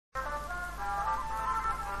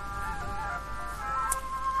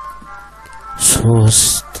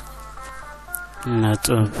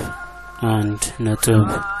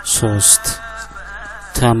3.1.3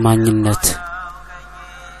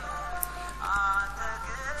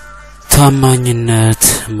 ታማኝነት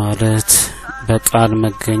ማለት በቃል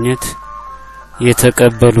መገኘት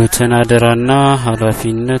የተቀበሉትን አደራና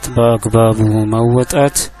ኃላፊነት በአግባቡ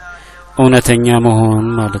መወጣት እውነተኛ መሆን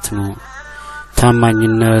ማለት ነው።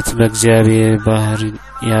 ታማኝነት በእግዚአብሔር ባህሪ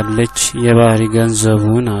ያለች የባህሪ ገንዘቡ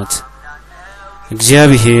ናት።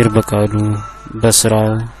 እግዚአብሔር በቃሉ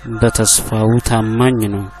በስራው በተስፋው ታማኝ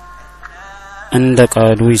ነው። እንደ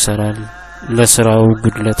ቃሉ ይሰራል። ለስራው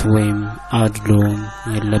ጉድለት ወይም አድሎ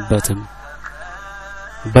የለበትም።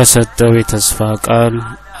 በሰጠው የተስፋ ቃል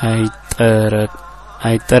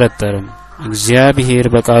አይጠረጠርም። እግዚአብሔር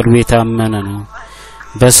በቃሉ የታመነ ነው።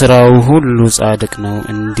 በስራው ሁሉ ጻድቅ ነው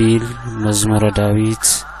እንዲል መዝሙረ ዳዊት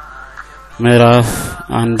ምእራፍ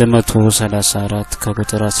 134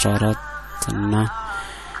 ከቁጥር 14 እና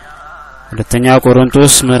ሁለተኛ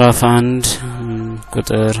ቆሮንቶስ ምእራፍ 1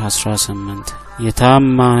 ቁጥር 18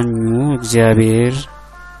 የታማኙ እግዚአብሔር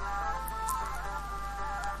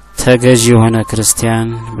ተገዥ የሆነ ክርስቲያን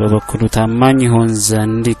በበኩሉ ታማኝ ይሆን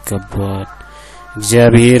ዘንድ ይገባዋል።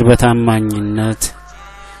 እግዚአብሔር በታማኝነት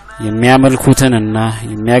የሚያመልኩትንና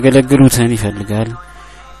የሚያገለግሉትን ይፈልጋል።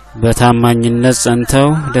 በታማኝነት ጸንተው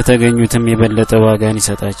ለተገኙትም የበለጠ ዋጋን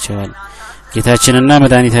ይሰጣቸዋል። ጌታችንና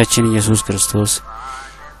መድኃኒታችን ኢየሱስ ክርስቶስ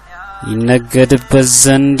ይነገድበት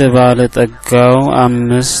ዘንድ ባለጠጋው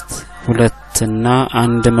 5 2 እና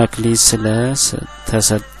 1 መክሊት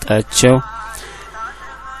ስለተሰጣቸው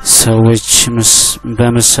ሰዎች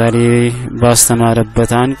በምሳሌ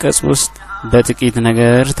ባስተማረበት አንቀጽ ውስጥ በጥቂት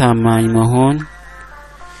ነገር ታማኝ መሆን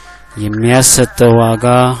የሚያሰጠው ዋጋ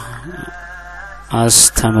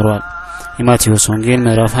አስተምሯል። የማቴዎስ ወንጌል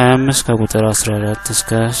ምዕራፍ 25 ከቁጥር 14 እስከ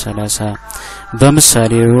 30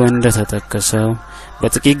 በምሳሌው እንደተጠቀሰው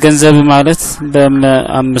በጥቂት ገንዘብ ማለት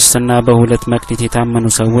በ5 እና በ2 መክሊት የታመኑ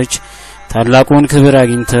ሰዎች ታላቁን ክብር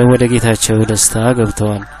አግኝተው ወደ ጌታቸው ደስታ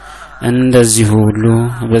ገብተዋል። እንደዚህ ሁሉ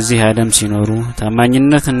በዚህ ዓለም ሲኖሩ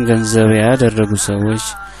ታማኝነትን ገንዘብ ያደረጉ ሰዎች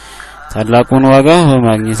ታላቁን ዋጋ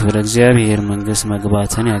በማግኘት ወደ እግዚአብሔር መንግስት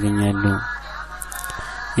መግባትን ያገኛሉ።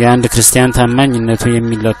 የአንድ ክርስቲያን ታማኝነቱ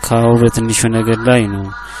የሚለካው በትንሹ ነገር ላይ ነው።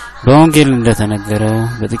 በወንጌል እንደተነገረው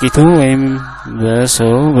በጥቂቱ ወይም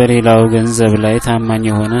በሰው በሌላው ገንዘብ ላይ ታማኝ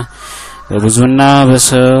የሆነ በብዙና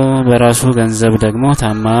በሰው በራሱ ገንዘብ ደግሞ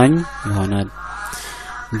ታማኝ ይሆናል።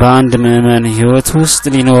 በአንድ ምእመን ሕይወት ውስጥ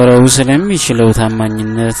ሊኖረው ስለሚችለው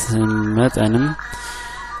ታማኝነት መጠንም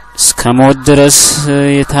እስከሞት ድረስ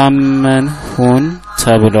የታመን ሁን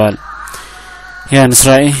ተብሏል። ዮሐንስ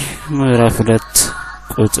ራእይ ምዕራፍ 2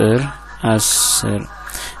 ቁጥር 10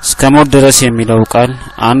 እስከሞት ድረስ የሚለው ቃል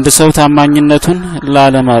አንድ ሰው ታማኝነቱን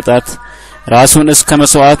ላለማጣት ራሱን እስከ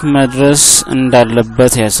መስዋዕት መድረስ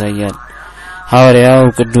እንዳለበት ያሳያል። ሐዋርያው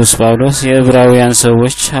ቅዱስ ጳውሎስ የዕብራውያን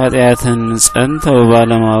ሰዎች ኃጢአትን ጸንተው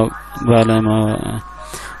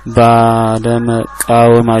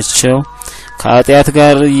ባለመቃወማቸው ከኃጢአት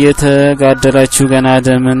ጋር እየተጋደላችሁ ገና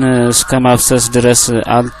ደምን እስከ ማፍሰስ ድረስ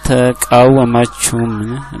አልተቃወማችሁም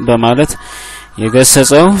በማለት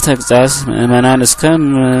የገሰጸው ተግሳጽ ምእመናን እስከ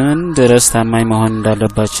ምን ድረስ ታማኝ መሆን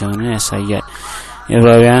እንዳለባቸው ያሳያል።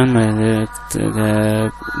 የዕብራውያን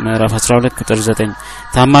ምዕራፍ 12 ቁጥር 9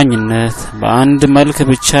 ታማኝነት በአንድ መልክ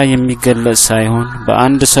ብቻ የሚገለጽ ሳይሆን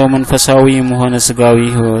በአንድ ሰው መንፈሳዊም ሆነ ስጋዊ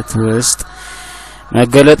ሕይወት ውስጥ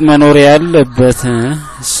መገለጥ መኖር ያለበት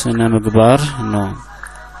ስነ ምግባር ነው።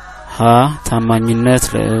 ታማኝነት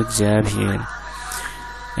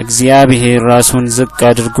ለእግዚአብሔር ራሱን ዝቅ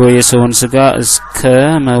አድርጎ የሰውን ስጋ እስከ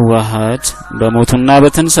መዋሃድ በሞቱና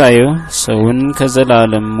በትንሳኤው ሰውን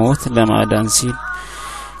ከዘላለም ሞት ለማዳን ሲል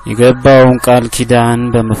የገባውን ቃል ኪዳን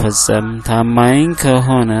በመፈጸም ታማኝ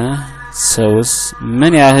ከሆነ ሰውስ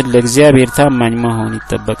ምን ያህል ለእግዚአብሔር ታማኝ መሆን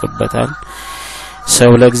ይጠበቅበታል?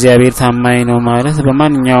 ሰው ለእግዚአብሔር ታማኝ ነው ማለት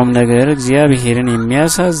በማንኛውም ነገር እግዚአብሔርን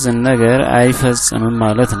የሚያሳዝን ነገር አይፈጽምም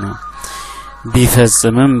ማለት ነው።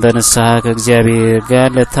 ቢፈጽምም በንስሐ ከእግዚአብሔር ጋር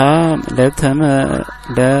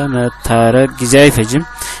ለመታረቅ ጊዜ አይፈጅም።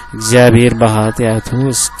 እግዚአብሔር በኃጢአቱ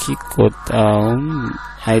እስኪቆጣውም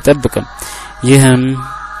አይጠብቅም። ይህም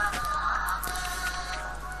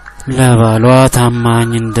ለባሏ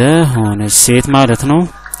ታማኝ እንደሆነች ሴት ማለት ነው።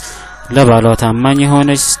 ለባሏ ታማኝ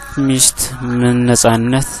የሆነች ሚስት ምን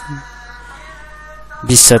ነጻነት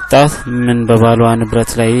ቢሰጣት ምን በባሏ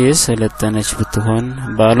ንብረት ላይ ሰለጠነች ብትሆን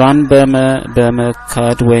ባሏን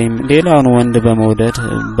በመካድ ወይም ሌላውን ወንድ በመውደድ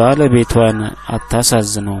ባለቤቷን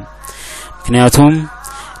አታሳዝነው። ምክንያቱም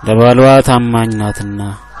ለባሏ ታማኝ ናትና።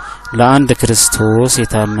 ለአንድ ክርስቶስ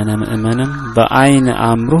የታመነ ምእመንም በአይን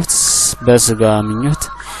አምሮት በስጋ ምኞት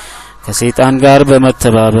ከሰይጣን ጋር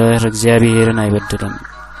በመተባበር እግዚአብሔርን አይበድልም።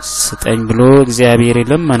 ስጠኝ ብሎ እግዚአብሔር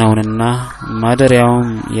የለመነውንና ማደሪያውን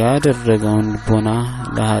ያደረገውን ልቦና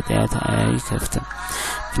ለኃጢአት አይከፍትም።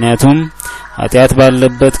 ምክንያቱም ኃጢአት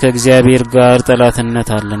ባለበት ከእግዚአብሔር ጋር ጠላትነት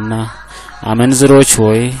አለና። አመንዝሮች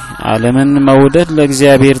ሆይ ዓለምን መውደድ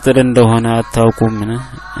ለእግዚአብሔር ጥል እንደሆነ አታውቁምን?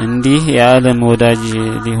 እንዲህ የዓለም ወዳጅ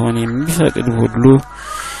ሊሆን የሚፈቅድ ሁሉ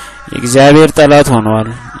የእግዚአብሔር ጠላት ሆኗል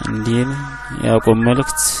እንዲል ያዕቆብ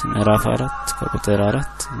መልእክት ምእራፍ 4 ከቁጥር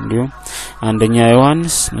 4 እንዲሁም አንደኛ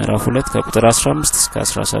ዮሐንስ ምእራፍ 2 ከቁጥር 15 እስከ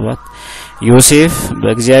 17 ዮሴፍ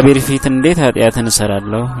በእግዚአብሔር ፊት እንዴት ኃጢአትን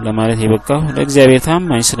እሰራለሁ ለማለት የበቃው ለእግዚአብሔር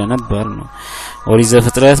ታማኝ ስለነበር ነው። ኦሪት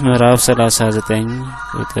ዘፍጥረት ምዕራፍ 39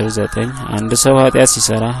 ቁጥር 9 አንድ ሰው ኃጢአት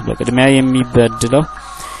ሲሰራ በቅድሚያ የሚበድለው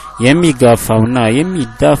የሚጋፋውና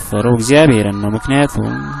የሚዳፈረው እግዚአብሔርን ነው። ምክንያቱም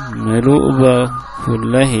ምሉእ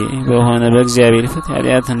በሁለሄ በሆነ በእግዚአብሔር ፊት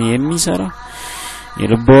ኃጢአትን የሚሰራ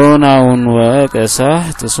የልቦናውን ወቀሳ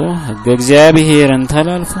ጥሶ ሕገ እግዚአብሔርን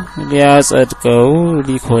ተላልፎ ሊያጸድቀው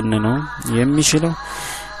ሊኮንነው የሚችለው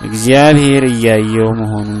እግዚአብሔር እያየው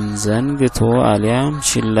መሆኑን ዘንግቶ አሊያም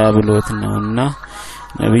ችላ ብሎት ነውና።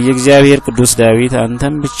 ነብይ እግዚአብሔር ቅዱስ ዳዊት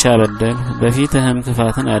አንተም ብቻ በደል በፊትህም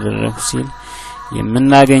ክፋትን አደረኩ ሲል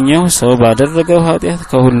የምናገኘው ሰው ባደረገው ኃጢአት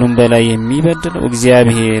ከሁሉም በላይ የሚበድለው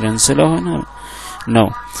እግዚአብሔርን ስለሆነ ነው።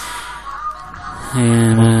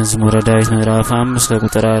 መዝሙረ ዳዊት ምዕራፍ 5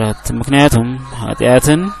 ቁጥር 4 ምክንያቱም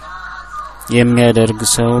ኃጢአትን የሚያደርግ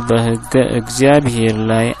ሰው በሕገ እግዚአብሔር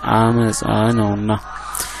ላይ አመጻ ነውና።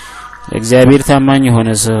 ለእግዚአብሔር ታማኝ የሆነ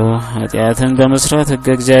ሰው ኃጢአትን በመስራት ሕገ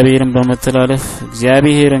እግዚአብሔርን በመተላለፍ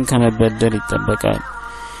እግዚአብሔርን ከመበደል ይጠበቃል።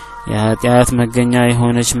 የኃጢአት መገኛ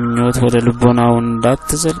የሆነች ምኞት ወደ ልቦናው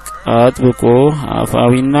እንዳትዘልቅ አጥብቆ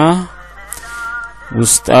አፋዊና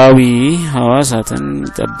ውስጣዊ ሐዋሳትን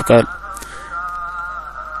ይጠብቃል።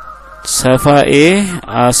 ሰፋኤ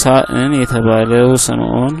አሳን የተባለው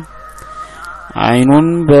ስምዖን አይኑን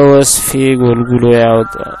በወስፌ ጎልጉሎ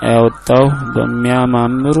ያወጣው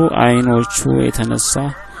በሚያማምሩ አይኖቹ የተነሳ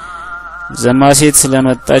ዘማሴት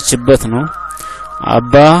ስለመጣችበት ነው።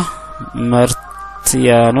 አባ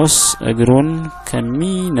መርትያኖስ እግሩን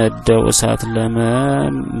ከሚነደው እሳት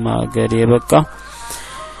ለመማገድ የበቃው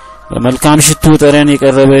በመልካም ሽቱ ጠረን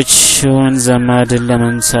የቀረበችውን ዘማድን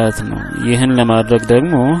ለመንሳት ነው። ይህን ለማድረግ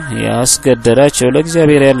ደግሞ ያስገደዳቸው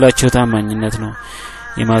ለእግዚአብሔር ያላቸው ታማኝነት ነው።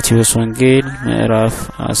 የማቴዎስ ወንጌል ምዕራፍ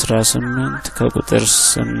 18 ከቁጥር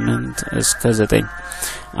 8 እስከ 9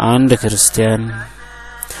 አንድ ክርስቲያን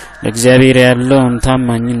ለእግዚአብሔር ያለውን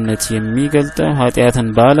ታማኝነት የሚገልጠው ኃጢአትን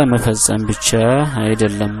ባለመፈጸም ብቻ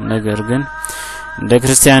አይደለም፣ ነገር ግን እንደ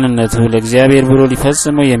ክርስቲያንነቱ ለእግዚአብሔር ብሎ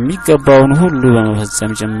ሊፈጽመው የሚገባውን ሁሉ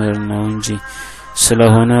በመፈጸም ጭምር ነው እንጂ።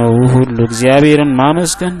 ስለሆነው ሁሉ እግዚአብሔርን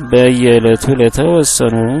ማመስገን፣ በየዕለቱ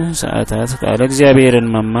ለተወሰኑ ሰዓታት ቃለ እግዚአብሔርን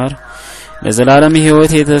መማር፣ ለዘላለም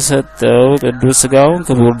ሕይወት የተሰጠው ቅዱስ ሥጋውን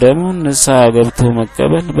ክቡር ደሙን ንስሐ ገብቶ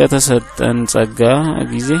መቀበል፣ በተሰጠን ጸጋ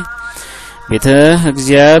ጊዜ ቤተ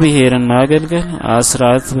እግዚአብሔርን ማገልገል፣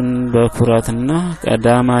 አስራትን በኩራትና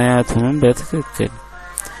ቀዳማያቱን በትክክል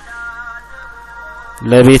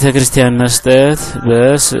ለቤተ ክርስቲያን መስጠት፣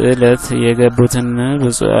 በስዕለት የገቡትን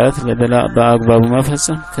ብጽዋት በአግባቡ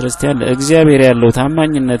መፈጸም ክርስቲያን ለእግዚአብሔር ያለው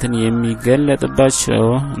ታማኝነትን የሚገለጥባቸው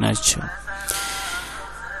ናቸው።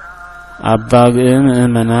 አባ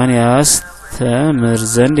ምእመናን ያስተምር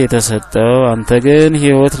ዘንድ የተሰጠው አንተ ግን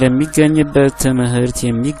ሕይወት ለሚገኝበት ትምህርት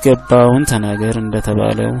የሚገባውን ተናገር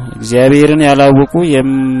እንደተባለው እግዚአብሔርን ያላወቁ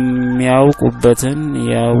የሚያውቁበትን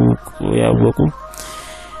ያወቁ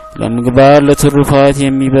ለምግባር ለትሩፋት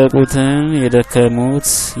የሚበቁትን የደከሙት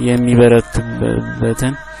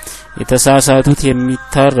የሚበረቱበትን የተሳሳቱት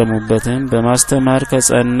የሚታረሙበትን በማስተማር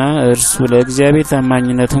ከጸና እርሱ ለእግዚአብሔር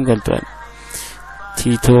ታማኝነቱን ገልጧል።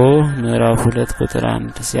 ቲቶ ምዕራፍ 2 ቁጥር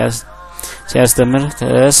 1 ሲያስተምር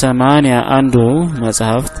ከ81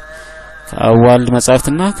 መጻሕፍት ከአዋልድ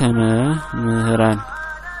መጻሕፍትና ከመምህራን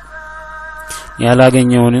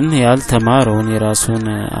ያላገኘውን ያልተማረውን የራሱን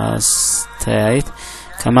አስተያየት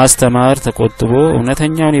ከማስተማር ተቆጥቦ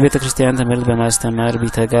እውነተኛውን የቤተክርስቲያን ትምህርት በማስተማር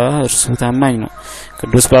ቢተጋ እርሱ ታማኝ ነው።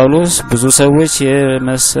 ቅዱስ ጳውሎስ ብዙ ሰዎች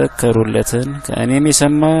የመሰከሩለትን ከእኔም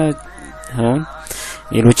የሰማኸውን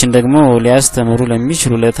ሌሎችን ደግሞ ሊያስተምሩ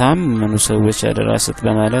ለሚችሉ ለታመኑ ሰዎች አደራ ስጥ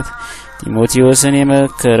በማለት ጢሞቴዎስን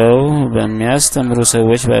የመከረው በሚያስተምሩ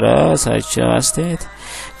ሰዎች በራሳቸው አስተያየት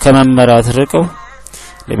ከመመራት ርቀው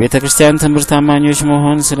ለቤተክርስቲያን ትምህርት ታማኞች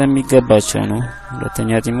መሆን ስለሚገባቸው ነው።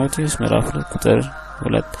 ሁለተኛ ጢሞቴዎስ ምዕራፍ 2 ቁጥር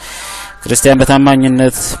 2 ክርስቲያን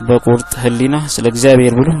በታማኝነት በቁርጥ ሕሊና ስለ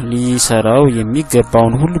እግዚአብሔር ብሎ ሊሰራው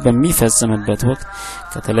የሚገባውን ሁሉ በሚፈጽምበት ወቅት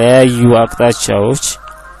ከተለያዩ አቅጣጫዎች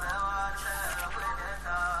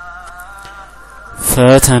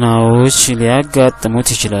ፈተናዎች ሊያጋጥሙት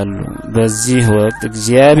ይችላሉ። በዚህ ወቅት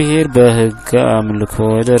እግዚአብሔር በሕግ አምልኮ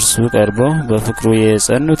ወደርሱ ቀርበው በፍቅሩ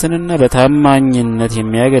የጸኑትንና በታማኝነት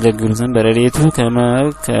የሚያገለግሉትን በረድኤቱ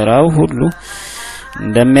ከመከራው ሁሉ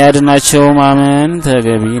እንደሚያድናቸው ማመን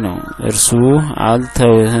ተገቢ ነው። እርሱ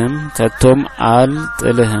አልተውህም ከቶም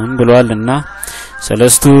አልጥልህም ብሏልና።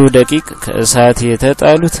 ሰለስቱ ደቂቅ ከእሳት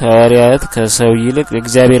የተጣሉት ሐዋርያት ከሰው ይልቅ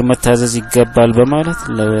እግዚአብሔር መታዘዝ ይገባል በማለት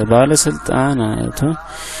ለባለስልጣናቱ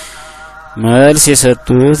መልስ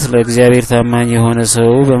የሰጡት ለእግዚአብሔር ታማኝ የሆነ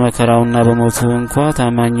ሰው በመከራውና በሞቱ እንኳን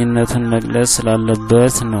ታማኝነቱን መግለጽ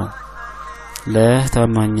ስላለበት ነው።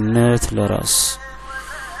 ለታማኝነት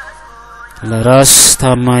ለራስ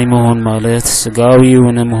ታማኝ መሆን ማለት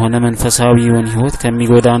ስጋዊውንም ሆነ መንፈሳዊውን ሕይወት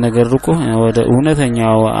ከሚጎዳ ነገር ርቆ ወደ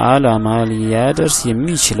እውነተኛው ዓላማ ሊያደርስ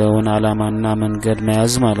የሚችለውን ዓላማና መንገድ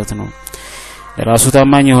መያዝ ማለት ነው። ለራሱ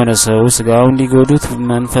ታማኝ የሆነ ሰው ስጋውን ሊጎዱት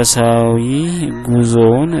መንፈሳዊ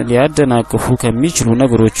ጉዞውን ሊያደናቅፉ ከሚችሉ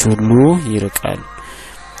ነገሮች ሁሉ ይርቃል።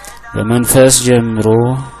 በመንፈስ ጀምሮ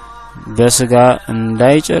በስጋ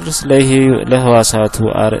እንዳይጨርስ ለሕዋሳቱ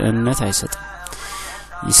አርዕነት አይሰጥም፣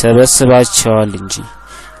 ይሰበስባቸዋል እንጂ።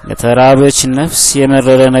 ለተራበች ነፍስ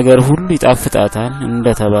የመረረ ነገር ሁሉ ይጣፍጣታል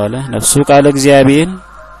እንደተባለ ነፍሱ ቃለ እግዚአብሔር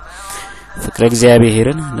ፍቅረ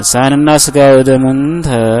እግዚአብሔርን ንስሐንና ስጋ ወደሙን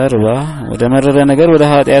ተርባ ወደ መረረ ነገር ወደ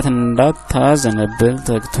ኃጢአት እንዳታዘነብል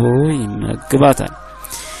ተግቶ ይመግባታል።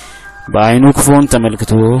 በአይኑ ክፉን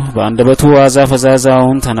ተመልክቶ በአንደበቱ ዋዛ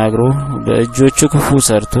ፈዛዛውን ተናግሮ በእጆቹ ክፉ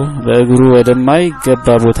ሰርቶ በእግሩ ወደማይገባ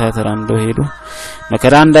ቦታ ተራምዶ ሄዶ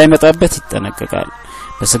መከራ እንዳይመጣበት ይጠነቀቃል።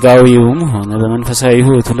 በስጋዊውም ሆነ በመንፈሳዊ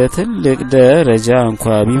ሕይወቱ ለትልቅ ደረጃ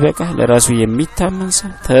እንኳን ቢበቃ ለራሱ የሚታመን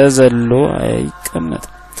ሰው ተዘሎ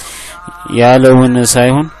አይቀመጥም።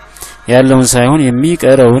 ያለውን ሳይሆን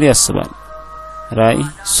የሚቀረውን ያስባል። ራእይ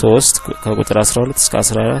 3 ከቁጥር 12 እስከ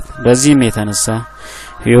 14። በዚህም የተነሳ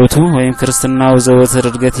ሕይወቱ ወይም ክርስትናው ዘወትር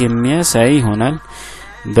እድገት የሚያሳይ ይሆናል።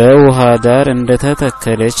 በውሃ ዳር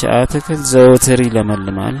እንደተተከለች አትክልት ዘወትር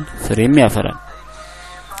ይለመልማል፣ ፍሬም ያፈራል።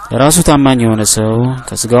 ለራሱ ታማኝ የሆነ ሰው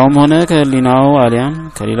ከስጋውም ሆነ ከህሊናው አሊያም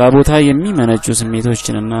ከሌላ ቦታ የሚመነጩ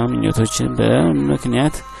ስሜቶችንና ምኞቶችን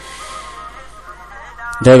በምክንያት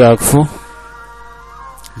ደጋግፎ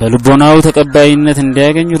በልቦናው ተቀባይነት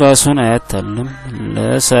እንዲያገኙ ራሱን አያታልም።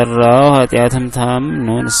 ለሰራው ኃጢአትም ታምኖ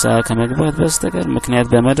ንስሐ ከመግባት በስተቀር ምክንያት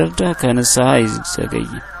በመደርደር ከንስሐ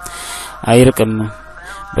አይርቅም።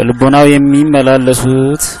 በልቦናው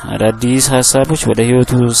የሚመላለሱት አዳዲስ ሐሳቦች ወደ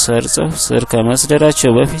ሕይወቱ ሰርጸው ስር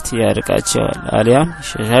ከመስደዳቸው በፊት ያርቃቸዋል አሊያም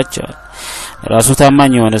ይሸሻቸዋል። ራሱ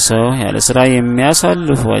ታማኝ የሆነ ሰው ያለ ስራ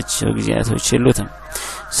የሚያሳልፏቸው ጊዜያቶች የሉትም።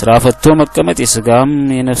 ስራ ፈቶ መቀመጥ የስጋም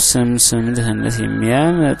የነፍስም ስምድህነት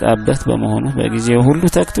የሚያመጣበት በመሆኑ በጊዜው ሁሉ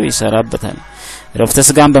ተግቶ ይሰራበታል። ረፍተ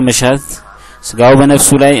ስጋን በመሻት ስጋው በነፍሱ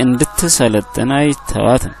ላይ እንድትሰለጥን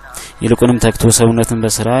አይተዋትም። ይልቁንም ተግቶ ሰውነትን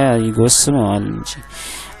በስራ ይጎስመዋል እንጂ።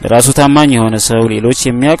 ለራሱ ታማኝ የሆነ ሰው ሌሎች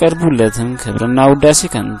የሚያቀርቡለትን ክብርና ውዳሴ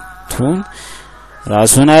ከንቱን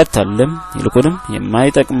ራሱን አያታልም። ይልቁንም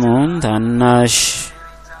የማይጠቅመውን ታናሽ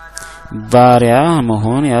ባሪያ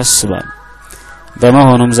መሆን ያስባል።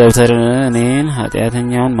 በመሆኑም ዘውትር እኔን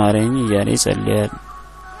ኃጢአተኛውን ማረኝ እያለ ይጸልያል።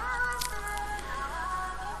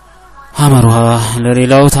 አመርሃ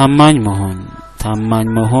ለሌላው ታማኝ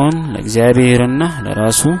መሆን ለእግዚአብሔርና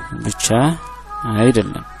ለራሱ ብቻ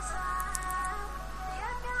አይደለም።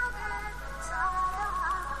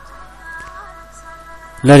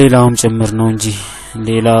 ለሌላውም ጭምር ነው እንጂ።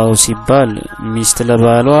 ሌላው ሲባል ሚስት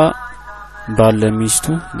ለባሏ፣ ባል ለሚስቱ፣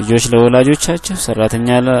 ልጆች ለወላጆቻቸው፣ ሰራተኛ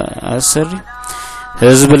ለአሰሪ፣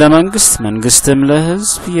 ሕዝብ ለመንግስት፣ መንግስትም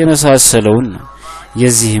ለሕዝብ የመሳሰለውን ነው።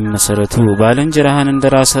 የዚህም መሰረቱ ባልንጀራህን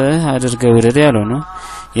እንደራስህ አድርገህ ውደድ ያለው ነው።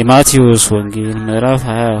 የማቴዎስ ወንጌል ምእራፍ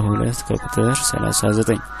 22 ከቁጥር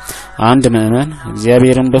 39። አንድ ምእመን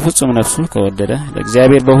እግዚአብሔርን በፍጹም ነፍሱ ከወደደ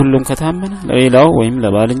ለእግዚአብሔር በሁሉም ከታመነ ለሌላው ወይም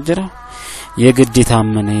ለባልንጀራው የግድ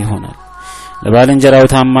የታመነ ይሆናል። ለባልንጀራው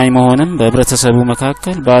ታማኝ መሆንም በህብረተሰቡ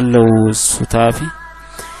መካከል ባለው ሱታፊ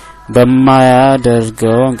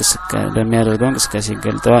በሚያደርገው እንቅስቃሴ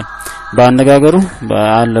ይገልጠዋል። በአነጋገሩ፣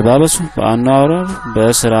 በአለባበሱ፣ በአኗኗሩ፣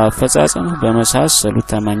 በስራ አፈጻጸሙ በመሳሰሉት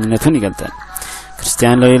ታማኝነቱን ይገልጣል።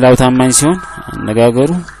 ክርስቲያን ለሌላው ታማኝ ሲሆን አነጋገሩ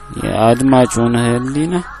የአድማጩን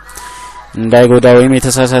ሕሊና እንዳይጎዳ ወይም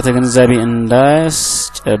የተሳሳተ ግንዛቤ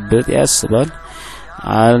እንዳያስጨብጥ ያስባል።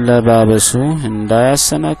 አለባበሱ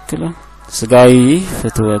እንዳያሰናክለው፣ ስጋዊ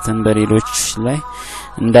ፍትወትን በሌሎች ላይ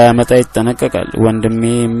እንዳያመጣ ይጠነቀቃል። ወንድሜ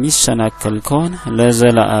የሚሰናከል ከሆነ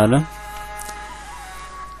ለዘላለም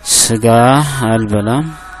ስጋ አልበላም።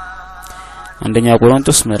 አንደኛ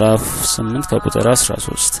ቆሮንቶስ ምዕራፍ 8 ከቁጥር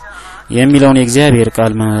 13 የሚለውን የእግዚአብሔር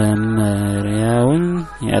ቃል መመሪያውን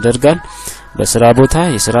ያደርጋል። በስራ ቦታ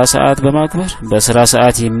የስራ ሰዓት በማክበር በስራ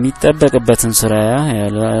ሰዓት የሚጠበቅበትን ስራ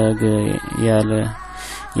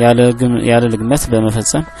ያለ ልግመት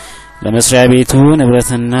በመፈጸም ለመስሪያ ቤቱ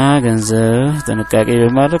ንብረትና ገንዘብ ጥንቃቄ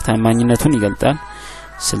በማድረግ ታማኝነቱን ይገልጣል።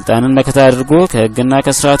 ስልጣንን መከታ አድርጎ ከህግና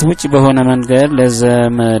ከስርዓት ውጪ በሆነ መንገድ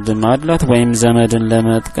ለዘመድ ማድላት ወይም ዘመድን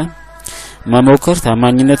ለመጥቀም መሞከር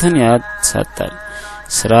ታማኝነትን ያሳጣል።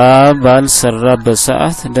 ስራ ባልሰራበት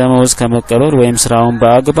ሰዓት ደመወዝ ከመቀበል ወይም ስራውን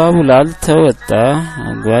በአግባቡ ላልተወጣ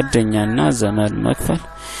ጓደኛና ዘመድ መክፈል፣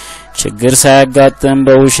 ችግር ሳያጋጥም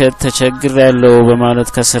በውሸት ተቸግሬያለሁ በማለት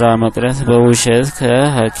ከስራ መቅረት፣ በውሸት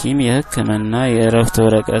ከሐኪም የሕክምና የእረፍት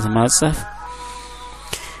ወረቀት ማጻፍ፣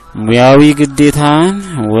 ሙያዊ ግዴታን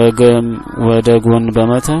ወደ ጎን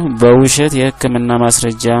በመተው በውሸት የሕክምና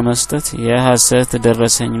ማስረጃ መስጠት፣ የሐሰት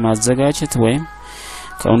ደረሰኝ ማዘጋጀት ወይም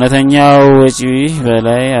ከእውነተኛው ወጪ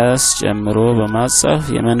በላይ አስጨምሮ በማጻፍ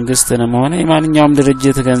የመንግስትንም ሆነ የማንኛውም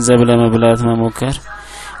ድርጅት ገንዘብ ለመብላት መሞከር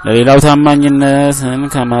ለሌላው ታማኝነትን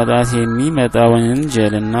ከማጣት የሚመጣ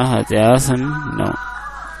ወንጀልና ኃጢአትም ነው።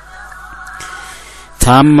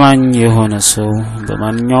 ታማኝ የሆነ ሰው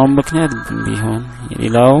በማንኛውም ምክንያት ቢሆን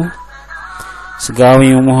የሌላው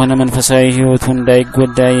ስጋዊውም ሆነ መንፈሳዊ ህይወቱ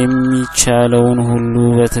እንዳይጎዳ የሚቻለውን ሁሉ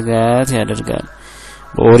በትጋት ያደርጋል።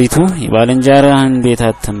 በኦሪቱ የባልንጀራህን ቤት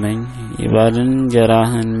አትመኝ፣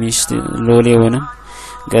 የባልንጀራህን ሚስት ሎሌውንም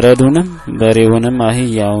ገረዱንም በሬውንም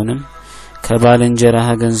አህያውንም ከባልንጀራህ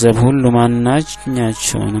ገንዘብ ሁሉ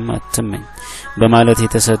ማናኛቸውንም አትመኝ በማለት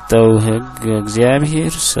የተሰጠው ህግ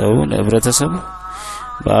እግዚአብሔር ሰው ለህብረተሰቡ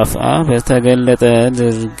በአፍአ በተገለጠ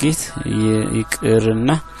ድርጊት ይቅርና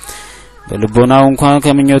በልቦናው እንኳን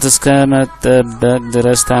ከምኞት እስከ መጠበቅ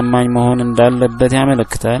ድረስ ታማኝ መሆን እንዳለበት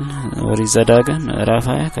ያመለክታል። ኦሪት ዘዳግም ምእራፍ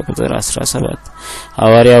 20 ከቁጥር 17።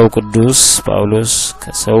 ሐዋርያው ቅዱስ ጳውሎስ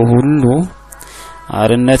ከሰው ሁሉ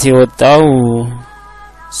አርነት የወጣው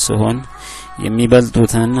ሲሆን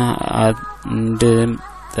የሚበልጡትን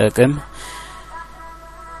እንድጠቅም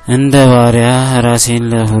እንደ ባሪያ ራሴን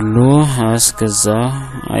ለሁሉ አስገዛ፣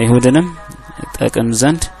 አይሁድንም ጠቅም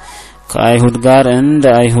ዘንድ ከአይሁድ ጋር እንደ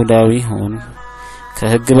አይሁዳዊ ሆን፣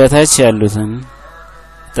 ከህግ በታች ያሉትን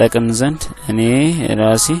ጠቅም ዘንድ እኔ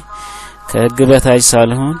ራሴ ከህግ በታች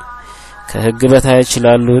ሳልሆን ከህግ በታች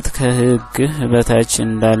ላሉት ከህግ በታች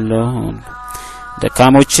እንዳለው ሆን፣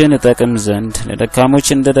 ደካሞችን ጠቅም ዘንድ ለደካሞች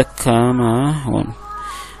እንደ ደካማ ሆን፣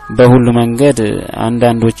 በሁሉ መንገድ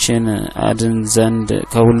አንዳንዶችን አድን ዘንድ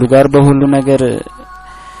ከሁሉ ጋር በሁሉ ነገር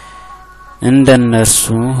እንደነርሱ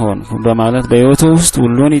ሆንኩ በማለት በሕይወቱ ውስጥ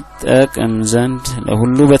ሁሉን ይጠቅም ዘንድ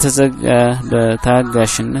ለሁሉ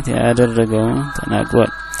በታጋሽነት ያደረገውን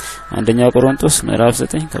ተናግሯል። አንደኛ ቆሮንቶስ ምዕራፍ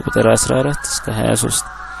 9 ከቁጥር 14 እስከ 23።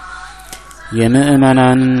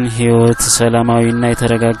 የምእመናን ህይወት ሰላማዊና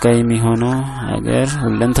የተረጋጋ የሚሆነው ሀገር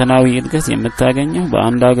ሁለንተናዊ እድገት የምታገኘው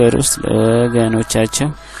በአንድ ሀገር ውስጥ ለወገኖቻቸው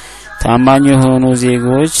ታማኝ የሆኑ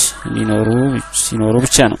ዜጎች ሲኖሩ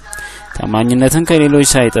ብቻ ነው። ታማኝነትን ከሌሎች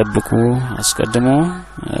ሳይጠብቁ አስቀድሞ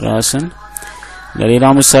ራስን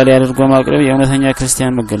ለሌላው ምሳሌ አድርጎ ማቅረብ የእውነተኛ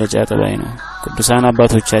ክርስቲያን መገለጫ ጠባይ ነው። ቅዱሳን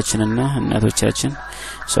አባቶቻችንና እናቶቻችን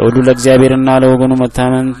ሰው ሁሉ ለእግዚአብሔርና ለወገኑ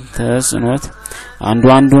መታመን ተስኖት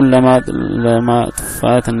አንዱን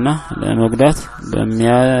ለማጥፋትና ለመጉዳት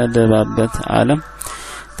በሚያደባበት ዓለም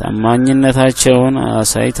ታማኝነታቸውን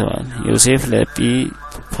አሳይተዋል። ዮሴፍ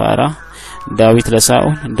ለጲጥፋራ፣ ዳዊት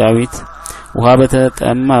ለሳኦል፣ ዳዊት ውሃ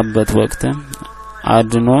በተጠማበት ወቅት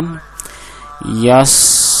አድኖን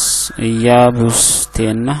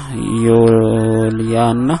ኢያቡስቴና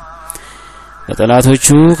ዮልያና በጠላቶቹ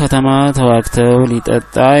ከተማ ተዋግተው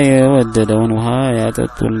ሊጠጣ የወደደውን ውሃ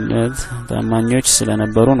ያጠጡለት ታማኞች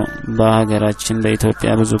ስለነበሩ ነው። በሀገራችን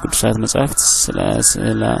በኢትዮጵያ ብዙ ቅዱሳት መጻሕፍት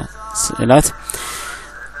ስዕላት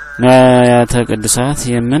ንዋያተ ቅዱሳት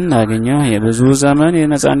የምናገኘው የብዙ ዘመን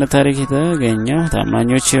የነጻነት ታሪክ የተገኘው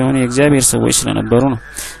ታማኞች የሆኑ የእግዚአብሔር ሰዎች ስለነበሩ ነው።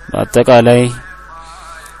 በአጠቃላይ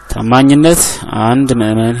ታማኝነት አንድ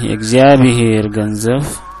ምእመን የእግዚአብሔር ገንዘብ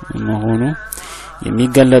መሆኑ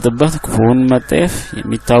የሚገለጥበት ክፉን መጠየፍ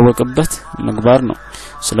የሚታወቅበት ምግባር ነው።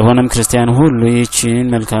 ስለሆነም ክርስቲያን ሁሉ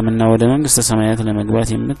ይህችን መልካምና ወደ መንግስተ ሰማያት ለመግባት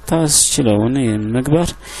የምታስችለውን ምግባር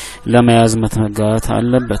ለመያዝ መትጋት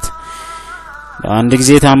አለበት። በአንድ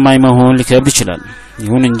ጊዜ ታማኝ መሆን ሊከብድ ይችላል።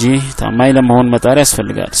 ይሁን እንጂ ታማኝ ለመሆን መጣር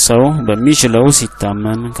ያስፈልጋል። ሰው በሚችለው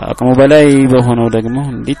ሲታመን ከአቅሙ በላይ በሆነው ደግሞ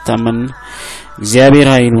እንዲታመን እግዚአብሔር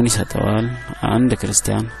ኃይሉን ይሰጠዋል። አንድ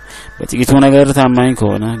ክርስቲያን በጥቂቱ ነገር ታማኝ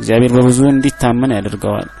ከሆነ እግዚአብሔር በብዙ እንዲታመን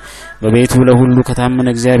ያደርገዋል። በቤቱ ለሁሉ ከታመነ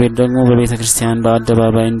እግዚአብሔር ደግሞ በቤተክርስቲያን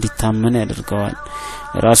በአደባባይ እንዲታመን ያደርገዋል።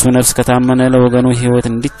 ራሱ ነፍስ ከታመነ ለወገኑ ሕይወት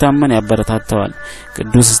እንዲታመን ያበረታታዋል።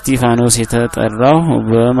 ቅዱስ እስጢፋኖስ የተጠራው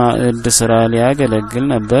በማዕድ ስራ ሊያገለግል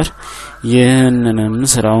ነበር። ይህንንም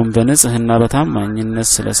ስራውን በንጽህና በታማኝነት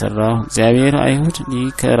ስለሰራው እግዚአብሔር አይሁድ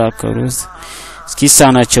ሊከራከሩት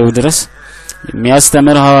እስኪሳናቸው ድረስ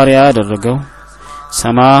የሚያስተምር ሐዋርያ አደረገው።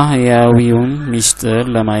 ሰማያዊውን ሚስጥር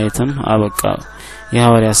ለማየትም አበቃው።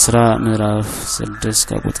 የሐዋርያት ሥራ ምእራፍ 6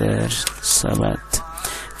 ከቁጥር 7።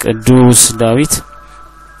 ቅዱስ ዳዊት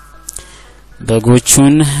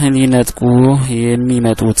በጎቹን ሊነጥቁ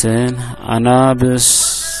የሚመጡትን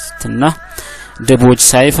አናብስትና ድቦች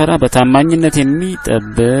ሳይፈራ በታማኝነት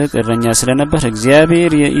የሚጠብቅ እረኛ ስለነበር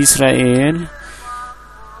እግዚአብሔር የእስራኤል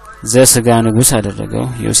ዘስጋ ንጉስ አደረገው።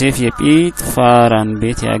 ዮሴፍ የጲጥፋራን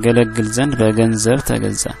ቤት ያገለግል ዘንድ በገንዘብ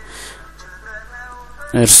ተገዛ።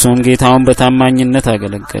 እርሱም ጌታውን በታማኝነት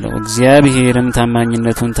አገለገለው። እግዚአብሔርም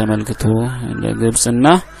ታማኝነቱን ተመልክቶ ለግብጽና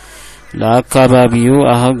ለአካባቢው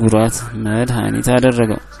አህጉራት መድኃኒት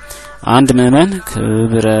አደረገው። አንድ ምእመን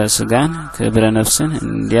ክብረ ስጋን ክብረ ነፍስን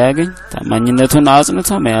እንዲያገኝ ታማኝነቱን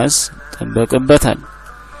አጽንቶ መያዝ ተጠበቅበታል።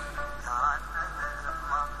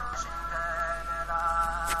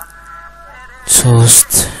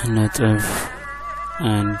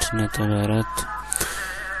 3.1.4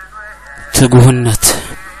 ትጉህነት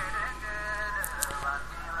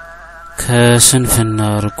ከስንፍና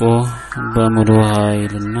ርቆ በሙሉ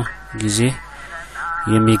ኃይልና ጊዜ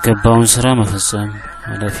የሚገባውን ስራ መፈጸም፣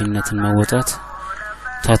 ኃላፊነትን መወጣት፣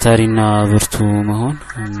 ታታሪና ብርቱ መሆን፣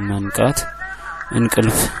 መንቃት፣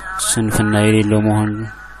 እንቅልፍ ስንፍና የሌለው መሆን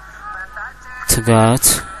ትጋት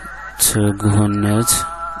ትጉህነት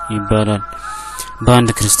ይባላል። በአንድ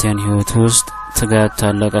ክርስቲያን ህይወት ውስጥ ትጋት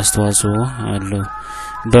ታላቅ አስተዋጽኦ አለው።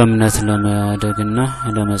 በእምነት ለማደግና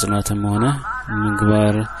ለመጽናትም ሆነ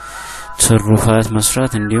ምግባር ትሩፋት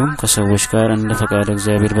መስራት እንዲሁም ከሰዎች ጋር እንደ ፈቃደ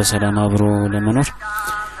እግዚአብሔር በሰላም አብሮ ለመኖር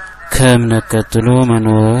ከእምነት ቀጥሎ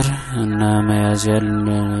መኖር እና መያዝ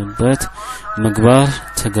ያለበት ምግባር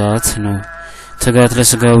ትጋት ነው። ትጋት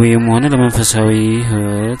ለስጋዊም ሆነ ለመንፈሳዊ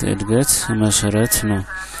ህይወት እድገት መሰረት ነው።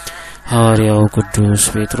 ሐዋርያው ቅዱስ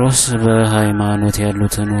ጴጥሮስ በሃይማኖት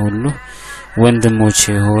ያሉትን ሁሉ ወንድሞቼ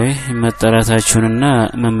ሆይ መጠራታችሁንና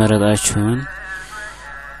መመረጣችሁን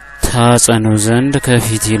ታጸኑ ዘንድ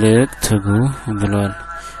ከፊት ይልቅ ትጉ ብሏል።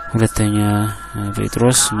 ሁለተኛ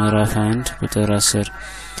ጴጥሮስ ምዕራፍ 1 ቁጥር 10።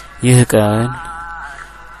 ይህ ቃል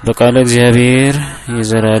በቃለ እግዚአብሔር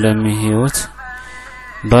የዘላለም ሕይወት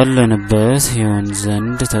ባለንበት ይሆን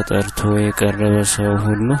ዘንድ ተጠርቶ የቀረበ ሰው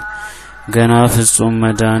ሁሉ ገና ፍጹም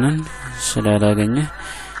መዳንን ስላላገኘ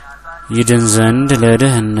ይድን ዘንድ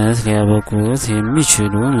ለደህንነት ሊያበቁት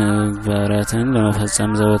የሚችሉ ምግባራትን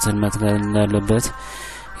ለመፈጸም ዘወትር መትጋት እንዳለበት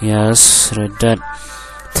ያስረዳል።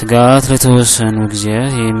 ትጋት ለተወሰኑ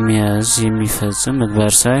ጊዜያት የሚያዝ የሚፈጽም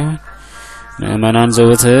ምግባር ሳይሆን ምእመናን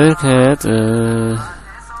ዘወትር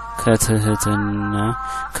ከትህትና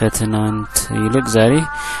ከትናንት ይልቅ ዛሬ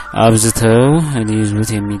አብዝተው ሊይዙት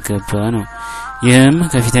የሚገባ ነው። ይህም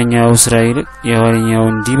ከፊተኛው ስራ ይልቅ የኋለኛው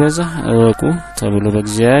እንዲበዛ እወቁ ተብሎ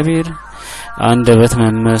በእግዚአብሔር አንደበት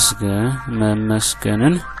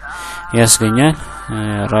መመስገንን ያስገኛል።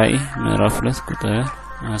 ራእይ ምዕራፍ 2 ቁጥር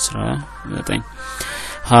 19።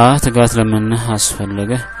 ትጋት ለምን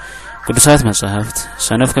አስፈለገ? ቅዱሳት መጻሕፍት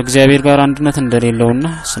ሰነፍ ከእግዚአብሔር ጋር አንድነት እንደሌለውና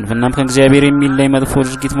ስንፍናም ከእግዚአብሔር የሚለይ መጥፎ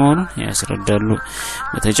ድርጊት መሆኑን ያስረዳሉ።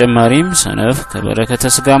 በተጨማሪም ሰነፍ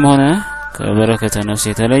ከበረከተ ስጋም ሆነ ከበረከተ ነፍስ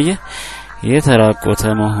የተለየ የተራቆተ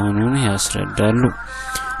መሆኑን ያስረዳሉ።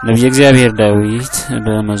 ነብዩ እግዚአብሔር ዳዊት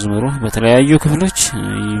በመዝሙሩ በተለያዩ ክፍሎች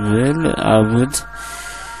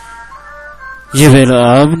ይበል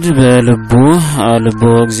አብድ በልቡ አልቦ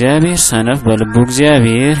እግዚአብሔር ሰነፍ በልቡ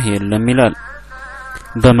እግዚአብሔር የለም ይላል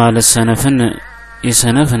በማለት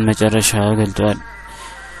የሰነፍን መጨረሻ ገልጧል።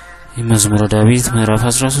 የመዝሙረ ዳዊት ምዕራፍ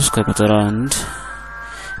 13 ከቁጥር 1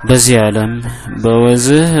 በዚህ ዓለም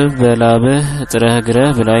በወዝህ በላብህ ጥረህ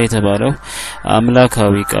ግረህ ብላ የተባለው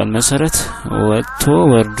አምላካዊ ቃል መሰረት ወጥቶ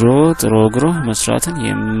ወርዶ ጥሮ ግሮ መስራትን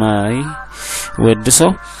የማይወድ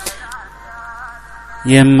ሰው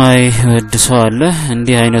አለ።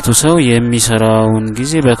 እንዲህ አይነቱ ሰው የሚሰራውን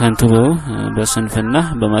ጊዜ በከንቱ በስንፍና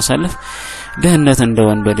በማሳለፍ ድህነት እንደ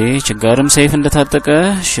ወንበዴ ችጋርም ሰይፍ እንደታጠቀ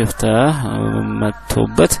ሽፍታ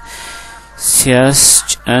መጥቶበት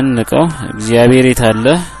ሲያስጨንቀው እግዚአብሔር የታለ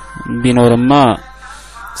ቢኖርማ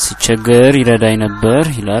ሲቸገር ይረዳይ ነበር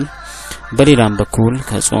ይላል። በሌላም በኩል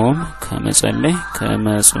ከጾም ከመጸለይ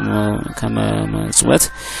ከመጽወት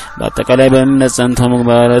በአጠቃላይ በእምነት ጸንቶ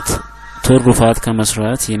ምግባራት ትሩፋት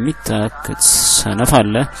ከመስራት የሚታክት ሰነፍ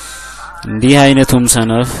አለ። እንዲህ አይነቱም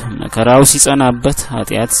ሰነፍ መከራው ሲጸናበት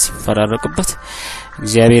ኃጢአት ሲፈራረቅበት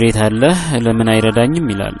እግዚአብሔር የታለ ለምን አይረዳኝም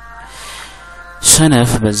ይላል።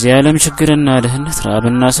 ሰነፍ በዚህ ዓለም ችግርና ድህነት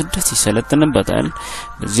ራብና ስደት ይሰለጥንበታል።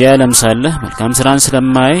 በዚህ ዓለም ሳለ መልካም ስራን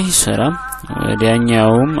ስለማይሰራ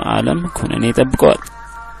ወዲያኛውም ዓለም ኩነኔ ይጠብቀዋል።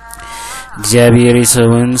 እግዚአብሔር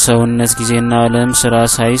የሰውን ሰውነት ጊዜና ዓለም ስራ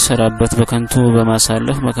ሳይሰራበት በከንቱ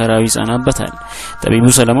በማሳለፍ መከራው ይጸናበታል። ጠቢቡ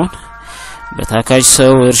ሰለሞን በታካች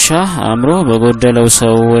ሰው እርሻ አምሮ በጎደለው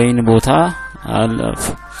ሰው ወይን ቦታ አለፉ።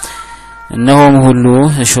 እነሆም ሁሉ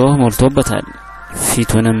እሾህ ሞልቶበታል፣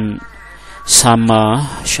 ፊቱንም ሳማ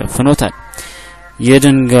ሸፍኖታል።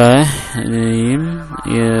 የድንጋይም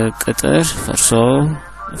የቅጥር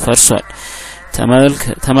ፈርሷል።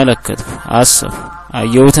 ተመለከትኩ፣ አሰብኩ፣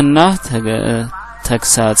 አየሁትና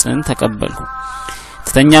ተግሳጽን ተቀበልኩ።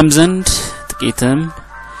 ትተኛም ዘንድ ጥቂትም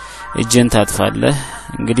እጅን ታጥፋለህ።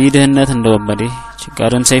 እንግዲህ ድህነት እንደወበዴ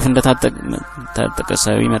ችጋርም ሰይፍ እንደታጠቀ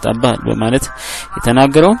ሰው ይመጣብሃል በማለት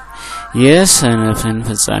የተናገረው የሰነፍን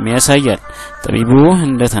ፍጻሜ ያሳያል። ጠቢቡ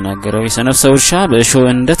እንደተናገረው የሰነፍ ሰው እርሻ በእሾህ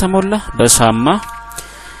እንደተሞላ በሳማ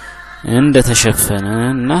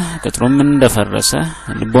እንደተሸፈነና ቅጥሩም እንደፈረሰ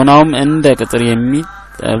ልቦናውም እንደ ቅጥር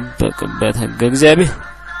የሚጠበቅበት ሕገ እግዚአብሔር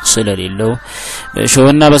ስለሌለው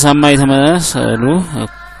በእሾህና በሳማ የተመሰሉ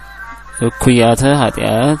እኩያተ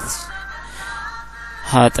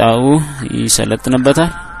ኃጢአው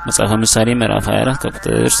ይሰለጥንበታል። መጽሐፈ ምሳሌ ምእራፍ 24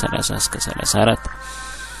 ከቁጥር 30 እስከ 34።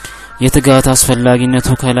 የትጋት አስፈላጊነቱ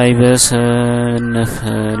ከላይ በሰነፍ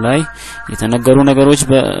ላይ የተነገሩ ነገሮች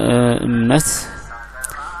በእምነት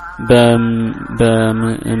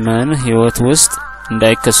በምእመን ሕይወት ውስጥ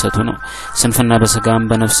እንዳይከሰቱ ነው። ስንፍና በስጋም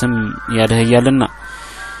በነፍስም ያደህያልና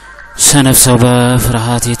ሰነፍ ሰው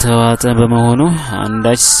በፍርሃት የተዋጠ በመሆኑ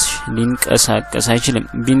አንዳች ሊንቀሳቀስ አይችልም።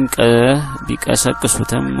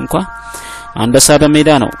 ቢቀሰቅሱትም እንኳን አንበሳ በሜዳ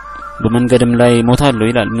ነው፣ በመንገድም ላይ ሞታለሁ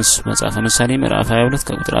ይላል መጽሐፈ ምሳሌ ምእራፍ 22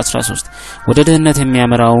 ከቁጥር 13። ወደ ድህነት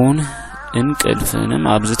የሚያመራውን እንቅልፍንም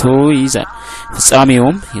አብዝቶ ይይዛል።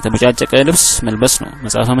 ፍጻሜውም የተበጫጨቀ ልብስ መልበስ ነው።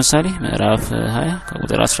 መጽሐፈ ምሳሌ ምእራፍ 20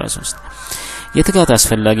 ከቁጥር 13። የትጋት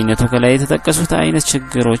አስፈላጊነቱ ከላይ የተጠቀሱት አይነት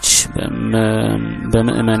ችግሮች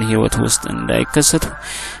በምእመን ሕይወት ውስጥ እንዳይከሰቱ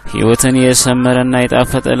ሕይወትን የሰመረና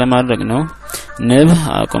የጣፈጠ ለማድረግ ነው። ንብ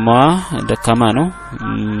አቅሟ ደካማ ነው፣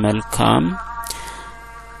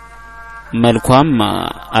 መልኳም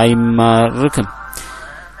አይማርክም፣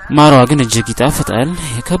 ማሯ ግን እጅግ ይጣፍጣል።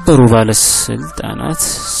 የከበሩ ባለስልጣናት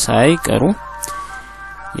ሳይቀሩ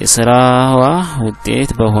የሥራዋ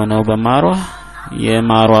ውጤት በሆነው በማሯ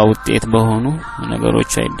የማሯ ውጤት በሆኑ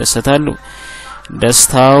ነገሮች ይደሰታሉ።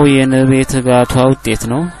 ደስታው የንብ የትጋቷ ውጤት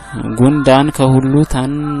ነው። ጉንዳን ከሁሉ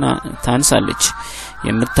ታንሳለች፣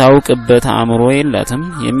 የምታውቅበት አእምሮ የላትም፣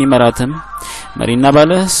 የሚመራትም መሪና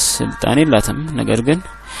ባለስልጣን የላትም። ነገር ግን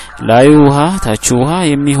ላዩ ውሃ ታቹ ውሃ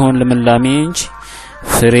የሚሆን ልምላሜ እንጂ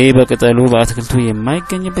ፍሬ በቅጠሉ በአትክልቱ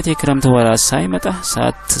የማይገኝበት የክረምት ወራት ሳይመጣ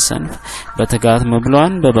ሳትሰንፍ በትጋት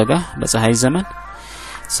መብሏን በበጋ በፀሐይ ዘመን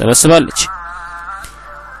ሰበስባለች።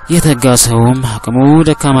 የተጋ ሰውም አቅሙ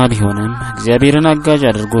ደካማ ቢሆንም እግዚአብሔርን አጋዥ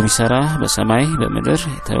አድርጎ ቢሰራ በሰማይ በምድር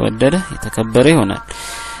የተወደደ የተከበረ ይሆናል።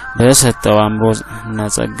 በሰጠው አእምሮና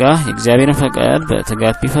ጸጋ የእግዚአብሔርን ፈቃድ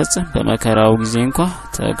በትጋት ቢፈጽም በመከራው ጊዜ እንኳን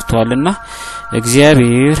ተግቷልና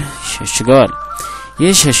እግዚአብሔር ይሸሽገዋል፣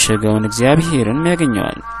 የሸሸገውን እግዚአብሔርን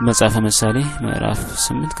ያገኘዋል። መጽሐፈ ምሳሌ ምዕራፍ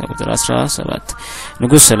 8 ከቁጥር 17።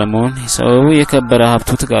 ንጉሥ ሰለሞን ሰው የከበረ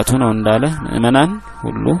ሀብቱ ትጋቱ ነው እንዳለ ምእመናን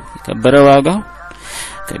ሁሉ የከበረ ዋጋው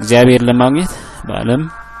ከእግዚአብሔር ለማግኘት በዓለም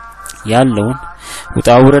ያለውን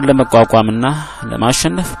ውጣውረድ ለመቋቋምና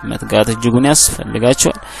ለማሸነፍ መትጋት እጅጉን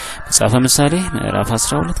ያስፈልጋቸዋል። መጽሐፈ ምሳሌ ምዕራፍ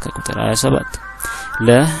 12 ከቁጥር 27።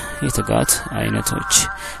 የትጋት አይነቶች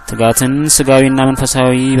ትጋትን ስጋዊና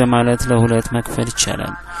መንፈሳዊ በማለት ለሁለት መክፈል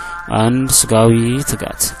ይቻላል። አንድ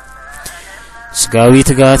ስጋዊ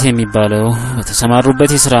ትጋት የሚባለው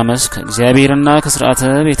በተሰማሩበት የሥራ መስክ እግዚአብሔርና ከሥርዓተ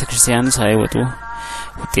ቤተክርስቲያን ሳይወጡ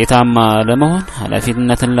ውጤታማ ለመሆን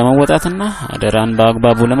ኃላፊነትን ለመወጣትና አደራን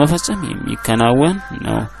በአግባቡ ለመፈጸም የሚከናወን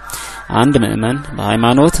ነው። አንድ ምእመን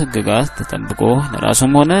በሃይማኖት ሕግጋት ተጠብቆ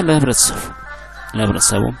ለራሱም ሆነ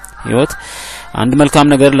ለህብረተሰቡ ሕይወት አንድ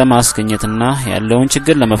መልካም ነገር ለማስገኘትና ያለውን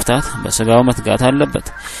ችግር ለመፍታት በስጋው መትጋት አለበት።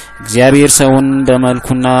 እግዚአብሔር ሰውን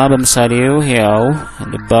በመልኩና በምሳሌው ሕያው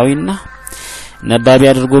ልባዊና ነባቢ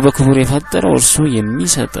አድርጎ በክብር የፈጠረው እርሱ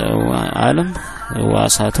የሚሰጠው ዓለም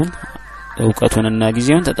ዋሳቱን እውቀቱንና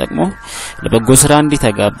ጊዜውን ተጠቅሞ ለበጎ ስራ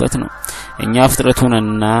እንዲተጋበት ነው። እኛ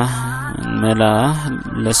ፍጥረቱንና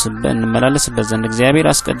እንመላለስበት ዘንድ እግዚአብሔር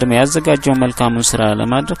አስቀድሞ ያዘጋጀው መልካሙን ስራ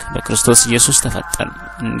ለማድረግ በክርስቶስ ኢየሱስ ተፈጠርን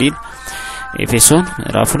እንዲል ኤፌሶን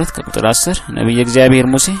ምዕራፍ 2 ከቁጥር 10። ነብዩ እግዚአብሔር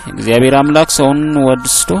ሙሴ እግዚአብሔር አምላክ ሰውን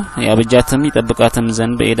ወድስቶ ያበጃትም ይጠብቃትም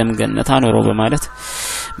ዘንድ በኤደን ገነት አኖረው በማለት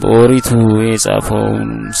በኦሪቱ የጻፈው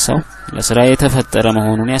ሰው ለሥራ የተፈጠረ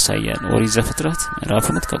መሆኑን ያሳያል። ኦሪት ዘፍጥረት ምዕራፍ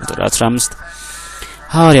 2 ቁጥር 15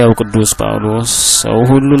 ሐዋርያው ቅዱስ ጳውሎስ ሰው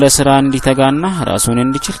ሁሉ ለሥራ እንዲተጋና ራሱን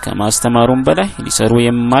እንዲችል ከማስተማሩም በላይ ሊሰሩ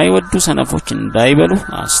የማይወዱ ሰነፎች እንዳይበሉ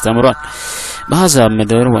አስተምሯል። በአሕዛብ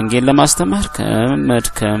ምድር ወንጌል ለማስተማር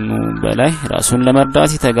ከመድከሙ በላይ ራሱን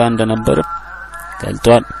ለመርዳት ይተጋ እንደነበር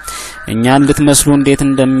ገልጧል። እኛን ልትመስሉ እንዴት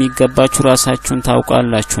እንደሚገባችሁ ራሳችሁን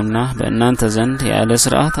ታውቃላችሁና በእናንተ ዘንድ ያለ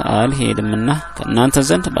ሥርዓት አልሄድምና ከእናንተ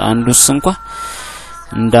ዘንድ በአንዱስ እንኳን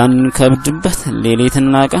እንዳንከብድበት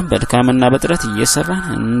ሌሊትና ቀን በድካምና በጥረት እየሰራን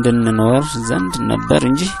እንድንኖር ዘንድ ነበር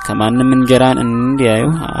እንጂ ከማንም እንጀራን እንዲያዩ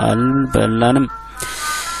አልበላንም።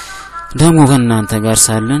 ደግሞ ከእናንተ ጋር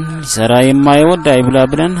ሳለን ሊሰራ የማይወድ አይብላ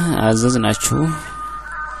ብለን አዘዝናችሁ።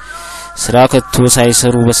 ሥራ ከቶ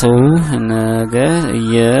ሳይሰሩ በሰው ነገር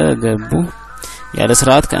እየገቡ ያለ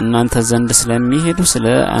ሥርዓት ከእናንተ ዘንድ ስለሚሄዱ ስለ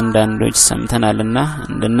አንዳንዶች ሰምተናልና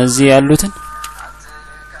እንደነዚህ ያሉትን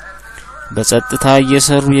በጸጥታ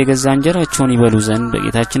እየሰሩ የገዛ እንጀራቸውን ይበሉ ዘንድ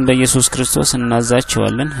በጌታችን በኢየሱስ ክርስቶስ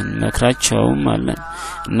እናዛቸዋለን እንመክራቸውም አለን።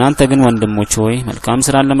 እናንተ ግን ወንድሞች ሆይ መልካም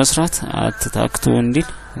ሥራን ለመስራት አትታክቱ እንዲል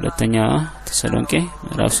ሁለተኛ ተሰሎንቄ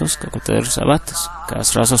ምዕራፍ 3 ቁጥር 7 እስከ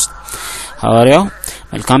 13 ሐዋርያው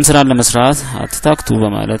መልካም ሥራን ለመስራት አትታክቱ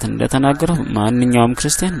በማለት እንደተናገረው ማንኛውም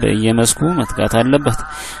ክርስቲያን በየመስኩ መትጋት አለበት።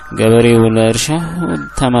 ገበሬው ለእርሻው፣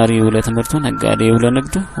 ተማሪው ለትምህርቱ፣ ነጋዴው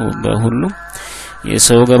ለንግዱ በሁሉ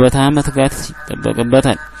የሰው ገበታ መትጋት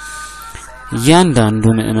ይጠበቅበታል። እያንዳንዱ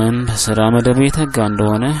ምእመን በሥራ መደቡ የተጋ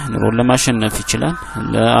እንደሆነ ኑሮን ለማሸነፍ ይችላል።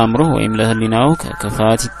 ለአእምሮ ወይም ለሕሊናው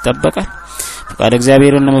ከክፋት ይጠበቃል። ፈቃደ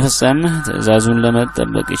እግዚአብሔርን ለመፈጸም ትእዛዙን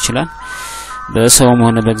ለመጠበቅ ይችላል። በሰውም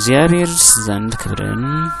ሆነ በእግዚአብሔር ዘንድ ክብርን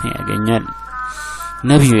ያገኛል።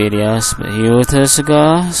 ነቢዩ ኤልያስ በሕይወተ ሥጋ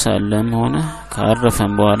ሳለም ሆነ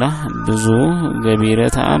ካረፈም በኋላ ብዙ ገቢረ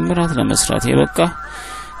ተአምራት ለመስራት የበቃ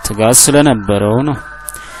ትጋት ስለነበረው ነው።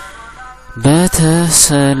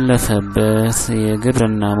 በተሰለፈበት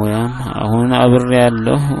የግብርና ሙያም አሁን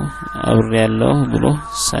አብሬያለሁ ብሎ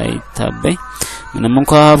ሳይታበይ ምንም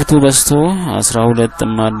እንኳን ሀብቱ በዝቶ 12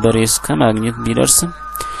 ጥማድ በሬ እስከ ማግኘት ቢደርስም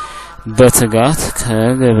በትጋት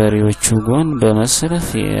ከገበሬዎቹ ጎን በመሰለፍ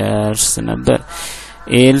ያርስ ነበር።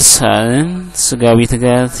 ኤልሳዕን ስጋዊ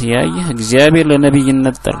ትጋት ያየ እግዚአብሔር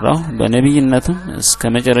ለነብይነት ጠራው። በነብይነቱም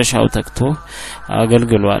እስከ መጨረሻው ተግቶ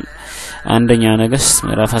አገልግሏል። አንደኛ ነገሥት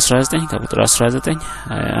ምዕራፍ 19 ከቁጥር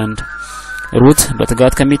 19-21 ሩት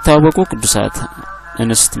በትጋት ከሚታወቁ ቅዱሳት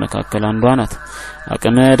እንስት መካከል አንዷ ናት።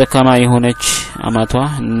 አቅመ ደካማ የሆነች አማቷ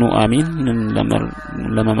ኑአሚን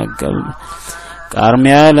ለመመገብ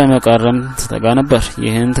ቃርሚያ ለመቃረም ትተጋ ነበር።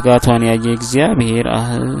 ይህን ትጋቷን ያየ እግዚአብሔር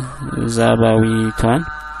አሕዛባዊቷን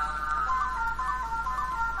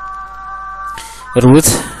ሩት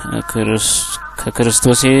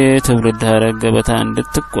ከክርስቶስ የትውልድ ሐረግ ገበታ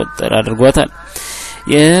እንድትቆጠር አድርጓታል።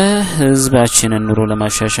 የሕዝባችንን ኑሮ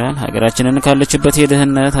ለማሻሻል ሀገራችንን ካለችበት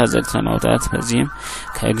የድህነት አዘቅት ለማውጣት በዚህም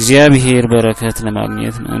ከእግዚአብሔር በረከት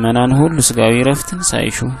ለማግኘት ምእመናን ሁሉ ስጋዊ ረፍትን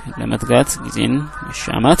ሳይሹ ለመትጋት ጊዜን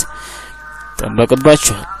መሻማት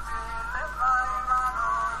ተጠበቅባቸዋል።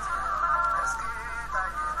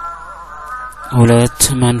 ሁለት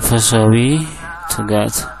መንፈሳዊ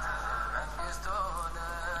ትጋት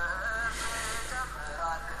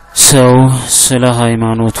ሰው ስለ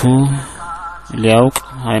ሃይማኖቱ ሊያውቅ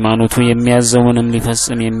ሃይማኖቱ የሚያዘውንም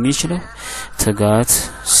ሊፈጽም የሚችለው ትጋት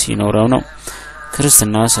ሲኖረው ነው።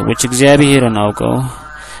 ክርስትና ሰዎች እግዚአብሔርን አውቀው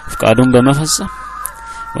ፍቃዱን በመፈጸም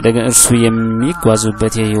ወደ እርሱ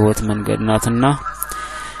የሚጓዙበት የሕይወት መንገድ ናትና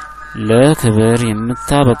ለክብር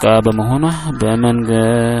የምታበቃ በመሆኗ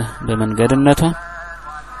በመንገድነቷ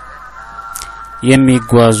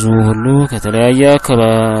የሚጓዙ ሁሉ ከተለያየ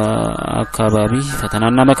አካባቢ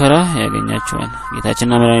ፈተናና መከራ ያገኛቸዋል።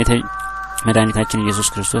 ጌታችንና መድኃኒታችን ኢየሱስ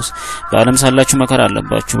ክርስቶስ በዓለም ሳላችሁ መከራ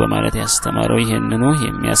አለባችሁ በማለት ያስተማረው ይሄንኑ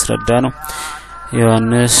የሚያስረዳ ነው።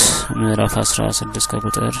 ዮሐንስ ምዕራፍ 16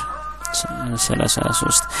 ከቁጥር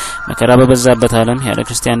 33 መከራ በበዛበት ዓለም ያለ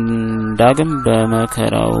ክርስቲያን ዳግም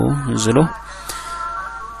በመከራው ዝሎ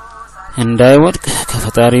እንዳይወድቅ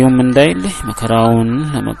ከፈጣሪውም እንዳይለይ መከራውን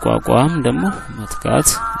ለመቋቋም ደግሞ መትጋት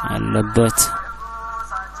አለበት።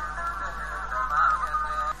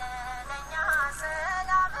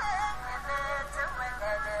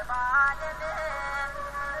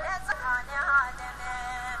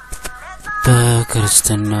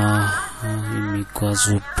 በክርስትና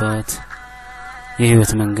የሚጓዙበት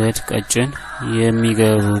የሕይወት መንገድ ቀጭን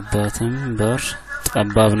የሚገቡበትም በር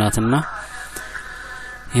ጠባብ ናትና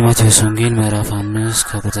የማቴዎስ ወንጌል ምዕራፍ 5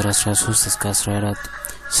 ከቁጥር 13 እስከ 14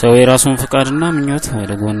 ሰው የራሱን ፍቃድና ምኞት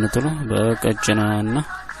ወደ ጎን ጥሎ በቀጭናና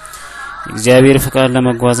እግዚአብሔር ፍቃድ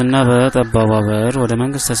ለመጓዝና በጠባቧ በር ወደ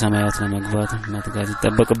መንግስተ ሰማያት ለመግባት መትጋት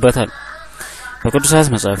ይጠበቅበታል። በቅዱሳት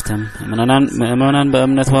መጻሕፍትም ምእመናን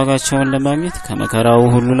በእምነት ዋጋቸውን ለማግኘት ከመከራው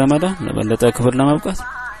ሁሉ ለመዳን ለበለጠ ክብር ለመብቃት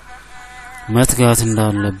መትጋት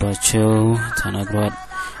እንዳለባቸው ተናግሯል።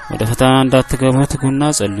 ወደ ፈተና እንዳትገቡ ትጉና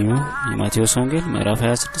ጸልዩ። የማቴዎስ ወንጌል ምእራፍ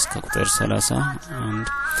 26 ከቁጥር 31።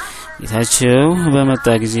 ጌታቸው በመጣ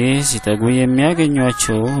ጊዜ ሲተጉ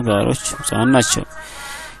የሚያገኟቸው ባሮች ብፁዓን ናቸው።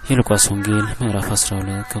 የሉቃስ ወንጌል ምእራፍ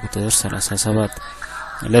 12 ከቁጥር 37።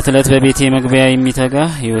 ለተለት በቤቴ መግቢያ የሚተጋ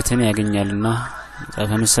ሕይወትን ያገኛልና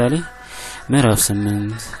መጽሐፈ ምሳሌ ምእራፍ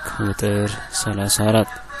 8 ከቁጥር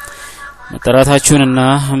 34። መጠራታችሁንና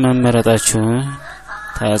መመረጣችሁን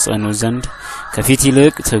ታጸኑ ዘንድ ከፊት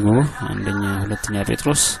ይልቅ ትጉ። ሁለተኛ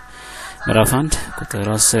ጴጥሮስ ምዕራፍ 1 ቁጥር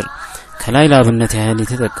 10። ከላይ ለአብነት ያህል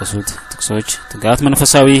የተጠቀሱት ጥቅሶች ትጋት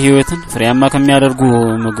መንፈሳዊ ሕይወትን ፍሬያማ ከሚያደርጉ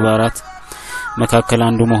ምግባራት መካከል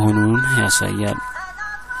አንዱ መሆኑን ያሳያል።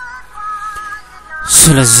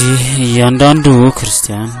 ስለዚህ እያንዳንዱ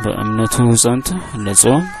ክርስቲያን በእምነቱ ጸንቶ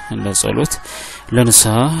ለጾም፣ ለጸሎት፣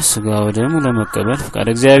 ለንስሐ ስጋ ወደሙ ለመቀበል ፈቃድ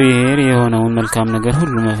እግዚአብሔር የሆነውን መልካም ነገር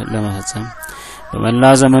ሁሉ ለመፈጸም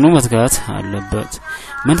በመላ ዘመኑ መትጋት አለበት።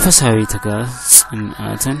 መንፈሳዊ ትጋት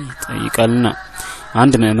ጽናትን ይጠይቃልና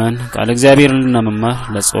አንድ ምእመን ቃል እግዚአብሔርን ለመማር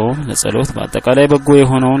ለጾም፣ ለጸሎት በአጠቃላይ በጎ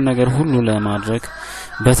የሆነውን ነገር ሁሉ ለማድረግ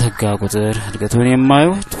በተጋ ቁጥር እድገቱን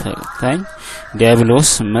የማይወድ ፈታኝ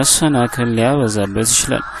ዲያብሎስ መሰናክል ሊያበዛበት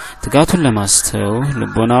ይችላል። ትጋቱን ለማስተው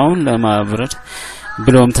ልቦናውን ለማብረድ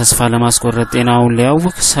ብሎም ተስፋ ለማስቆረጥ ጤናውን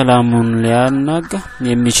ሊያውክ ሰላሙን ሊያናጋ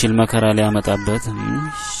የሚችል መከራ ሊያመጣበት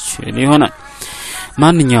ይችላል ይሆናል።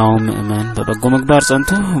 ማንኛውም ምእመን በበጎ ምግባር ጸንቶ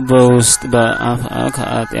በውስጥ በአፍ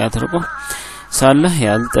ከኃጢአት ርቆ ሳለ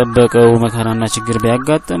ያልጠበቀው መከራና ችግር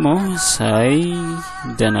ቢያጋጥመው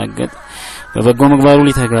ሳይደናገጥ በበጎ ምግባሩ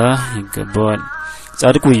ሊተጋ ይገባዋል።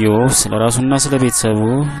 ጻድቁ ኢዮብ ስለራሱና ስለቤተሰቡ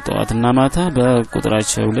ጠዋትና ማታ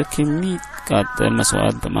በቁጥራቸው ልክ የሚቃጠል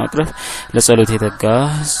መስዋዕት በማቅረብ ለጸሎት የተጋ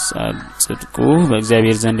ጽድቁ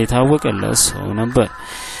በእግዚአብሔር ዘንድ የታወቀለት ሰው ነበር።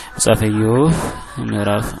 መጽሐፈ ኢዮብ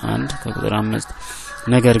ምዕራፍ 1 ከቁጥር 5።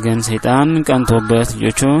 ነገር ግን ሰይጣን ቀንቶበት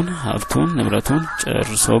ልጆቹን ሀብቱን ንብረቱን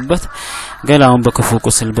ጨርሶበት ገላውን በክፉ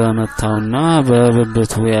ቁስል በመታውና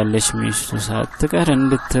በብብቱ ያለች ሚስቱ ሳትቀር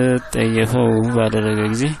እንድትጠየፈው ባደረገ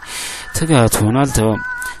ጊዜ ትጋቱን አልተወም።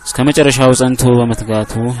 እስከ መጨረሻው ጸንቶ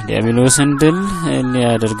በመትጋቱ ዲያብሎስን ድል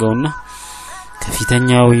ሊያደርገውና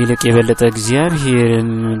ከፊተኛው ይልቅ የበለጠ እግዚአብሔርን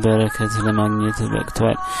በረከት ለማግኘት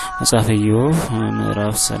በቅቷል። መጽሐፈ ኢዮብ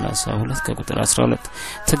ምዕራፍ 32 ከቁጥር 12።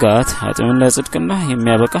 ትጋት ኃጥኡን ለጽድቅና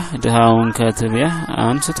የሚያበቃ ድሃውን ከትቢያ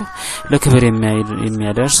አንስቶ ለክብር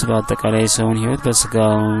የሚያደርስ በአጠቃላይ ሰውን ሕይወት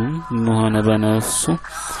በስጋውም ሆነ በነፍሱ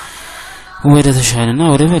ወደ ተሻለና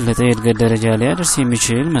ወደ በለጠ የእድገት ደረጃ ሊያደርስ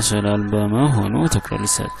የሚችል መሰላል በመሆኑ ትኩረት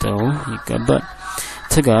ሊሰጠው ይገባል።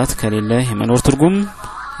 ትጋት ከሌለ የመኖር ትርጉም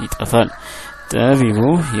ይጠፋል። ጠቢቡ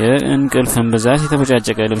የእንቅልፍን ብዛት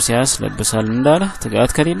የተበጫጨቀ ልብስ ያስለብሳል እንዳለ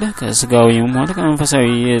ትጋት ከሌለ ከስጋዊም ሆነ ከመንፈሳዊ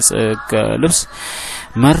የጸጋ ልብስ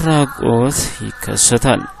መራቆት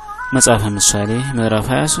ይከሰታል። መጽሐፈ ምሳሌ ምዕራፍ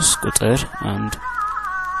 23 ቁጥር 1።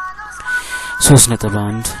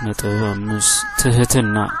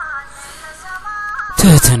 3.1.5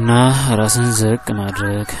 ትህትና ራስን ዝቅ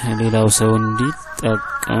ማድረግ ሌላው ሰው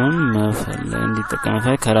እንዲጠቀም መፈለግ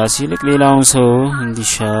ከራስ ይልቅ ሌላውን ሰው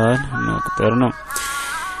እንዲሻል መቁጠር ነው።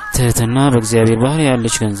 ትህትና በእግዚአብሔር ባህሪ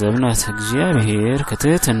ያለች ገንዘብ ናት። እግዚአብሔር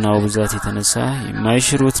ከትህትናው ብዛት የተነሳ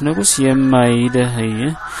የማይሽሩት ንጉስ፣ የማይደህይ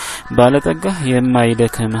ባለጠጋ፣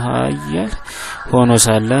 የማይደክም ኃያል ሆኖ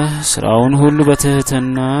ሳለ ስራውን ሁሉ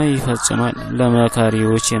በትህትና ይፈጽማል።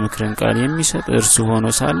 ለመካሪዎች የምክርን ቃል የሚሰጥ እርሱ ሆኖ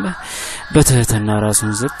ሳለ በትህትና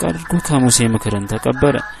ራሱን ዝቅ አድርጎ ከሙሴ ምክርን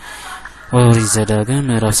ተቀበለ። ኦሪት ዘዳግም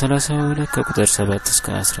ምዕራፍ 32 ከቁጥር 7 እስከ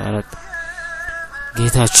 14።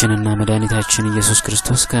 ጌታችንና መድኃኒታችን ኢየሱስ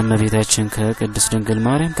ክርስቶስ ከእመቤታችን ከቅድስት ድንግል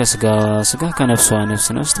ማርያም ከስጋዋ ስጋ ከነፍሷ ነፍስ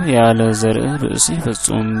ነስቶ ያለ ዘርዕ ብእሲ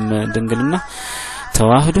ፍጹም ድንግልና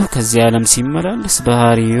ተዋህዶ ከዚህ ዓለም ሲመላለስ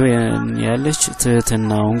ባህሪው ያለች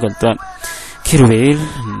ትህትናውን ገልጧል። ኪሩቤል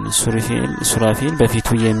ሱራፌል በፊቱ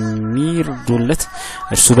የሚርዱለት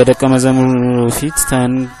እርሱ በደቀ መዛሙርቱ ፊት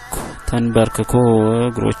ተንበርክኮ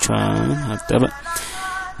እግሮቿን አጠበ።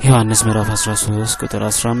 ዮሐንስ ምዕራፍ 13 ቁጥር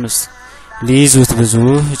 15። ሊይዙት ብዙ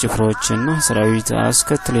ጭፍሮችና ሰራዊት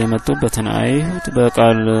አስከትለው የመጡበትን አይሁድ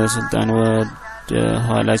በቃል ስልጣን ወደ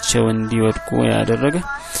ኋላቸው እንዲወድቁ ያደረገ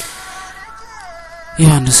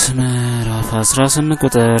ዮሐንስ ምዕራፍ 18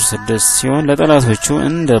 ቁጥር 6 ሲሆን ለጠላቶቹ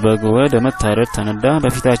እንደ በግ ወደ መታረድ ተነዳ።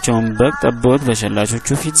 በፊታቸውም በግ ጠቦት በሸላቾቹ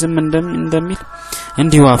ፊት ዝም እንደሚል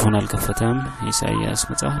እንዲሁ አፉን አልከፈተም። ኢሳይያስ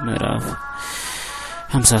መጽሐፍ ምዕራፍ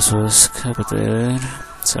 53 ቁጥር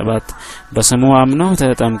 7 በስሙ አምነው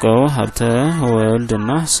ተጠምቀው ሀብተ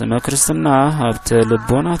ወልድና ስመ ክርስትና ሀብተ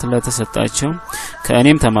ልቦናት ለተሰጣቸው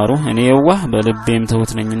ከእኔም ተማሩ እኔ የዋህ በልቤም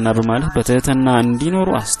ትሁት ነኝና በማለት በትህትና እንዲኖሩ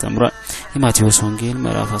አስተምራል። የማቴዎስ ወንጌል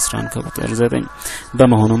ምእራፍ 11 ቁጥር 9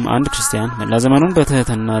 በመሆኑም አንድ ክርስቲያን መላ ዘመኑን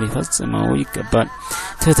በትህትና ሊፈጽመው ይገባል።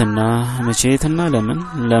 ትህትና መቼትና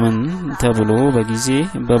ለምን ተብሎ በጊዜ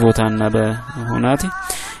በቦታና በሁናቴ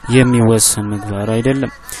የሚወሰን ምግባር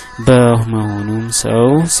አይደለም። በመሆኑም ሰው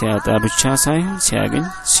ሲያጣ ብቻ ሳይሆን ሲያገኝ፣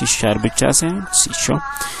 ሲሻር ብቻ ሳይሆን ሲሾም፣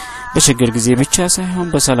 በችግር ጊዜ ብቻ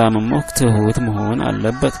ሳይሆን በሰላምም ወቅት ትሁት መሆን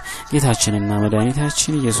አለበት። ጌታችንና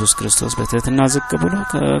መድኃኒታችን ኢየሱስ ክርስቶስ በትህትና ዝቅ ብሎ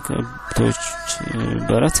ከከብቶች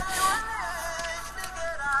በረት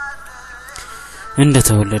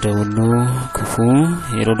እንደተወለደ ሁሉ ክፉ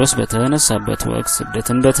ሄሮድስ በተነሳበት ወቅት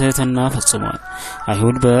ስደትን በትህትና ፈጽሟል።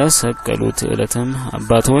 አይሁድ በሰቀሉት ዕለትም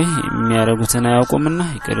አባት ሆይ የሚያረጉትን አያውቁምና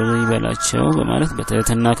ይቅር ይበላቸው በማለት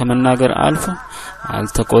በትህትና ከመናገር አልፎ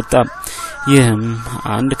አልተቆጣም። ይህም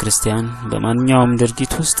አንድ ክርስቲያን በማንኛውም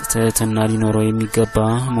ድርጊት ውስጥ ትህትና ሊኖረው የሚገባ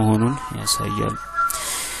መሆኑን ያሳያል።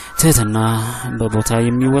 ትህትና በቦታ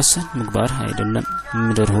የሚወሰን ምግባር አይደለም።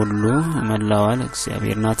 ምድር ሁሉ መላዋ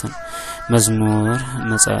ለእግዚአብሔር ናት። መዝሙር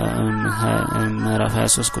ምእራፍ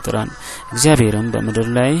 23 ቁጥር 1 እግዚአብሔርም በምድር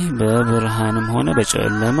ላይ በብርሃንም ሆነ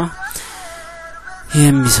በጨለማ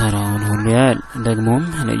የሚሰራውን ሁሉ ያያል። ደግሞም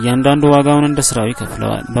ለእያንዳንዱ ዋጋውን እንደ ስራው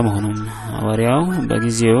ይከፍለዋል። በመሆኑም ሐዋርያው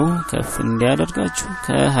በጊዜው ከፍ እንዲያደርጋችሁ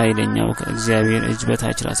ከኃይለኛው ከእግዚአብሔር እጅ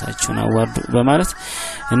በታች ራሳችሁን አዋርዱ በማለት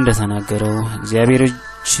እንደተናገረው እግዚአብሔር እጅ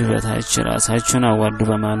በታች ራሳችሁን አዋርዱ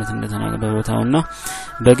በማለት እንደተናገረ በቦታውና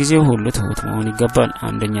በጊዜው ሁሉ ትሁት መሆን ይገባል።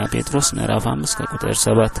 አንደኛ ጴጥሮስ ምእራፍ 5 ቁጥር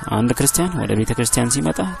 7 አንድ ክርስቲያን ወደ ቤተክርስቲያን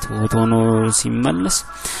ሲመጣ ትሁት ሆኖ ሲመለስ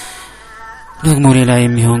ደግሞ ሌላ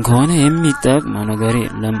የሚሆን ከሆነ የሚጠቅመው ነገር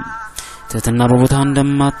የለም። ትህትና በቦታ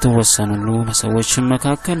እንደማትወሰን ሁሉ በሰዎች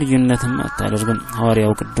መካከል ልዩነትም አታደርግም።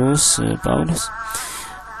 ሐዋርያው ቅዱስ ጳውሎስ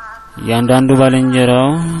ያንዳንዱ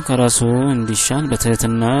ባልንጀራው ከራሱ እንዲሻል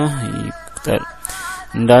በትህትና ይቁጠር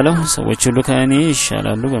እንዳለው ሰዎች ሁሉ ከእኔ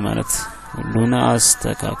ይሻላሉ በማለት ሁሉን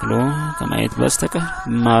አስተካክሎ ከማየት በስተቀር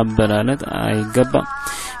ማበላለጥ አይገባም።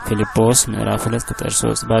 ፊልጶስ ምዕራፍ 2 ቁጥር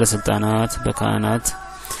 3 ባለስልጣናት በካህናት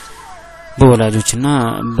በወላጆችና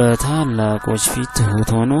በታላቆች ፊት ትሁት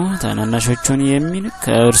ሆኖ ታናናሾቹን የሚንቅ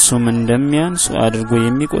ከእርሱም እንደሚያንሱ አድርጎ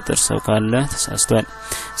የሚቆጥር ሰው ካለ ተሳስቷል።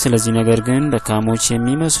 ስለዚህ ነገር ግን ደካሞች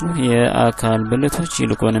የሚመስሉ የአካል ብልቶች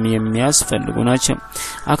ይልቁንም የሚያስፈልጉ ናቸው።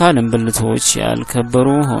 አካልም ብልቶች ያልከበሩ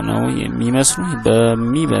ሆነው የሚመስሉ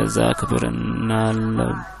በሚበዛ ክብር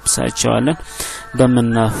እናለብሳቸዋለን፣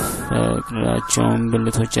 በመናፈቃቸውም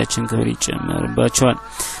ብልቶቻችን ክብር ይጨመርባቸዋል።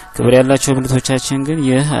 ክብር ያላቸው ብልቶቻችን ግን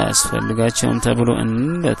ይህ አያስፈልጋቸውም ተብሎ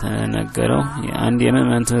እንደተነገረው የአንድ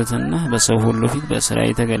የምእመን ትህትና በሰው ሁሉ ፊት በስራ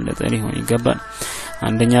የተገለጠ ሊሆን ይገባል።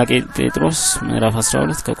 አንደኛ ጴጥሮስ ምዕራፍ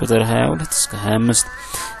 12 ከቁጥር 22 እስከ 25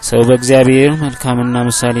 ሰው በእግዚአብሔር መልካምና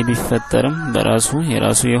ምሳሌ ቢፈጠርም በራሱ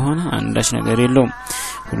የራሱ የሆነ አንዳች ነገር የለውም።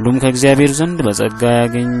 ሁሉም ከእግዚአብሔር ዘንድ በጸጋ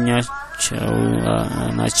ያገኛቸው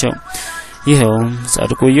ናቸው። ይሄውም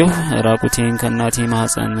ጻድቁየው ራቁቴን ከናቴ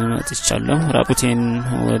ማህፀን መጥቻለሁ ራቁቴን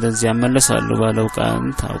ወደዚያ መለሳለሁ ባለው ቃል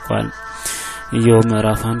ታውቋል። ኢዮብ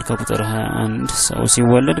ምዕራፍ 1 ከቁጥር 21 ሰው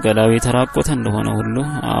ሲወለድ ገላው የተራቆተ እንደሆነ ሁሉ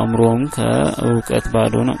አእምሮም ከእውቀት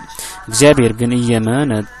ባዶ ነው። እግዚአብሔር ግን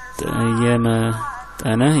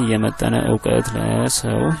እየመጠነ እውቀት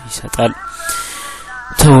ለሰው ይሰጣል።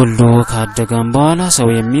 ተወልዶ ካደገም በኋላ ሰው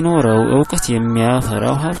የሚኖረው እውቀት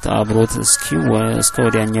የሚያፈራው ሀብት አብሮት እስከ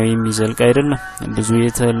ወዲያኛው የሚዘልቅ አይደለም። ብዙ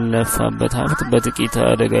የተለፋበት ሀብት በጥቂት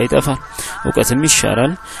አደጋ ይጠፋል፣ እውቀትም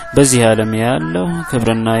ይሻራል። በዚህ ዓለም ያለው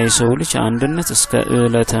ክብርና የሰው ልጅ አንድነት እስከ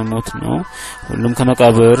ዕለተ ሞት ነው። ሁሉም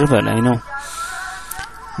ከመቃብር በላይ ነው።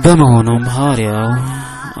 በመሆኑም ሐዋርያው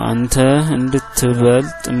አንተ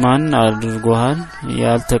እንድትበልጥ ማን አድርጎሃል?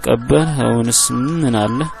 ያልተቀበልኸውንስ ምን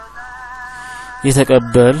አለ?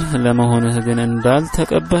 የተቀበል ለመሆንህ ግን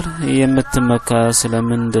እንዳልተቀበል የምትመካ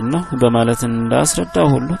ስለምንድነው በማለት እንዳስረዳው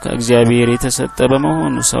ሁሉ ከእግዚአብሔር የተሰጠ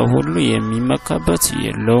በመሆኑ ሰው ሁሉ የሚመካበት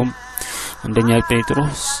የለውም። አንደኛ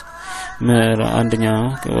ጴጥሮስ አንደኛ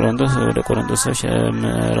ቆሮንቶስ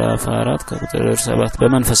ምዕራፍ 4 ከቁጥር 7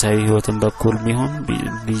 በመንፈሳዊ ሕይወትም በኩል ቢሆን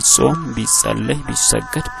ቢጾም ቢጸልይ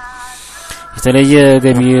ቢሰገድ የተለየ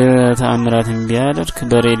ገቢር ተአምራትን ቢያደርግ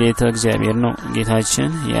በረድኤተ እግዚአብሔር ነው። ጌታችን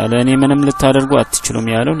ያለ እኔ ምንም ልታደርጉ አትችሉም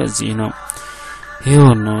ያለው ለዚህ ነው።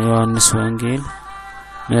 ይሁን ዮሐንስ ወንጌል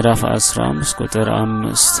ምዕራፍ 15 ቁጥር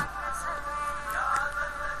 5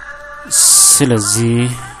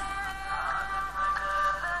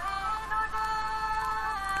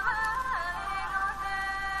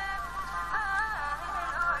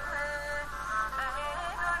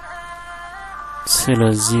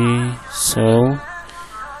 ስለዚህ ሰው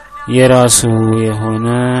የራሱ የሆነ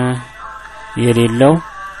የሌለው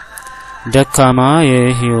ደካማ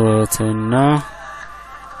የህይወትና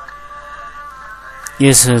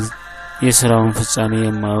የሥራውን ፍጻሜ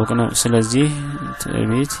የማያውቅ ነው። ስለዚህ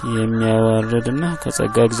ትዕቢት የሚያዋርድና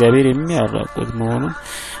ከጸጋ እግዚአብሔር የሚያራቁት መሆኑን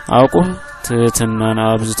አውቆ ትህትናን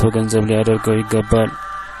አብዝቶ ገንዘብ ሊያደርገው ይገባል።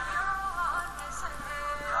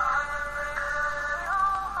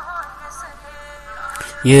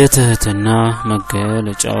 የትህትና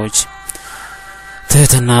መገለጫዎች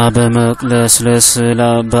ትህትና በመቅለስለስ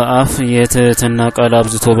በአፍ የትህትና ቃል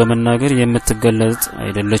አብዝቶ በመናገር የምትገለጥ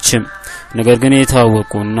አይደለችም። ነገር ግን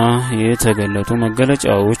የታወቁና የተገለጡ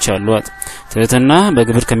መገለጫዎች አሏት። ትህትና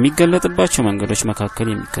በግብር ከሚገለጥባቸው መንገዶች መካከል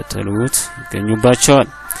የሚከተሉት ይገኙባቸዋል።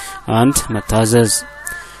 1. መታዘዝ።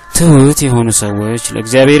 ትሁት የሆኑ ሰዎች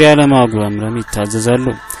ለእግዚአብሔር ያለማጉረምረም ይታዘዛሉ።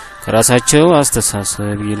 ከራሳቸው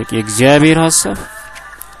አስተሳሰብ ይልቅ የእግዚአብሔር ሐሳብ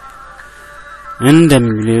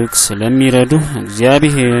እንደሚልቅ ስለሚረዱ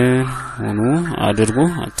እግዚአብሔር ሆኖ አድርጉ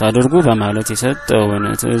አታድርጉ በማለት የሰጠውን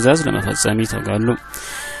ትእዛዝ ለመፈጸም ይተጋሉ።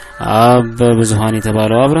 በብዙሃን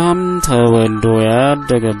የተባለው አብርሃም ተወልዶ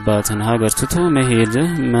ያደገባትን ሀገር ትቶ መሄድ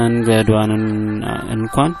መንገዷን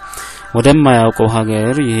እንኳን ወደማያውቀው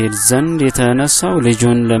ሀገር ይሄድ ዘንድ የተነሳው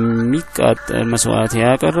ልጁን ለሚቃጠል መስዋዕት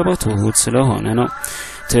ያቀረበው ትሁት ስለሆነ ነው።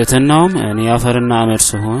 ትህትናውም እኔ አፈርና አመድ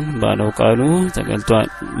ስሆን ባለው ቃሉ ተገልጧል።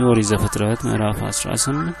 ኦሪት ዘፍጥረት ምእራፍ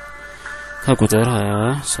 18 ከቁጥር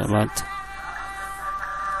 27።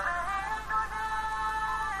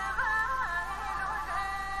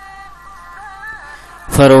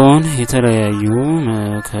 ፈርዖን የተለያዩ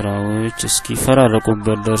መከራዎች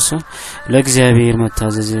እስኪፈራረቁበት ደርሶ ለእግዚአብሔር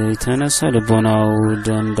መታዘዝ የተነሳ ልቦናው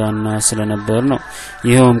ደንዳና ስለነበር ነው።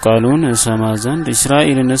 ይሄውም ቃሉን እሰማ ዘንድ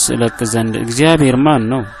እስራኤልንስ እለቅ ዘንድ እግዚአብሔር ማን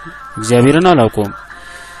ነው? እግዚአብሔርን አላውቀውም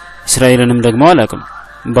እስራኤልንም ደግሞ አላውቅም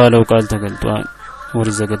ባለው ቃል ተገልጧል።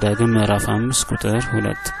 ኦሪት ዘዳግም ምዕራፍ 5 ቁጥር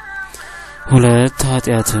 2። 2.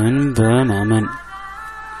 ኃጢአትን በማመን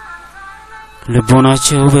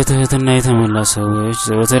ልቦናቸው በትህትና የተሞላ ሰዎች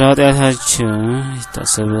ዘወትር ኃጢአታቸው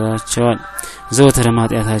ይታሰባቸዋል። ዘወትር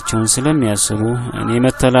ኃጢአታቸውን ስለሚያስቡ እኔ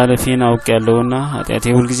መተላለፌን አውቄያለሁና ኃጢአቴ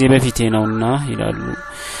ሁሉ ጊዜ በፊቴ ነውና ይላሉ።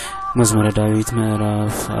 መዝሙረ ዳዊት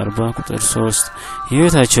ምዕራፍ 40 ቁጥር 3።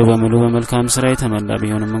 ሕይወታቸው በሙሉ በመልካም ሥራ የተሞላ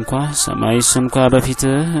ቢሆንም እንኳን ሰማይስ እንኳን በፊት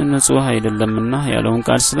ንጹህ አይደለምና ያለውን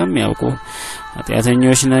ቃል ስለሚያውቁ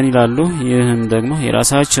ኃጢአተኞች ነን ይላሉ። ይህም ደግሞ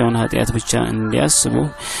የራሳቸውን ኃጢአት ብቻ እንዲያስቡ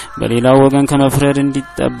በሌላው ወገን ከመፍረድ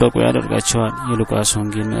እንዲጠበቁ ያደርጋቸዋል። የሉቃስ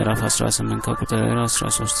ወንጌል ምዕራፍ 18 ከቁጥር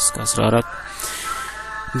 13 እስከ 14።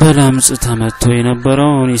 በለምጽ ተመቶ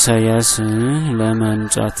የነበረውን ኢሳይያስ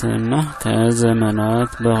ለመንጻትና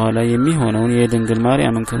ከዘመናት በኋላ የሚሆነውን የድንግል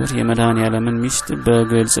ማርያምን ክብር የመድኃኔዓለምን ሚስጥር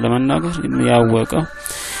በግልጽ ለመናገር ያወቀው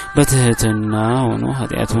በትህትና ሆኖ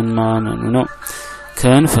ኃጢአቱን ማመኑ ነው።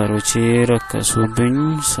 ከንፈሮቼ ረከሱብኝ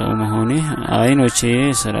ሰው መሆኔ፣ ዓይኖቼ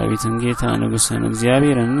ሰራዊትን ጌታ ንጉሥን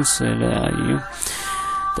እግዚአብሔርን ስላዩ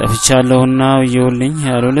ጠፍቻለሁና ወዮልኝ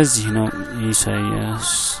ያለው ለዚህ ነው። ኢሳይያስ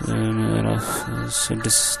ምዕራፍ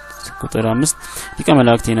 6 ቁጥር 5። ሊቀ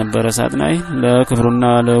መላእክት የነበረ ሳጥናኤል ለክብሩና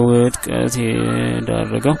ለውድቀት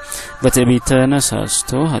የዳረገው በትዕቢት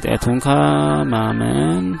ተነሳስቶ ኃጢአቱን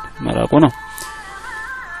ከማመን መራቁ ነው።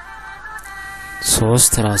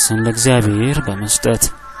 3. ራስን ለእግዚአብሔር በመስጠት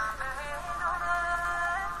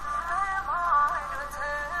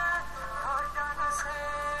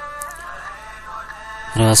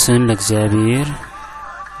ራስን ለእግዚአብሔር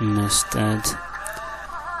መስጠት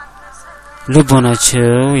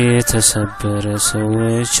ልቦናቸው የተሰበረ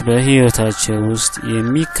ሰዎች በሕይወታቸው ውስጥ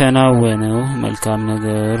የሚከናወነው መልካም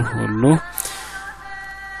ነገር ሁሉ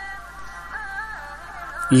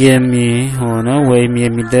የሚሆነው ወይም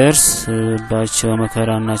የሚደርስባቸው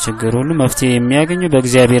መከራና ችግር ሁሉ መፍትሄ የሚያገኙ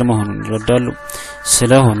በእግዚአብሔር መሆኑን ይረዳሉ።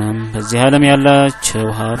 ስለሆነም በዚህ ዓለም ያላቸው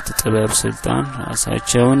ሀብት፣ ጥበብ፣ ስልጣን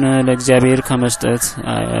ራሳቸውን ለእግዚአብሔር ከመስጠት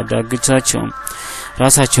አያዳግቻቸውም።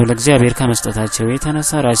 ራሳቸው ለእግዚአብሔር ከመስጠታቸው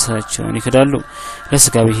የተነሳ ራሳቸውን ይክዳሉ።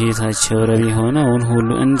 ለስጋዊ ሕይወታቸው ረብ የሆነውን ሁሉ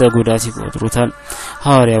እንደ ጉዳት ይቆጥሩታል።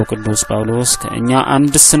 ሐዋርያው ቅዱስ ጳውሎስ ከእኛ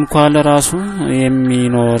አንድስ እንኳን ለራሱ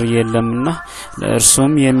የሚኖር የለምና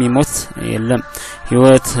ለእርሱም የሚሞት የለም፣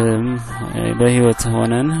 በሕይወት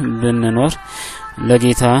ሆነን ብንኖር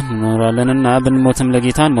ለጌታ እንኖራለንና ብንሞትም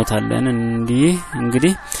ለጌታ እንሞታለን።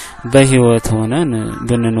 እንግዲህ በሕይወት ሆነን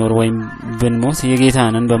ብንኖር ወይም ብንሞት የጌታ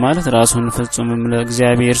ነን በማለት ራሱን ፍጹምም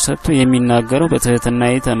ለእግዚአብሔር ሰጥቶ የሚናገረው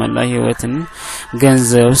በትህትና የተሞላ ሕይወትን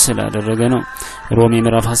ገንዘብ ስላደረገ ነው። ሮሜ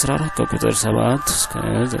ምዕራፍ 14 ከቁጥር 7 እስከ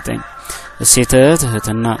 9። እሴተ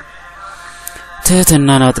ትህትና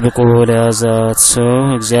ትህትናን አጥብቆ ለያዛት ሰው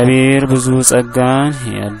እግዚአብሔር ብዙ ጸጋን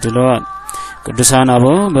ያድለዋል። ቅዱሳን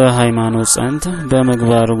አበው በሃይማኖት ጸንተ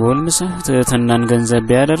በምግባር ጎልምሰው ትህትናን ገንዘብ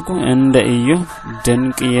ቢያደርጉ እንደ ኢዮብ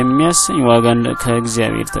ድንቅ የሚያሰኝ ዋጋን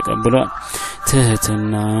ከእግዚአብሔር ተቀብለዋል።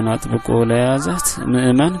 ትህትናን አጥብቆ ለያዛት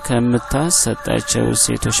ምእመን ከምታሰጣቸው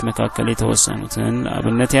ሴቶች መካከል የተወሰኑትን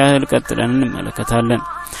አብነት ያህል ቀጥለን እንመለከታለን።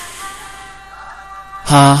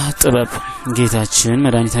 ጥበብ ጌታችን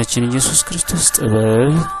መድኃኒታችን ኢየሱስ ክርስቶስ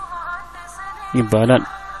ጥበብ ይባላል።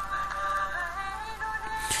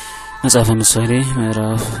 መጽሐፈ ምሳሌ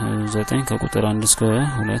ምእራፍ 9 ከቁጥር 1 እስከ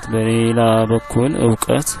 2 በሌላ በኩል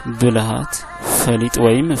እውቀት፣ ብልሃት፣ ፈሊጥ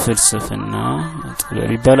ወይም ፍልስፍና ጥበብ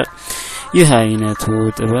ይባላል። ይህ አይነቱ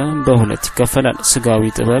ጥበብ በሁለት ይከፈላል። ስጋዊ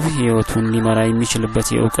ጥበብ ሕይወቱን ሊመራ የሚችልበት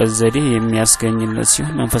የእውቀት ዘዴ የሚያስገኝለት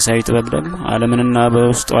ሲሆን መንፈሳዊ ጥበብ ደግሞ ዓለምንና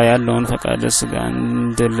በውስጧ ያለውን ፈቃደ ስጋን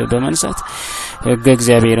ድል በመንሳት ሕገ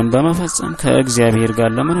እግዚአብሔርን በመፈጸም ከእግዚአብሔር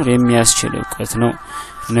ጋር ለመኖር የሚያስችል እውቀት ነው።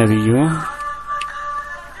 ነብዩ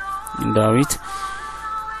ዳዊት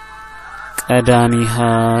ቀዳሚሃ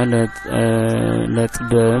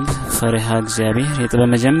ለጥበብ ፈሪሃ እግዚአብሔር የጥበብ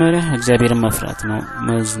መጀመሪያ እግዚአብሔርን መፍራት ነው።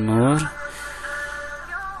 መዝሙር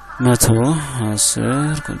 110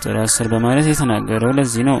 ቁጥር 10 በማለት የተናገረው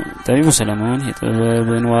ለዚህ ነው። ጠቢቡ ሰለሞን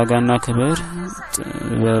የጥበብን ዋጋና ክብር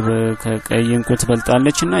ጥበብ ከቀይ ዕንቁ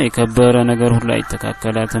ትበልጣለችና የከበረ ነገር ሁሉ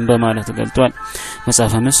አይተካከላትም በማለት ገልጧል።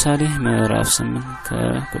 መጽሐፈ ምሳሌ ምዕራፍ 8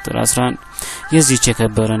 ከቁጥር 11 የዚህች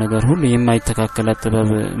የከበረ ነገር ሁሉ የማይተካከላት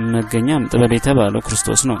ጥበብ መገኛም ጥበብ የተባለው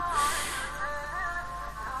ክርስቶስ ነው።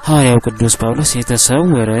 ሐዋርያው ቅዱስ ጳውሎስ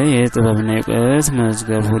የተሰወረ የጥበብና የእውቀት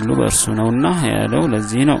መዝገብ ሁሉ በእርሱ ነውና ያለው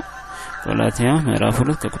ለዚህ ነው። ቆላትያ ምዕራፍ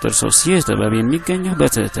 2 ከቁጥር 3 ይህ ጥበብ የሚገኘው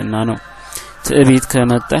በትህትና ነው። ትዕቢት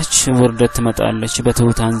ከመጣች ውርደት ትመጣለች፣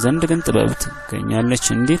 በትሑታን ዘንድ ግን ጥበብ ትገኛለች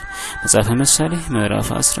እንዲል መጽሐፈ ምሳሌ ምዕራፍ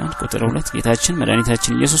 11 ቁጥር 2 ጌታችን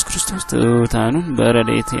መድኃኒታችን ኢየሱስ ክርስቶስ ትሑታኑን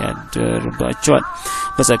በረድኤት ያደርባቸዋል፣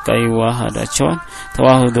 በጸጋ ይዋሃዳቸዋል።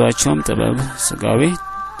 ተዋህዶአቸውም ጥበብ ስጋዊ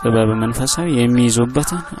ጥበብ መንፈሳዊ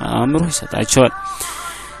የሚይዙበትን አእምሮ ይሰጣቸዋል።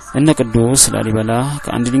 እነ ቅዱስ ላሊበላ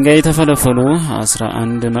ከአንድ ድንጋይ የተፈለፈሉ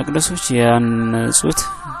 11 መቅደሶች ያነጹት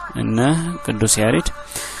እነ ቅዱስ ያሬድ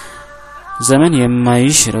ዘመን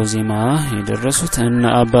የማይሽረው ዜማ የደረሱት እነ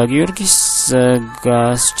አባ ጊዮርጊስ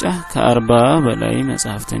ዘጋስጫ ከ40 በላይ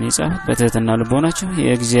መጻሕፍትን የጻፉት በትህትና ልቦናቸው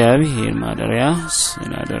የእግዚአብሔር ማደሪያ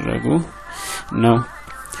ስላደረጉ ነው።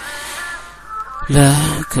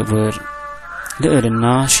 ለክብር ልዕልና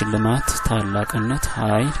ሽልማት ታላቅነት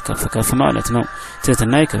ኃይል ከፍ ማለት ነው።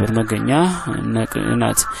 ትህትና የክብር መገኛ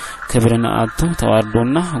ነቅናት ክብርን አጥቶ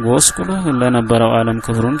ተዋርዶና ጎስቁሎ ለነበረው ዓለም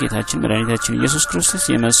ክብሩን ጌታችን መድኃኒታችን ኢየሱስ ክርስቶስ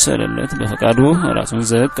የመሰለለት በፈቃዱ ራሱን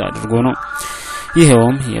ዝቅ አድርጎ ነው።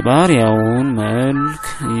 ይሄውም የባሪያውን መልክ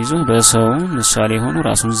ይዞ በሰው ምሳሌ ሆኖ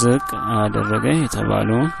ራሱን ዝቅ አደረገ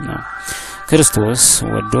የተባለው ነው። ክርስቶስ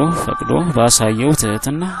ወዶ ፈቅዶ ባሳየው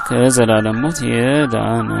ትህትና ከዘላለም ሞት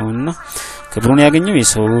የዳነውና ክብሩን ያገኘው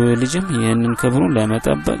የሰው ልጅም ይህንን ክብሩን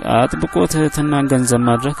ለመጠበቅ አጥብቆ ትህትናን ገንዘብ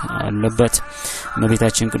ማድረግ አለበት።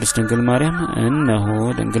 እመቤታችን ቅድስት ድንግል ማርያም እነሆ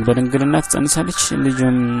ድንግል በድንግልና ትጸንሳለች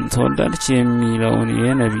ልጅም ትወልዳለች የሚለውን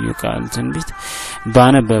የነቢዩ ቃል ትንቢት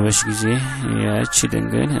ባነበበች ጊዜ ያቺ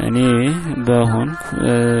ድንግል እኔ በሆንኩ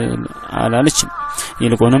አላለችም፣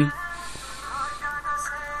 ይልቁንም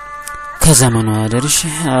ከዘመኗ ደርሼ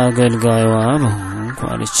አገልጋይዋ በሆንኩ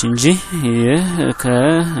አለች እንጂ ይህ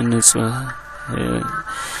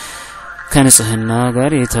ከንጽህና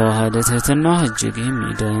ጋር የተዋሃደ ትህትና እጅግ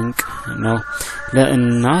የሚደንቅ ነው።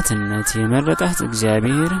 ለእናትነት የመረጣት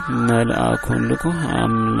እግዚአብሔር መልአኩን ልኮ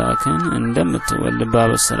አምላክን እንደምትወልድ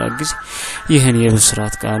ባበሰራት ጊዜ ይህን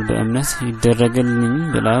የብስራት ቃል በእምነት ይደረግልኝ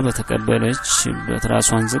ብላ በተቀበለችበት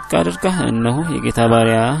ራሷን ዝቅ አድርጋ እነሆ የጌታ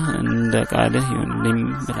ባሪያ እንደ ቃልህ ይሁንልኝ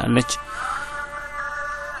ብላለች።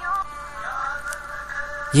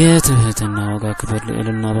 የትህትና ዋጋ ክብር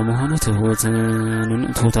ልዕልና በመሆኑ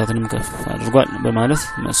ትሑታንንም ከፍ አድርጓል በማለት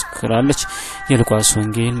መስክራለች። የሉቃስ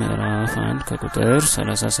ወንጌል ምዕራፍ 1 ከቁጥር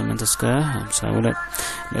 38 እስከ 52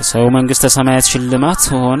 ለሰው መንግስተ ሰማያት ሽልማት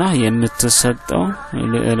ሆና የምትሰጠው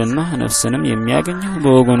ልዕልና ነፍስንም የሚያገኘው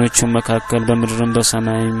በወገኖቹ መካከል በምድርም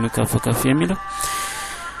በሰማይም ከፍ የሚለው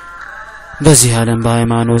በዚህ ዓለም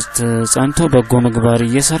በሃይማኖት ጸንቶ በጎ ምግባር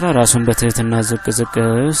እየሰራ ራሱን በትህትና ዝቅ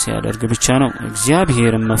ሲያደርግ ብቻ ነው።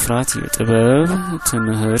 እግዚአብሔርን መፍራት የጥበብ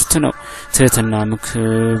ትምህርት ነው። ትህትናም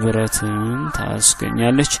ክብረትን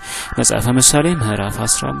ታስገኛለች። መጽሐፈ ምሳሌ ምዕራፍ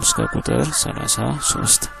 15 ከቁጥር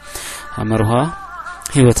 33 አመርሃ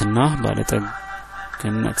ሕይወትና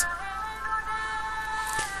ባለጠግነት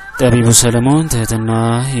ጠቢቡ ሰለሞን ትህትና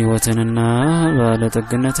ሕይወትንና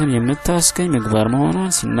ባለጠግነትን የምታስገኝ ምግባር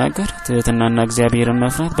መሆኗን ሲናገር ትህትናና እግዚአብሔርን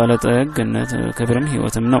መፍራት ባለጠግነት ክብርም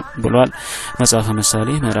ሕይወትም ነው ብሏል። መጽሐፈ ምሳሌ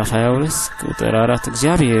ምእራፍ 22 ቁጥር 4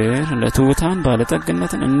 እግዚአብሔር ለትሑታን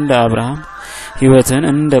ባለጠግነትን እንደ አብርሃም ሕይወትን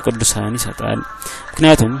እንደ ቅዱሳን ይሰጣል።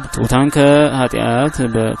 ምክንያቱም ትሑታን ከኃጢአት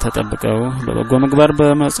ተጠብቀው በበጎ ምግባር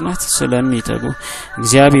በመጽናት ስለሚተጉ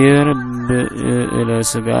እግዚአብሔር ብዕለ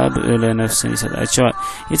ሥጋ ብዕለ ነፍስን ይሰጣቸዋል።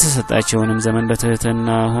 የተሰጣቸውንም ዘመን በትህትና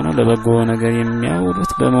ሆነው ለበጎ ነገር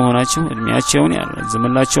የሚያውሉት በመሆናቸው እድሜያቸውን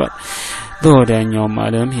ያረዝምላቸዋል። በወዲያኛውም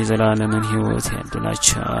ዓለም የዘላለምን ሕይወት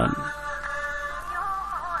ያድላቸዋል።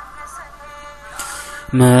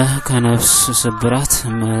 ከነፍስ ስብራት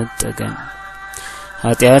መጠገን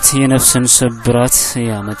ኃጢአት የነፍስን ስብራት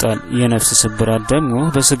ያመጣል። የነፍስ ስብራት ደግሞ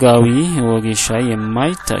በስጋዊ ወጌሻ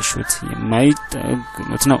የማይታሹት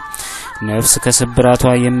የማይጠግኑት ነው። ነፍስ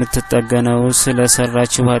ከስብራቷ የምትጠገነው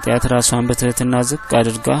ስለሰራችው ኃጢአት ራሷን በትህትና ዝቅ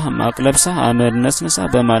አድርጋ ማቅለብሳ አመድ ነስንሳ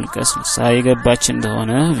በማልቀስ ንስሐ የገባች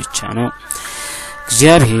እንደሆነ ብቻ ነው።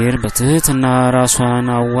 እግዚአብሔር በትህትና ራሷን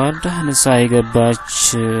አዋርዳ ንስሐ የገባች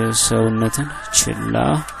ሰውነትን ችላ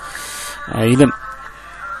አይልም።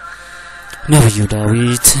 ነብዩ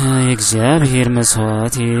ዳዊት የእግዚአብሔር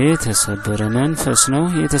መስዋዕት የተሰበረ መንፈስ ነው፣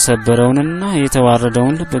 የተሰበረውንና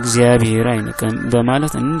የተዋረደውን ልብ እግዚአብሔር አይንቅም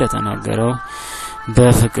በማለት እንደተናገረው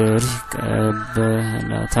በፍቅር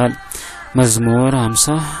ይቀበላታል። መዝሙር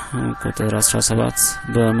 50 ቁጥር 17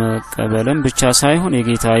 በመቀበልም ብቻ ሳይሆን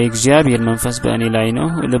የጌታ የእግዚአብሔር መንፈስ በእኔ ላይ ነው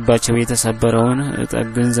ልባቸው የተሰበረውን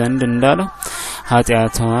እጠግን ዘንድ እንዳለው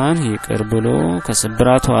ኃጢአቷን ይቅር ብሎ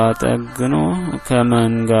ከስብራቷ ጠግኖ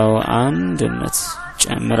ከመንጋው አንድነት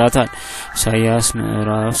ጨምራታል። ኢሳይያስ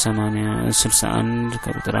ምእራፍ 61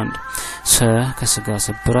 ቁጥር 1 ከስጋ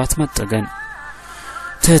ስብራት መጠገን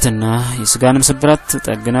ትህትና የስጋንም ስብራት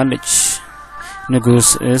ትጠግናለች። ንጉስ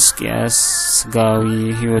ሕዝቅያስ ስጋዊ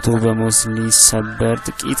ሕይወቱ በሞት ሊሰበር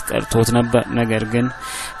ጥቂት ቀርቶት ነበር። ነገር ግን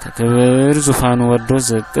ከክብር ዙፋኑ ወርዶ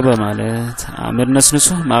ዝቅ በማለት አመድ ነስንሶ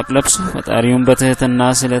ማቅለብሶ ፈጣሪውን በትህትና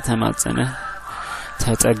ስለተማጸነ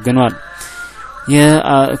ተጠግኗል።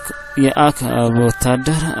 የአክዓብ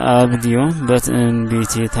ወታደር አቢኔት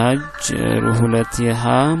በትንቢት የታጀሩ 2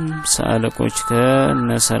 የ50 አለቆች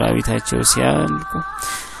ከነሰራዊታቸው ሲያልቁ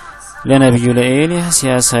ለነብዩ ለኤልያስ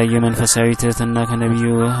ያሳየ መንፈሳዊ ትህትና ከነብዩ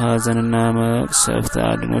ሐዘንና መቅሰፍት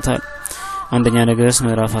አድኖታል። አንደኛ ነገሥት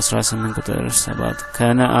ምዕራፍ 18 ቁጥር 7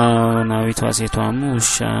 ከነአናዊቷ ሴቷም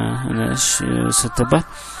ውሻ ነሽ ስትባል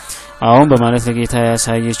አሁን በማለት ለጌታ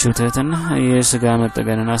ያሳየችው ትህትና የሥጋ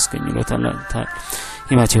መጠገንን አስገኝሎታል።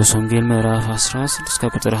 የማቴዎስ ወንጌል ምዕራፍ 16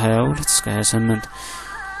 ከቁጥር 22 እስከ 28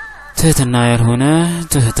 ትህትና ያልሆነ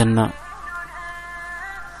ትህትና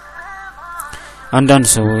አንዳንድ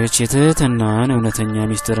ሰዎች የትህትናን እውነተኛ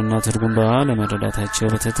ሚስጥርና ትርጉም ባለመረዳታቸው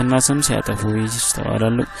በትህትና ስም ሲያጠፉ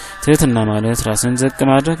ይስተዋላሉ። ትህትና ማለት ራስን ዝቅ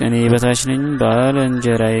ማድረግ፣ እኔ በታች ነኝ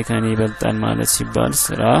ባልንጀራዬ ከኔ ይበልጣል ማለት ሲባል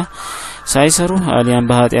ስራ ሳይሰሩ አሊያም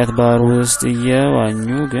በኃጢአት ባህር ውስጥ እየዋኙ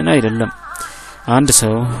ግን አይደለም። አንድ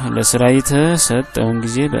ሰው ለስራ የተሰጠውን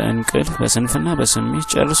ጊዜ በእንቅልፍ በስንፍና በስሜት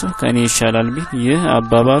ጨርሶ ከኔ ይሻላል ቢል ይህ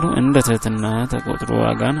አባባሉ እንደ ትህትና ተቆጥሮ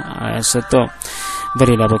ዋጋን አያሰጠው።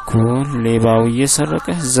 በሌላ በኩል ሌባው እየሰረቀ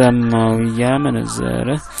ዘማዊ ያመነዘረ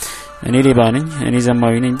እኔ ሌባ ነኝ እኔ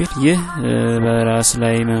ዘማዊ ነኝ ቢል ይህ በራስ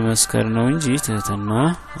ላይ መመስከር ነው እንጂ ትህትና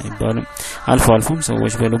አይባልም። አልፎ አልፎም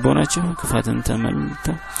ሰዎች በልቦናቸው ክፋትን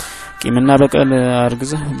ተመልተው ቂምና በቀል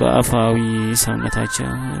አርግዘው በአፋዊ ሰውነታቸው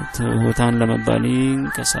ትሑታን ለመባል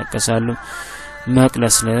ይንቀሳቀሳሉ።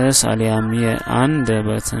 መቅለስለስ አሊያም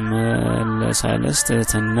የአንደበት መለሳለስ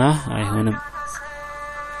ትህትና አይሆንም።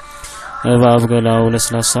 እባብ ገላው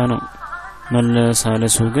ለስላሳ ነው፣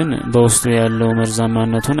 መለሳለሱ ግን በውስጡ ያለው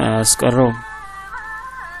መርዛማነቱን አያስቀረውም።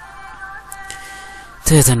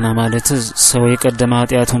 ትህትና ማለት ሰው የቀደመ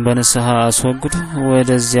ኃጢአቱን በንስሐ አስወግዶ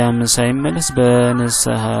ወደዚያም ሳይመለስ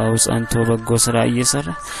በንስሐው ጸንቶ በጎ ስራ እየሰራ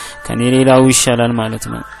ከኔ ሌላው ይሻላል ማለት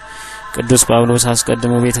ነው። ቅዱስ ጳውሎስ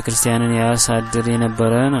አስቀድሞ ቤተክርስትያንን ያሳድር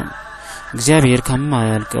የነበረ ነው። እግዚአብሔር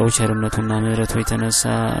ከማያልቀው ቸርነቱና ምሕረቱ የተነሳ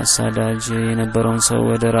አሳዳጅ የነበረውን ሰው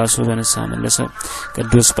ወደ ራሱ በንስሐ መለሰው።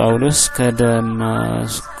 ቅዱስ ጳውሎስ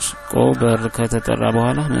ከደማስቆ በር ከተጠራ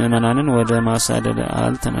በኋላ ምእመናንን ወደ ማሳደድ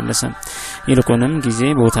አልተመለሰም። ይልቁንም ጊዜ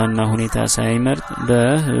ቦታና ሁኔታ ሳይመርጥ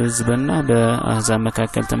በሕዝብና በአሕዛብ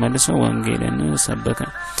መካከል ተመልሶ ወንጌልን ሰበከ።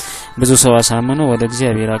 ብዙ ሰው አሳምኖ ወደ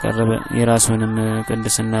እግዚአብሔር አቀረበ። የራሱንም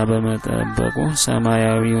ቅድስና በመጠበቁ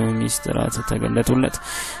ሰማያዊው ሚስጥራት ተገለጡለት።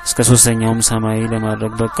 እስከ 3ኛው ሰማይ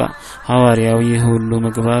ለማድረግ በቃ። ሐዋርያው ሁሉ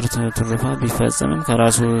ምግባር ትሩፋት ቢፈጽምም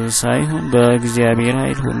ከራሱ ሳይሆን በእግዚአብሔር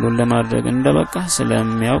ኃይል ሁሉን ለማድረግ እንደበቃ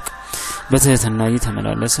ስለሚያውቅ በትህትና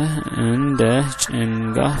እየተመላለሰ እንደ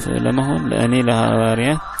ጭንጋፍ ለመሆን ለእኔ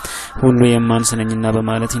ለሐዋርያ ሁሉ የማንስነኝና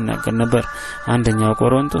በማለት ይናገር ነበር። አንደኛው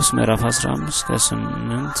ቆሮንቶስ ምዕራፍ 15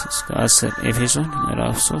 ከ8 እስከ 10 ኤፌሶን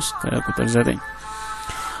ምዕራፍ 3 ከቁጥር 9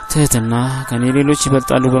 ትህትና ከኔ ሌሎች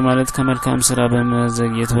ይበልጣሉ በማለት ከመልካም ስራ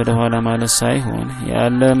በመዘግየት ወደ ኋላ ማለት ሳይሆን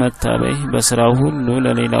ያለ መታበይ በስራው ሁሉ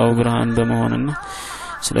ለሌላው ብርሃን በመሆንና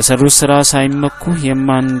ስለሰሩት ስራ ሳይመኩ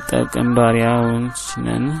የማንጠቅም ባሪያዎች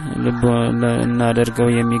ነን እናደርገው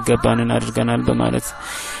የሚገባንን አድርገናል በማለት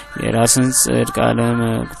የራስን ጽድቅ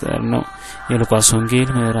አለመቁጠር ነው። የሉቃስ ወንጌል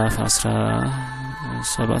ምዕራፍ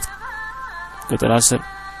 17 ቁጥር 10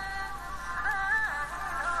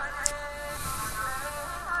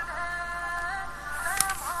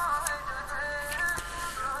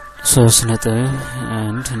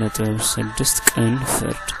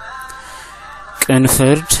 3.1.6 ቅን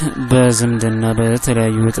ፍርድ በዝምድና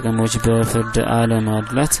በተለያዩ ጥቅሞች በፍርድ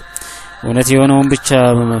አለማድላት እውነት የሆነውን ብቻ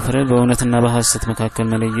በመፍረድ በእውነትና በሐሰት መካከል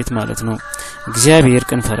መለየት ማለት ነው። እግዚአብሔር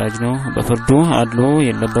ቅን ፈራጅ ነው። በፍርዱ አድሎ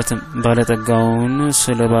የለበትም። ባለጠጋውን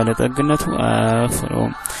ስለ ባለጠግነቱ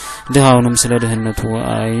አያፍረውም፣ ድሃውንም ስለ ድህነቱ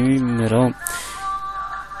አይምረውም።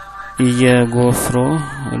 እየጎፍሮ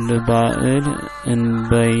ልባእል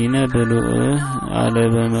እንበይነ ብሉዕ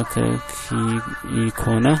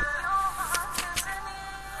አለበመከኪኮነ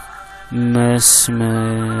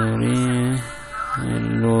መስመሪ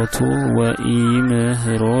ሎቱ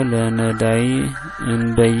ወኢምህሮ ለነዳይ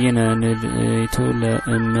እንበይነ ንድይቱ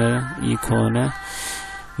ለእመ ኢኮነ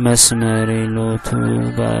መስመሪ ሎቱ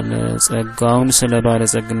ባለጸጋውን ስለ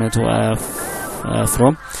ባለጸግነቱ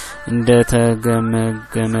አያፍሮም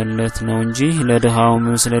እንደተገመገመለት ነው እንጂ ለድሃውም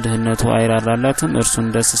ስለ ድህነቱ አይራራላትም። እርሱን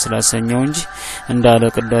ደስ ስላሰኘው እንጂ እንዳለ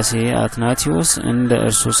ቅዳሴ አትናቴዎስ እንደ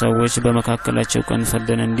እርሱ ሰዎች በመካከላቸው ቅን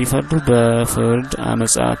ፍርድን እንዲፈርዱ በፍርድ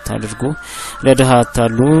አመጻ አታድርጉ፣ ለድሃ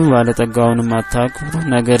አታሉ፣ ባለጠጋውንም አታክብሩ፣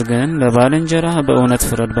 ነገር ግን ለባልንጀራ በእውነት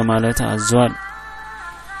ፍረድ በማለት አዟል።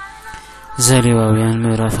 ዘሌዋውያን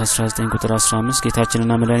ምዕራፍ 19 ቁጥር 15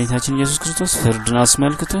 ጌታችንና መድኃኒታችን ኢየሱስ ክርስቶስ ፍርድን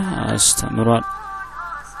አስመልክቶ አስተምሯል።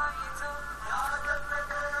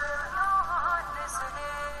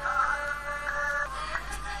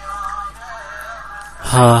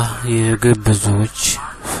 የግብዞች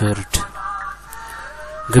ፍርድ።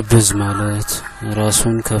 ግብዝ ማለት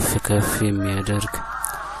ራሱን ከፍ ከፍ የሚያደርግ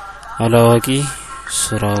አላዋቂ፣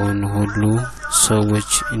 ስራውን ሁሉ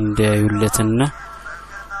ሰዎች እንዲያዩለትና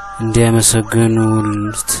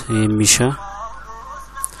እንዲያመሰግኑለት የሚሻ፣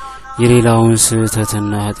 የሌላውን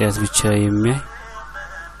ስህተትና ኃጢአት ብቻ የሚያይ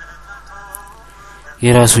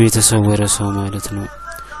የራሱ የተሰወረ ሰው ማለት ነው።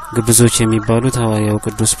 ግብዞች የሚባሉት ሐዋርያው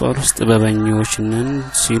ቅዱስ ጳውሎስ ጥበበኞች ነን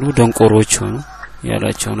ሲሉ ደንቆሮች ሆኑ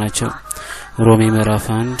ያላቸው ናቸው። ሮሜ ምዕራፍ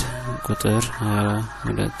 1 ቁጥር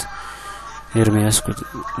 22፣ ኤርምያስ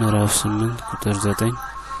ምዕራፍ 8 ቁጥር 9።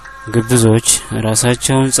 ግብዞች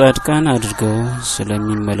ራሳቸውን ጻድቃን አድርገው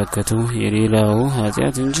ስለሚመለከቱ የሌላው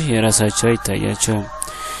ኃጢአት እንጂ የራሳቸው አይታያቸውም።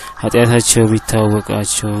 ኃጢአታቸው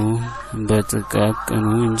ቢታወቃቸው በጥቃቅኑ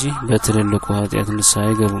እንጂ በትልልቁ ኃጢአት ንስሐ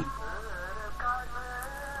አይገቡም።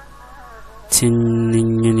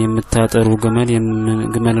 ትንኝን የምታጠሩ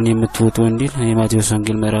ግመልን የምትወጡ እንዲል የማቴዎስ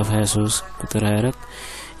ወንጌል ምዕራፍ 23 ቁጥር 24።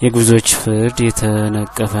 የግብዞች ፍርድ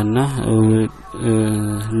የተነቀፈና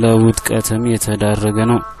ለውድቀትም የተዳረገ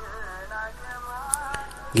ነው።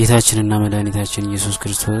 ጌታችንና መድኃኒታችን ኢየሱስ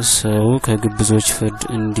ክርስቶስ ሰው ከግብዞች ፍርድ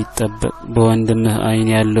እንዲጠበቅ በወንድምህ ዓይን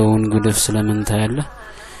ያለውን ጉድፍ ስለምን ታያለህ?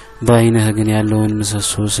 በዓይንህ ግን ያለውን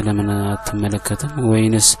ምሰሶ ስለምን አትመለከትም?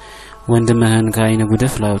 ወይንስ ወንድምህን ከዓይንህ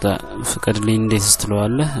ጉድፍ ላውጣ ፍቀድልኝ እንዴትስ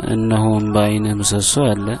ትለዋለህ? እነሆም በዓይንህ ምሰሶ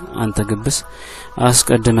አለ። አንተ ግብዝ፣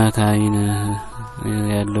 አስቀድመህ ከዓይንህ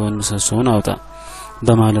ያለውን ምሰሶውን አውጣ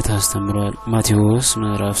በማለት አስተምሯል። ማቴዎስ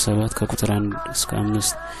ምዕራፍ 7 ከቁጥር 1 እስከ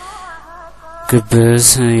 5። ግብዝ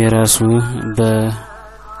የራሱ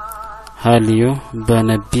በሃልዮ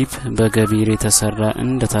በነቢብ በገቢር የተሰራ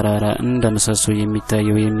እንደ ተራራ እንደ ምሰሶ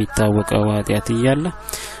የሚታየው የሚታወቀው ኃጢአት እያለ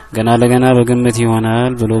ገና ለገና በግምት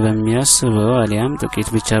ይሆናል ብሎ በሚያስበው አሊያም ጥቂት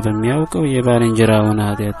ብቻ በሚያውቀው የባልንጀራውን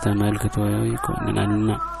ኃጢአት ተመልክቶ ይኮንናልና።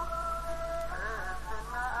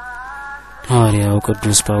 ሐዋርያው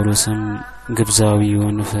ቅዱስ ጳውሎስም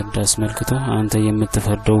ግብዛዊውን ፍርድ አስመልክቶ አንተ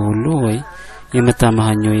የምትፈርደው ሁሉ ወይ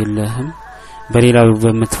የምታመሃኘው የለህም፣ በሌላው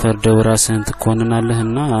በምትፈርደው ራስህን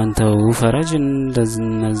ትኮንናለህና አንተው ፈራጅ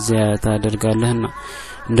እንደዚያ ታደርጋለህና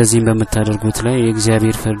እንደዚህም በመታደርጉት ላይ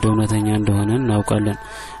የእግዚአብሔር ፍርድ እውነተኛ እንደሆነ እናውቃለን።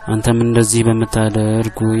 አንተም እንደዚህ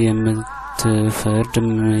በመታደርጉ የምትፈርድ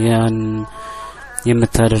ያን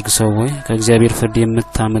የምታደርግ ሰው ሆይ ከእግዚአብሔር ፍርድ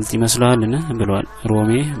የምታመልጥ ይመስልሃልን? ብሏል። ሮሜ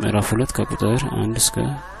ምዕራፍ 2 ከቁጥር 1 እስከ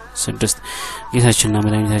 6 ጌታችንና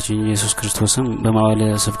መድኃኒታችን ኢየሱስ ክርስቶስም በማዋለ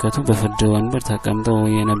ስብከቱ በፍርድ ወንበር ተቀምጠው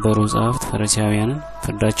የነበሩ ጻፍት ፈሪሳውያንን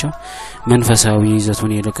ፍርዳቸው መንፈሳዊ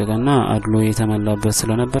ይዘቱን የለቀቀና አድሎ የተመላበት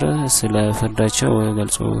ስለነበረ ስለ ፍርዳቸው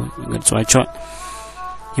ገልጿቸዋል።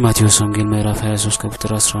 የማቴዎስ ወንጌል ምእራፍ 23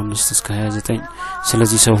 ከቁጥር 15 እስከ 29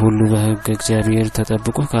 ስለዚህ ሰው ሁሉ በሕግ እግዚአብሔር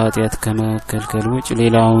ተጠብቆ ከኃጢአት ከመከልከል ውጭ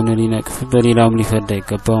ሌላውን ሊነቅፍ በሌላውም ሊፈርድ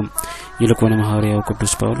አይገባውም። ይልቁንም ሐዋርያው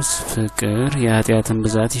ቅዱስ ጳውሎስ ፍቅር የኃጢአትን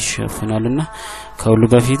ብዛት ይሸፍናልና ከሁሉ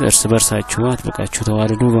በፊት እርስ በርሳችሁ አጥብቃችሁ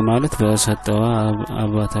ተዋደዱ በማለት በሰጠው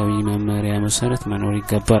አባታዊ መመሪያ መሰረት መኖር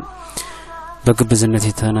ይገባል። በግብዝነት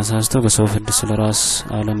የተነሳስተው በሰው ፍርድ ስለራስ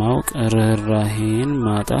አለማወቅ ርህራሄን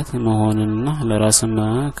ማጣት መሆንና ለራስ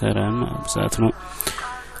መከራን ማብዛት ነው።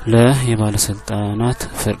 ለባለስልጣናት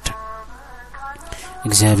ፍርድ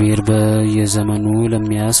እግዚአብሔር በየዘመኑ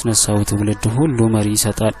ለሚያስነሳው ትውልድ ሁሉ መሪ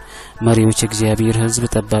ይሰጣል። መሪዎች እግዚአብሔር ሕዝብ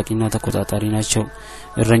ጠባቂና ተቆጣጣሪ ናቸው።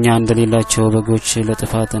 እረኛ እንደሌላቸው በጎች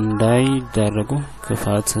ለጥፋት እንዳይዳረጉ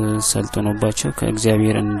ክፋት ሰልጥኖባቸው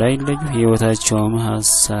ከእግዚአብሔር እንዳይለዩ ሕይወታቸውም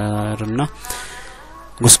ሐሳርና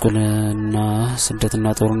ጉስቁልና ስደትና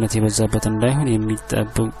ጦርነት የበዛበት እንዳይሆን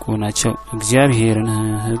የሚጠብቁ ናቸው። እግዚአብሔርን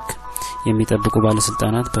ሕግ የሚጠብቁ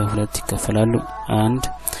ባለስልጣናት በሁለት ይከፈላሉ። 1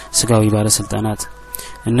 ስጋዊ ባለስልጣናት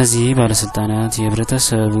እነዚህ ባለስልጣናት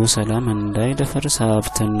የህብረተሰቡ ሰላም እንዳይደፈርስ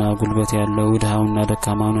ሀብትና ጉልበት ያለው ድሃውና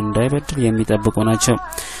ደካማውን እንዳይበድል የሚጠብቁ ናቸው።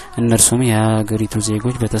 እነርሱም የሀገሪቱ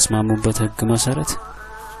ዜጎች በተስማሙበት ሕግ መሰረት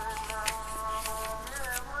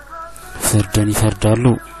ፍርድን ይፈርዳሉ።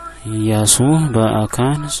 ኢያሱ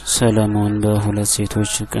በአካን ሰለሞን በሁለት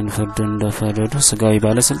ሴቶች ቅን ፍርድ እንደፈረዱ ስጋዊ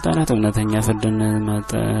ባለስልጣናት እውነተኛ ፍርድን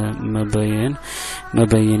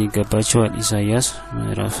መበየን ይገባቸዋል። ኢሳይያስ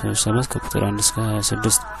ምእራፍ 7 ከቁጥር 1 እስከ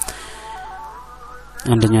 26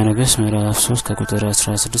 አንደኛ ነገሥት ምእራፍ 3 ከቁጥር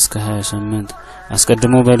 16 እስከ 28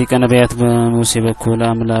 አስቀድሞ በሊቀ ነቢያት በሙሴ በኩል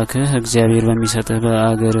አምላክህ እግዚአብሔር በሚሰጥህ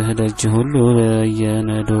በአገርህ ደጅ ሁሉ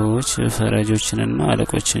በየነዶዎች ፈራጆችንና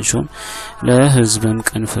አለቆችን ሹም፣ ለሕዝብም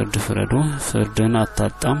ቅን ፍርድ ፍረዱ፣ ፍርድን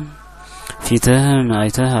አታጣም፣ ፊትህ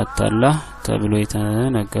አይተህ አታላ ተብሎ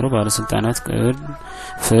የተነገረው ባለስልጣናት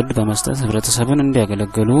ፍርድ በመስጠት ህብረተሰቡን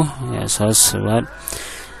እንዲያገለግሉ ያሳስባል።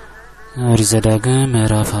 ኦሪት ዘዳግም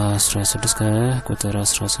ምዕራፍ 16 ከቁጥር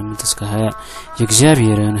 18 እስከ 20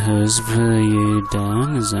 የእግዚአብሔርን ሕዝብ ይዳን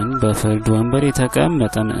ዘንድ በፍርድ ወንበር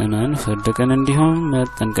የተቀመጠ ምእመን ፍርድ ቅን እንዲሆን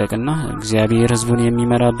መጠንቀቅና እግዚአብሔር ሕዝቡን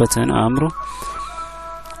የሚመራበትን አእምሮ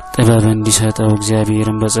ጥበብ እንዲሰጠው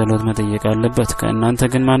እግዚአብሔርን በጸሎት መጠየቅ አለበት። ከእናንተ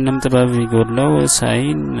ግን ማንም ጥበብ ይጎድለው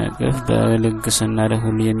ሳይነቅፍ በልግስና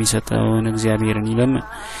ለሁሉ የሚሰጠውን እግዚአብሔርን ይለምን።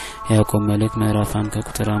 ያዕቆብ መልእክት ምዕራፍ 1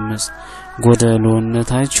 ከቁጥር 5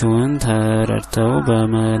 ጎደሎነታቸውን ተረድተው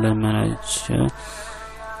በመለመናቸው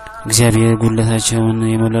እግዚአብሔር ጉድለታቸውን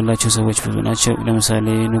የሞላላቸው ሰዎች ብዙ ናቸው። ለምሳሌ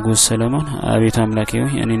ንጉሥ ሰለሞን አቤቱ አምላኬ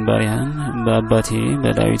ሆይ እኔን ባሪያህን በአባቴ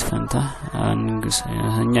በዳዊት ፈንታ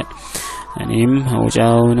አንግሰኸኛል። እኔም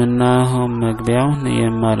መውጫውንና መግቢያውን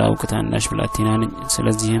የማላውቅ ታናሽ ብላቴና ነኝ።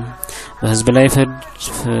 ስለዚህም በሕዝብ ላይ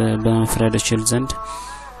በመፍረድ እችል ዘንድ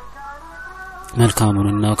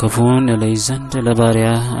መልካሙንና ክፉውን እለይ ዘንድ ለባሪያ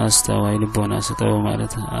አስተዋይ ልቦና ስጠው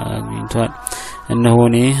ማለት አግኝቷል። እነሆ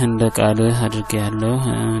እኔ እንደ ቃልህ አድርጌያለሁ።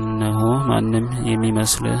 እነሆ ማንም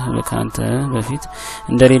የሚመስልህ ካንተ በፊት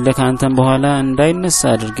እንደሌለ ካንተም በኋላ እንዳይነሳ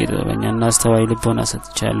አድርጌ ጥበበኛና አስተዋይ ልቦና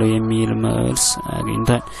ሰጥቻለሁ የሚል መልስ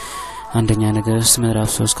አግኝቷል። አንደኛ ነገሥት ምዕራፍ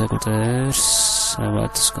 3 ከቁጥር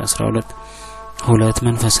 7 እስከ 12 2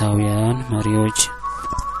 መንፈሳዊያን መሪዎች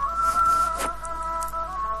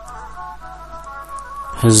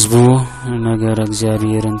ሕዝቡ ነገር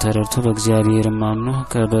እግዚአብሔርን ተረድቶ በእግዚአብሔርም አምኖ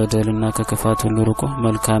ከበደልና ከክፋት ሁሉ ርቆ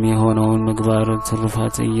መልካም የሆነውን ምግባር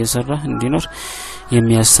ትሩፋት እየሰራ እንዲኖር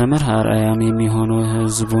የሚያስተምር አርአያም የሚሆኑ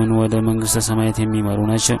ሕዝቡን ወደ መንግስተ ሰማያት የሚመሩ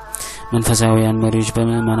ናቸው። መንፈሳዊያን መሪዎች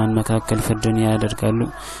በምእመናን መካከል ፍርድን ያደርጋሉ።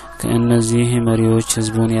 ከእነዚህ መሪዎች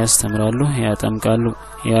ሕዝቡን ያስተምራሉ፣ ያጠምቃሉ፣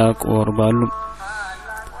 ያቆርባሉ፣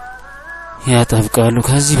 ያጠብቃሉ።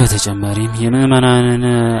 ከዚህ በተጨማሪም የምእመናንን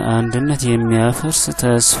አንድነት የሚያፈርስ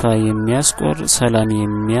ተስፋ የሚያስቆርጥ ሰላም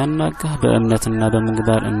የሚያናጋ በእምነትና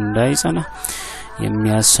በምግባር እንዳይጸና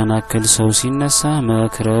የሚያሰናክል ሰው ሲነሳ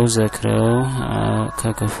መክረው ዘክረው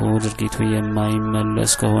ከክፉ ድርጊቱ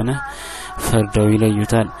የማይመለስ ከሆነ ፈርደው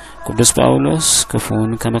ይለዩታል። ቅዱስ ጳውሎስ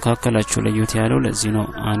ክፉን ከመካከላቸው ለዩት ያለው ለዚህ ነው።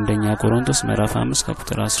 አንደኛ ቆሮንቶስ ምዕራፍ 5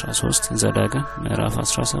 ከቁጥር 13 ዘዳግም ምዕራፍ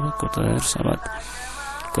 17 ቁጥር 7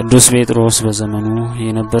 ቅዱስ ጴጥሮስ በዘመኑ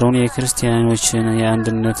የነበረውን የክርስቲያኖችን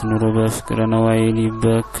የአንድነት ኑሮ በፍቅረ ነዋይ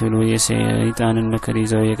ሊበክሉ የሰይጣንን ምክር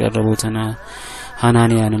ይዘው የቀረቡትን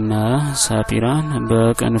ሐናንያንና ሳጲራን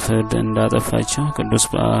በቅን ፍርድ እንዳጠፋቸው ቅዱስ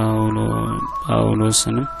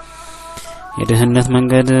ጳውሎስንም የደህንነት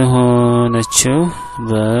መንገድ ሆነችው።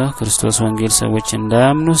 በክርስቶስ ወንጌል ሰዎች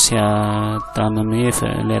እንዳያምኑ ሲያጣምም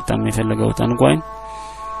የፈለገው ጠንቋይ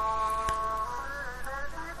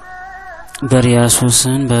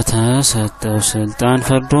በሪያሱስን በተሰጠው ስልጣን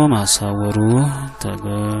ፈርዶ ማሳወሩ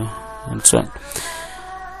ተገልጿል።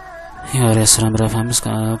 የሐዋርያት ሥራ ምዕራፍ 5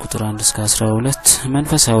 ቁጥር 1 እስከ 12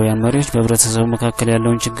 መንፈሳውያን መሪዎች በህብረተሰቡ መካከል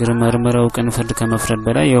ያለውን ችግር መርምረው ቅን ፍርድ ከመፍረድ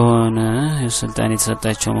በላይ የሆነ ስልጣን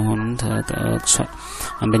የተሰጣቸው መሆኑን ተጠቅሷል።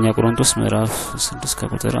 አንደኛ ቆሮንቶስ ምዕራፍ 6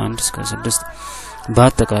 ቁጥር 1 እስከ 6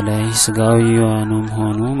 በአጠቃላይ ስጋዊያኑም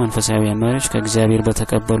ሆኑ መንፈሳውያን መሪዎች ከእግዚአብሔር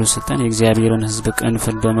በተቀበሉ ስልጣን የእግዚአብሔርን ሕዝብ ቅን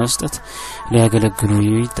ፍርድ በመስጠት ሊያገለግሉ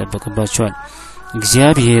ይጠበቅባቸዋል።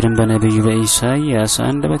 እግዚአብሔርን በነብዩ በኢሳይያስ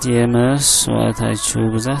አንደበት የመስዋዕታችሁ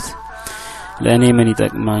ብዛት ለእኔ ምን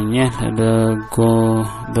ይጠቅማኛል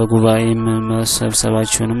በጉባኤም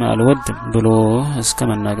መሰብሰባችሁንም አልወድም ብሎ እስከ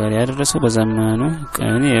መናገር ያደረሰው በዘመኑ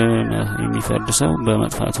ቅን የሚፈርድ ሰው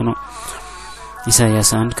በመጥፋቱ ነው።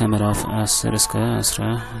 ኢሳይያስ 1 ከምዕራፍ 10 እስከ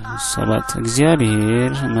 17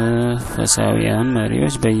 እግዚአብሔር መንፈሳውያን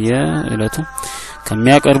መሪዎች በየዕለቱ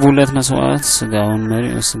ከሚያቀርቡለት መስዋዕት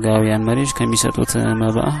ስጋውያን መሪዎች ከሚሰጡት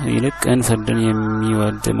መባ ይልቅ ቅን ፍርድን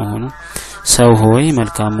የሚወድ መሆኑን ሰው ሆይ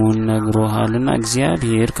መልካሙን ነግሮሃልና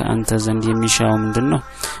እግዚአብሔር ከአንተ ዘንድ የሚሻው ምንድነው?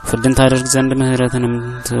 ፍርድን ታደርግ ዘንድ ምህረትንም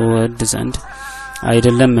ትወድ ዘንድ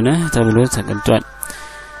አይደለምን ተብሎ ተገልጧል።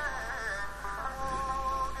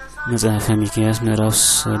 መጽሐፈ ሚክያስ ምዕራፍ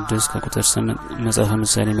 6 ቁጥር 8 መጽሐፈ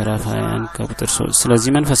ምሳሌ ምዕራፍ 21 ቁጥር 3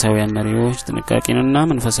 ስለዚህ መንፈሳውያን መሪዎች ጥንቃቄንና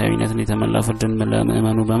መንፈሳዊነትን የተመላ ፍርድን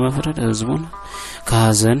ለምእመኑ በመፍረድ ህዝቡን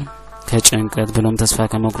ከሐዘን ከጭንቀት ብሎም ተስፋ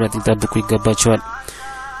ከመቁረጥ ሊጠብቁ ይገባቸዋል።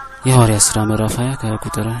 የሐዋርያት ሥራ ምዕራፍ 20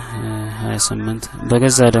 ቁጥር 28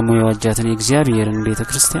 በገዛ ደግሞ የዋጃትን የእግዚአብሔርን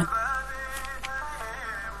ቤተክርስቲያን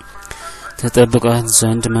ተጠብቃት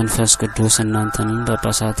ዘንድ መንፈስ ቅዱስ እናንተን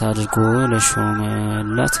ጳጳሳት አድርጎ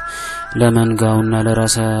ለሾመላት ለመንጋውና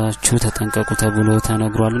ለራሳችሁ ተጠንቀቁ ተብሎ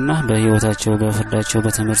ተነግሯልና በህይወታቸው በፍርዳቸው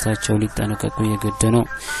በትምህርታቸው ሊጠነቀቁ የግድ ነው።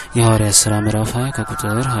 የሐዋርያት ሥራ ምዕራፍ 20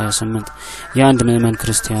 ቁጥር 28 የአንድ ምእመን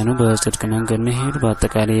ክርስቲያኑ በጽድቅ መንገድ መሄድ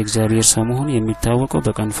በአጠቃላይ የእግዚአብሔር ሰው መሆን የሚታወቀው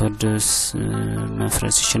በቀን ፍርድ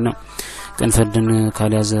መፍረድ ሲችል ነው። ቅን ፍርድን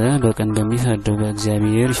ካልያዘ በቀን በሚፈርደው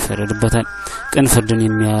በእግዚአብሔር ይፈረድበታል። ቅን ፍርድን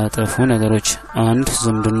የሚያጠፉ ነገሮች አንድ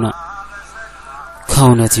ዝምድና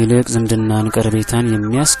ከእውነት ይልቅ ዝምድናን ቀርቤታን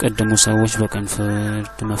የሚያስቀድሙ ሰዎች በቀን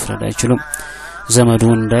ፍርድ መፍረድ አይችሉም። ዘመዱ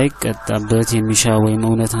እንዳይቀጣበት የሚሻ ወይም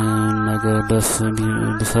እውነት ነገር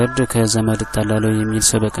በፍርድ ከዘመድ ተጣላለው የሚል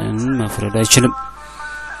ሰው በቀን መፍረድ አይችልም።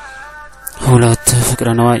 ሁለት ፍቅረ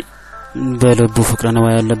ነዋይ በልቡ ፍቅረ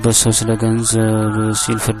ነዋይ ያለበት ሰው ስለ ገንዘብ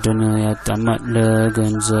ሲል ፍርድን ያጣማል።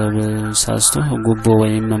 ለገንዘብ ሳስቶ ጉቦ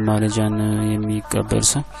ወይም መማለጃን የሚቀበል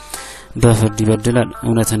ሰው በፍርድ ይበድላል።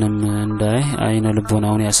 እውነትንም እንዳይ አይነ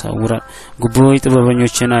ልቦናውን ያሳውራል። ጉቦ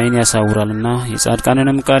የጥበበኞችን አይን ያሳውራልና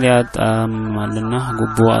የጻድቃንንም ቃል ያጣማልና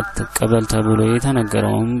ጉቦ አትቀበል ተብሎ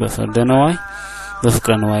የተነገረውም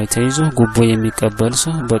በፍቅረ ነዋይ ተይዞ ጉቦ የሚቀበል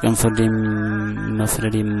ሰው በቀን ፍርድ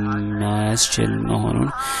መፍረድ የማያስችል መሆኑን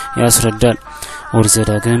ያስረዳል። ኦሪት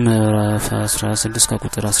ዘዳግም ምዕራፍ 16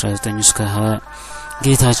 ቁጥር 19 እስከ 20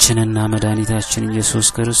 ጌታችንና መድኃኒታችን ኢየሱስ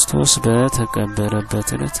ክርስቶስ በተቀበረበት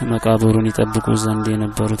ዕለት መቃብሩን ይጠብቁ ዘንድ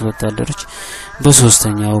የነበሩት ወታደሮች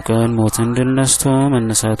በሶስተኛው ቀን ሞትን ድል ነስቶ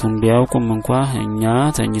መነሳቱን ቢያውቁም እንኳን እኛ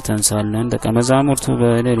ተኝተን ሳለን ደቀ መዛሙርቱ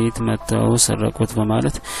በሌሊት መጥተው ሰረቁት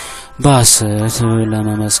በማለት በሐሰት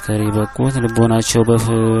ለመመስከር የበቁት ልቦናቸው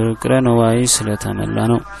በፍቅረ ነዋይ ስለተመላ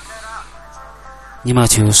ነው።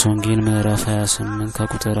 የማቴዎስ ወንጌል ምዕራፍ 28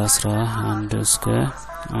 ከቁጥር 11 እስከ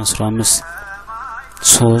 15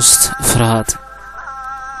 3 ፍርሃት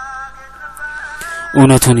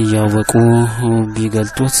እውነቱን ያወቁ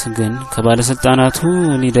ቢገልጡት ግን ከባለስልጣናቱ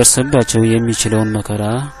ሊደርስባቸው የሚችለውን መከራ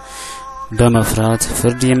በመፍራት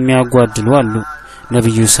ፍርድ የሚያጓድሉ አሉ።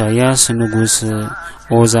 ነብዩ ኢሳይያስ ንጉስ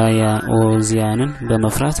ኦዚያንን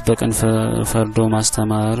በመፍራት በቀን ፈርዶ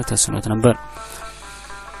ማስተማር ተስኖት ነበር።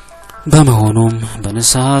 በመሆኑም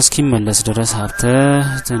በንስሐ እስኪመለስ ድረስ ሀብተ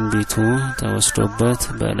ትንቢቱ ተወስዶበት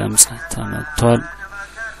በለምጽ ተመቷል።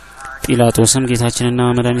 ጲላጦስም ጌታችንና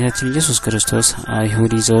መድኃኒታችን ኢየሱስ ክርስቶስ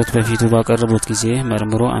አይሁድ ይዘውት በፊቱ ባቀረቡት ጊዜ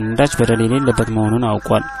መርምሮ አንዳች በደል የሌለበት መሆኑን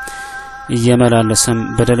አውቋል። እየመላለሰም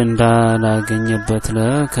በደል እንዳላገኘበት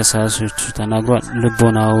ለከሳሾቹ ተናግሯል።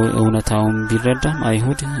 ልቦናው እውነታውን ቢረዳም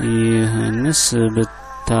አይሁድ ይህንስ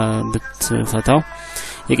ብትፈታው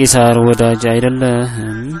የቄሳር ወዳጅ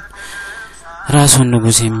አይደለም፣ ራሱን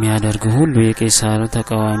ንጉስ የሚያደርግ ሁሉ የቄሳር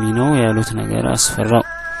ተቃዋሚ ነው ያሉት ነገር አስፈራው።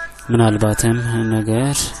 ምናልባትም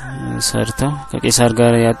ነገር ሰርተው ከቄሳር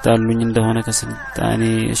ጋር ያጣሉኝ እንደሆነ ከስልጣኔ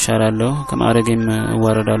እሻራለሁ ከማረግም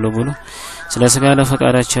ወረዳለሁ ብሎ ስለ ስጋ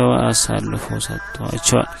ለፈቃዳቸው አሳልፎ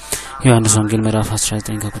ሰጥቷቸዋል። ዮሐንስ ወንጌል ምዕራፍ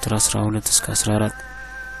 19 ከቁጥር 12 እስከ 14።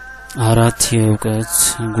 አራት የእውቀት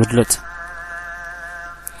ጉድለት።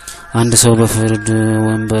 አንድ ሰው በፍርድ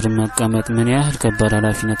ወንበር መቀመጥ ምን ያህል ከባድ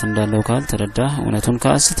ኃላፊነት እንዳለው ካልተረዳ እውነቱን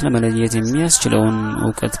ከሐሰት ለመለየት የሚያስችለውን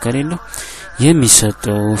እውቀት ከሌለው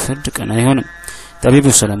የሚሰጠው ፍርድ ቀን አይሆንም። ጠቢቡ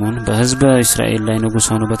ሰለሞን በሕዝበ እስራኤል ላይ ንጉሥ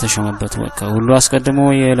ሆኖ በተሾመበት ወቅት ሁሉ አስቀድሞ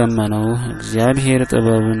የለመነው እግዚአብሔር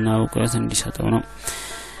ጥበብና እውቀት እንዲሰጠው ነው።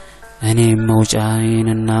 እኔ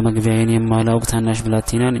መውጫዬንና መግቢያዬን የማላውቅ ታናሽ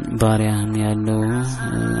ብላቴና ነኝ። ባሪያም ያለው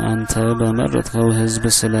አንተ በመረጥከው ሕዝብ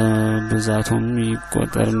ስለ ብዛቱም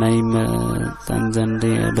ይቆጠርና ይመጠን ዘንድ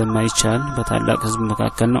በማይቻል በታላቅ ሕዝብ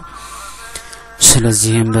መካከል ነው።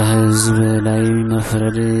 ስለዚህም በሕዝብ ላይ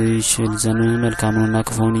መፍረድ ይችል ዘንድ መልካሙንና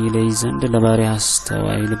ክፉውን ይለይ ዘንድ ለባሪያ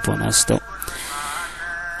አስተዋይ ልቦና ስጠው።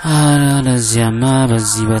 አለዚያማ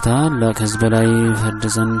በዚህ በታላቅ ሕዝብ ላይ ፍርድ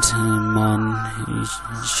ዘንድ ማን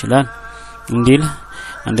ይችላል? እንዲል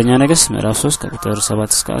አንደኛ ነገሥት ምዕራፍ 3 ከቁጥር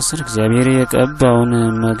 7 እስከ 10። እግዚአብሔር የቀባውን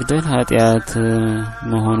መግደል ኃጢአት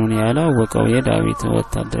መሆኑን ያላወቀው የዳዊት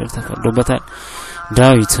ወታደር ተፈርዶበታል።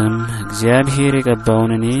 ዳዊትም እግዚአብሔር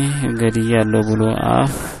የቀባውን እኔ ገድያለሁ ብሎ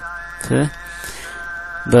አፍ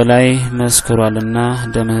በላይ መስክሯልና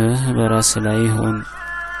ደምህ በራስ ላይ ይሁን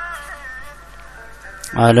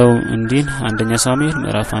አለው እንዲል አንደኛ ሳሙኤል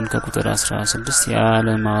ምዕራፍ 1 ከቁጥር 16።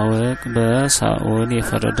 ያለማወቅ በሳኦል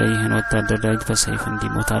የፈረደ ይህን ወታደር ዳዊት በሰይፍ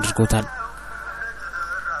እንዲሞት አድርጎታል።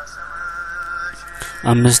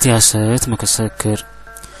 5 የሐሰት ምስክር።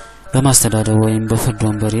 በማስተዳደር ወይም በፍርድ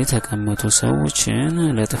ወንበር የተቀመጡ ሰዎችን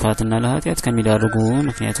ለጥፋትና ለኃጢአት ከሚዳርጉ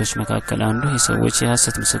ምክንያቶች መካከል አንዱ የሰዎች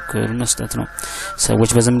የሐሰት ምስክር መስጠት ነው።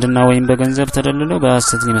 ሰዎች በዝምድና ወይም በገንዘብ ተደልለው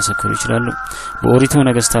በሐሰት ሊመሰክሩ ይችላሉ። በኦሪቱ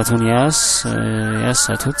ነገስታቱን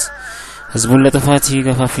ያሳቱት ህዝቡን ለጥፋት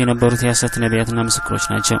ይገፋፉ የነበሩት የሐሰት ነቢያትና ምስክሮች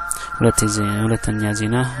ናቸው። ሁለተኛ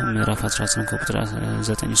ዜና ምዕራፍ 18 ከቁጥር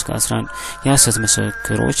 9 እስከ 11። የሐሰት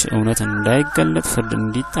ምስክሮች እውነት እንዳይገለጥ ፍርድ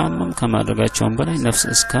እንዲጣመም ከማድረጋቸውም በላይ ነፍስ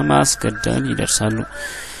እስከ ማስገደል ይደርሳሉ።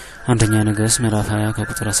 አንደኛ ነገሥት ምዕራፍ 20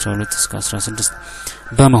 ከቁጥር 12 እስከ 16።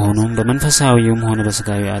 በመሆኑም በመንፈሳዊውም ሆነ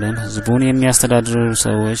በስጋዊ ዓለም ህዝቡን የሚያስተዳድሩ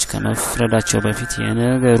ሰዎች ከመፍረዳቸው በፊት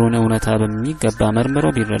የነገሩን እውነታ በሚገባ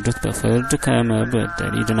መርምረው ቢረዱት በፍርድ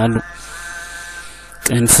ከመበደል ይድናሉ።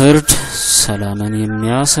 ቅን ፍርድ ሰላምን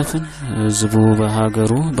የሚያሰፍን ህዝቡ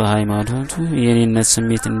በሀገሩ በሃይማኖቱ የኔነት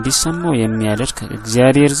ስሜት እንዲሰማው የሚያደርግ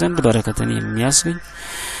እግዚአብሔር ዘንድ በረከትን የሚያስገኝ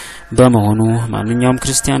በመሆኑ ማንኛውም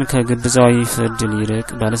ክርስቲያን ከግብዛዊ ፍርድ ሊርቅ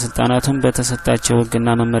ባለስልጣናቱም በተሰጣቸው ህግና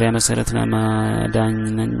መመሪያ መሰረት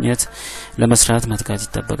ለማዳኘት ለመስራት መትጋት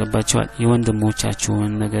ይጠበቅባቸዋል።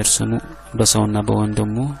 የወንድሞቻችሁን ነገር ስሙ፣ በሰውና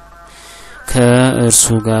በወንድሙ ከእርሱ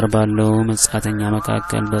ጋር ባለው መጻተኛ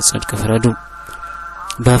መካከል በጽድቅ ፍረዱ።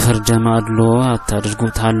 በፍርድም አድሎ አታድርጉ፣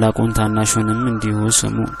 ታላቁን ታናሹንም እንዲሁ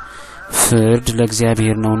ስሙ። ፍርድ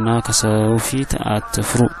ለእግዚአብሔር ነውና ከሰው ፊት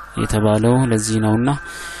አትፍሩ የተባለው ለዚህ ነውና።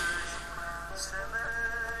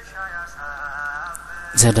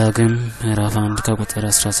 ዘዳግም ምዕራፍ 1 ከቁጥር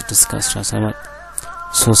 16 እስከ 17።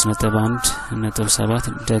 3.1.7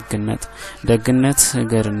 ደግነት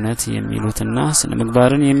ገርነት የሚሉትና ስነ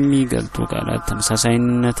ምግባርን የሚገልጡ ቃላት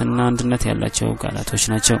ተመሳሳይነትና አንድነት ያላቸው ቃላቶች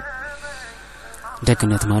ናቸው።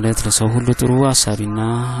 ደግነት ማለት ለሰው ሁሉ ጥሩ አሳቢና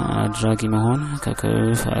አድራጊ መሆን፣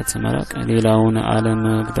 ከክፋት መራቅ፣ ሌላውን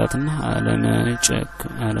አለመጉዳትና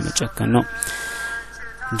አለመጨከን ነው።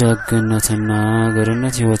 ደግነትና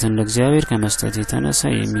ገርነት ህይወትን ለእግዚአብሔር ከመስጠት የተነሳ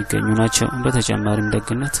የሚገኙ ናቸው። በተጨማሪም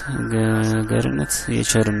ደግነት ገርነት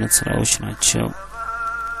የቸርነት ስራዎች ናቸው።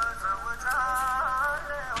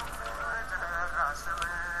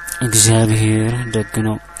 እግዚአብሔር ደግ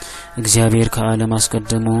ነው። እግዚአብሔር ከዓለም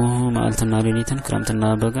አስቀድሞ መዓልትና ሌሊትን ክረምትና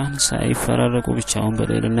በጋን ሳይፈራረቁ ብቻውን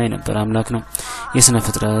በልዕልና የነበረ አምላክ ነው። የሥነ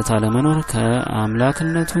ፍጥረት አለመኖር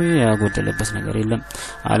ከአምላክነቱ ያጎደለበት ነገር የለም።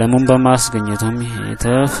 ዓለሙን በማስገኘቱም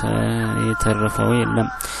የተረፈው የለም።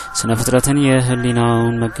 ስነ ፍጥረትን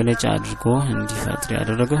የህሊናውን መገለጫ አድርጎ እንዲፈጥር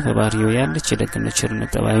ያደረገው በባህሪው ያለች የደግነት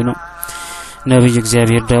ቸርነት ጠባይ ነው። ነብይ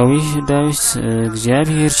እግዚአብሔር ዳዊት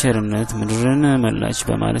እግዚአብሔር ቸርነት ምድርን መላች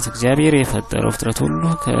በማለት እግዚአብሔር የፈጠረው ፍጥረት ሁሉ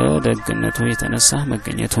ከደግነቱ የተነሳ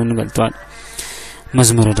መገኘቱን ገልጧል።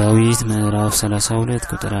 መዝሙረ ዳዊት ምዕራፍ 32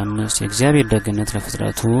 ቁጥር 5 የእግዚአብሔር ደግነት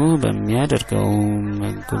ለፍጥረቱ በሚያደርገው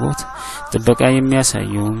መግቦት ጥበቃ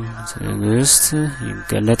የሚያሳየው ትዕግስት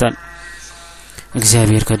ይገለጣል።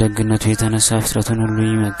 እግዚአብሔር ከደግነቱ የተነሳ ፍጥረቱን ሁሉ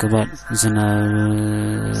ይመግባል። ዝናብ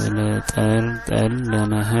ለጠል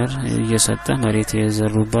ለመኸር እየሰጠ መሬት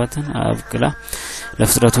የዘሩባትን አብቅላ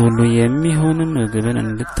ለፍጥረቱ ሁሉ የሚሆን ምግብን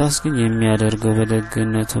እንድታስገኝ የሚያደርገው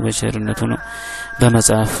በደግነቱ በቸርነቱ ነው።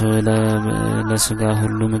 በመጽሐፍ ለስጋ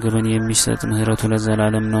ሁሉ ምግብን የሚሰጥ ምህረቱ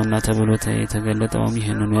ለዘላለም ነውና ተብሎ የተገለጠውም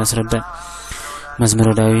ይህንኑ ያስረዳል። መዝሙረ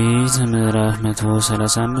ዳዊት ምእራፍ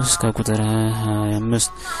 135 ከቁጥር 25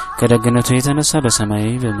 ከደግነቱ የተነሳ በሰማይ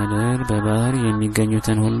በምድር በባህር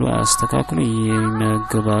የሚገኙትን ሁሉ አስተካክሎ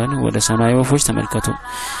ይመግባል። ወደ ሰማይ ወፎች ተመልከቱ፣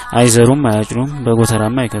 አይዘሩም አያጭዱም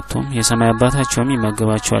በጎተራም አይከቱም፣ የሰማይ አባታቸውም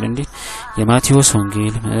ይመግባቸዋል እንዲል የማቴዎስ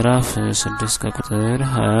ወንጌል ምእራፍ 6 ከቁጥር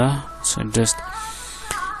 26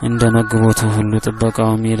 እንደ መግቦቱ ሁሉ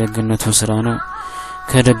ጥበቃውም የደግነቱ ስራ ነው።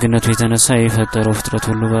 ከደግነቱ የተነሳ የፈጠረው ፍጥረት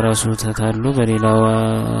ሁሉ በራሱ ተታሎ በሌላው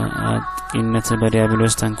አጥቂነት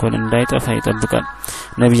በዲያብሎስ ተንኮል እንዳይጠፋ ይጠብቃል።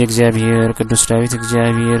 ነብይ እግዚአብሔር ቅዱስ ዳዊት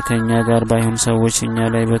እግዚአብሔር ከኛ ጋር ባይሆን ሰዎች እኛ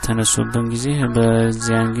ላይ በተነሱብን ጊዜ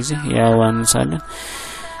በዚያን ጊዜ ያዋን ሳለን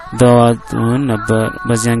በዋጡን ነበር፣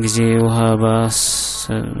 በዚያን ጊዜ ውሃ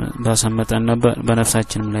ባሰመጠን ነበር፣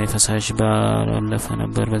 በነፍሳችንም ላይ ፈሳሽ ባለፈ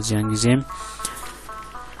ነበር፣ በዚያን ጊዜም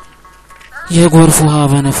የጎርፍ ውሃ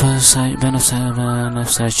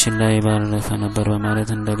በነፍሳችን ላይ ባለፈ ነበር በማለት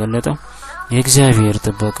እንደገለጠው የእግዚአብሔር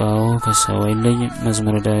ጥበቃው ከሰው አይለይም።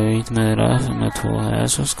 መዝሙረ ዳዊት ምዕራፍ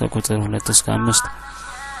 123 ከቁጥር 2 እስከ 5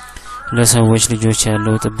 ለሰዎች ልጆች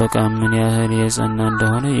ያለው ጥበቃ ምን ያህል የጸና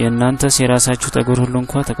እንደሆነ የእናንተስ የራሳችሁ ጠጉር ሁሉ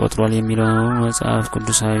እንኳን ተቆጥሯል የሚለው መጽሐፍ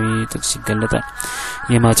ቅዱሳዊ ጥቅስ ይገለጣል።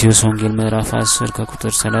 የማቴዎስ ወንጌል ምዕራፍ 10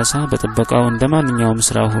 ከቁጥር 30 በጥበቃው እንደማንኛውም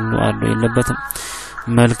ስራ ሁሉ አለው የለበትም።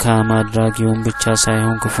 መልካም አድራጊውን ብቻ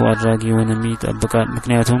ሳይሆን ክፉ አድራጊውንም ይጠብቃል፣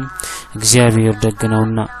 ምክንያቱም እግዚአብሔር ደግ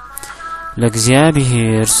ነውና።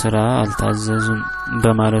 ለእግዚአብሔር ስራ አልታዘዙም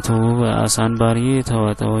በማለቱ በአሳ አንባሪ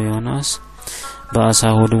የተዋጠው ዮናስ በአሳ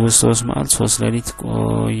ሆድ ውስጥ 3 መዓልት 3 ሌሊት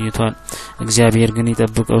ቆይቷል። እግዚአብሔር ግን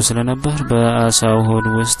ይጠብቀው ስለነበር በአሳው ሆድ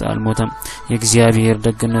ውስጥ አልሞተም። የእግዚአብሔር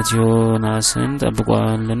ደግነት ዮናስን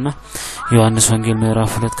ጠብቋልና ዮሐንስ ወንጌል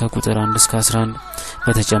ምዕራፍ 2 ከቁጥር 1 እስከ 11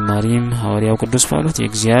 በተጨማሪም ሐዋርያው ቅዱስ ጳውሎስ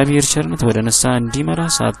የእግዚአብሔር ቸርነት ወደ ንስሐ እንዲመራ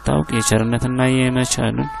ሳታውቅ የቸርነትና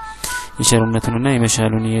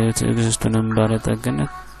የመሻሉን የትዕግስቱንም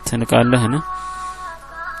ባለጠግነት ትንቃለህን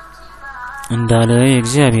እንዳለ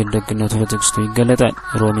የእግዚአብሔር ደግነቱ በትዕግስቱ ይገለጣል።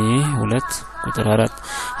 ሮሜ 2 ቁጥር 4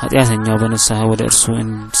 ኃጢአተኛው በንስሐ ወደ እርሱ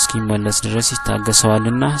እስኪመለስ ድረስ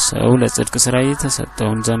ይታገሰዋልና ሰው ለጽድቅ ስራ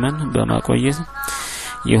የተሰጠውን ዘመን በማቆየት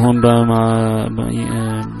ይሁን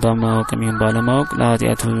በማወቅም ይሁን ባለማወቅ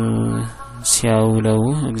ለኃጢአቱ ሲያውለው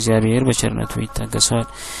እግዚአብሔር በቸርነቱ ይታገሰዋል።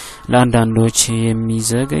 ለአንዳንዶች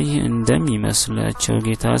የሚዘገይ እንደሚመስላቸው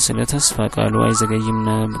ጌታ ስለ ተስፋ ቃሉ አይዘገይም፣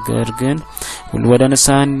 ነገር ግን ሁሉ ወደ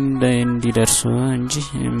ንስሐ እንዲደርሱ እንጂ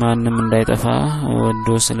ማንም እንዳይጠፋ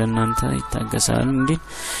ወዶ ስለናንተ ይታገሳል እንዲል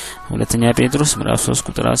ሁለተኛ ጴጥሮስ ምዕራፍ 3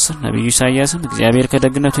 ቁጥር 10 ነብዩ ኢሳይያስም እግዚአብሔር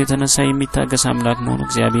ከደግነቱ የተነሳ የሚታገስ አምላክ መሆኑ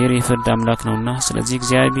እግዚአብሔር የፍርድ አምላክ ነውና ስለዚህ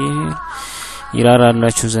እግዚአብሔር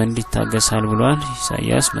ይራራላችሁ ዘንድ ይታገሳል ብሏል።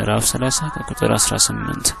 ኢሳይያስ ምዕራፍ 30 ቁጥር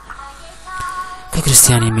 18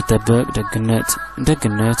 ከክርስቲያን የሚጠበቅ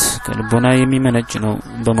ደግነት ከልቦና የሚመነጭ ነው።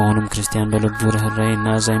 በመሆኑም ክርስቲያን በልቡ ርህራሄና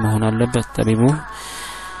አዛኝ መሆን አለበት። ጠቢቡ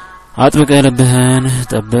አጥብቀህ ልብህን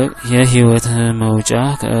ጠብቅ የህይወት መውጫ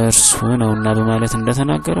ከእርሱ ነውና በማለት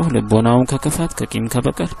እንደተናገረው ልቦናውን ከክፋት ከቂም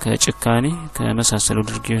ከበቀል ከጭካኔ ከመሳሰሉ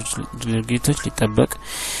ድርጊቶች ሊጠበቅ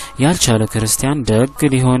ያልቻለ ክርስቲያን ደግ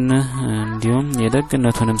ሊሆን እንዲሁም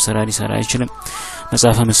የደግነቱንም ስራ ሊሰራ አይችልም።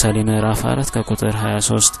 መጽሐፈ ምሳሌ ምዕራፍ 4 ከቁጥር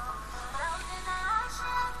 23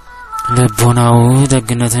 ልቦናው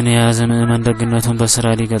ደግነትን የያዘ ምእመን ደግነቱን በስራ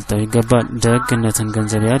ሊገልጠው ይገባል። ደግነትን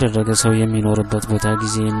ገንዘብ ያደረገ ሰው የሚኖርበት ቦታ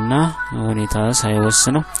ጊዜና ሁኔታ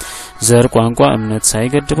ሳይወስነው፣ ዘር፣ ቋንቋ፣ እምነት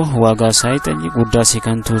ሳይገድበው፣ ዋጋ ሳይጠይቅ፣ ውዳሴ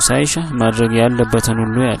ከንቱ ሳይሻ ማድረግ ያለበትን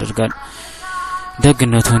ሁሉ ያደርጋል።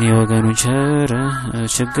 ደግነቱን የወገኑን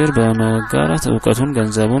ችግር በመጋራት እውቀቱን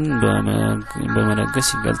ገንዘቡን በመለገስ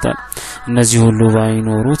ይገልጣል። እነዚህ ሁሉ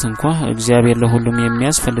ባይኖሩት እንኳን እግዚአብሔር ለሁሉም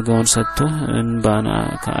የሚያስፈልገውን ሰጥቶ እንባን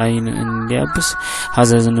ከዓይን እንዲያብስ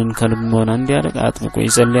ሐዘንን ከልቦና እንዲያርቅ አጥብቆ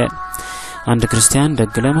ይጸልያል። አንድ ክርስቲያን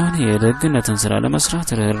ደግ ለመሆን የደግነትን ስራ ለመስራት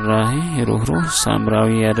ርህራሄ ሩህሩህ ሳምራዊ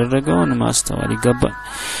ያደረገውን ማስተዋል ይገባል።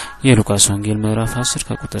 የሉቃስ ወንጌል ምዕራፍ 10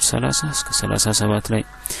 ከቁጥር 30 እስከ 37 ላይ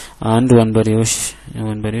አንድ ወንበዴዎች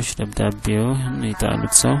ደብዳቤው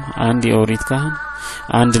ይጣሉት ሰው፣ አንድ የኦሪት ካህን፣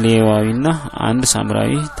 አንድ ሌዋዊና አንድ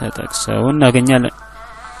ሳምራዊ ተጠቅሰው እናገኛለን።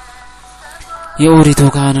 የኦሪቱ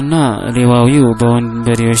ካህንና ሌዋዊው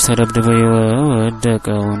በወንበዴዎች ተደብድበው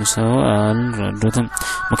የወደቀውን ሰው አልረዱትም።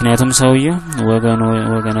 ምክንያቱም ሰውየው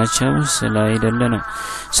ወገናቸው ስላይደለ ነው።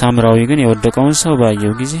 ሳምራዊ ግን የወደቀውን ሰው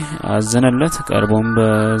ባየው ጊዜ አዘነለት። ቀርቦም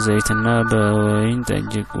በዘይትና በወይን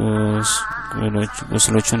ጠጅ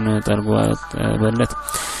ቁስሎቹን ጠርጎ አጠበለት፣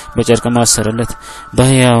 በጨርቅም አሰረለት።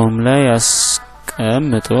 በሕያውም ላይ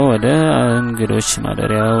አስቀምጦ ወደ እንግዶች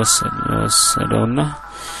ማደሪያ ወሰደውና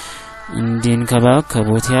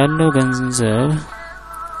እንዲንከባከቡት ያለው ገንዘብ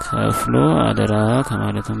ከፍሎ አደራ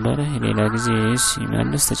ከማለቱም በላይ ሌላ ጊዜ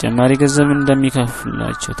ሲመልስ ተጨማሪ ገንዘብ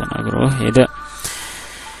እንደሚከፍላቸው ተናግሮ ሄደ።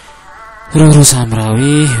 ሩሩ ሳምራዊ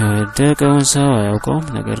የወደቀውን ሰው አያውቀውም።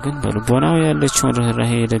 ነገር ግን በልቦናው ያለችውን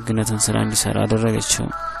ርህራሄ የደግነትን ስራ እንዲሰራ አደረገችው።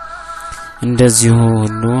 እንደዚሁ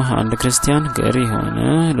ሁሉ አንድ ክርስቲያን ገር የሆነ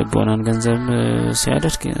ልቦናን ገንዘብ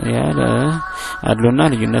ሲያደርግ ያለ አድሎና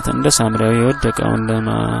ልዩነት እንደ ሳምራዊ የወደቀውን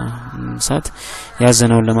ለማንሳት፣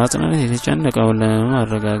 ያዘነውን ለማጽናናት፣ የተጨነቀውን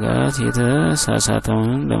ለማረጋጋት፣ የተሳሳተውን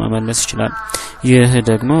ለመመለስ ይችላል። ይህ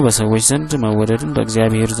ደግሞ በሰዎች ዘንድ መወደድን፣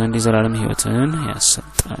 በእግዚአብሔር ዘንድ የዘላለም ሕይወትን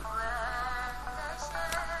ያሰጣል።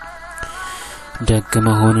 ደግ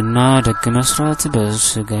መሆንና ደግ መስራት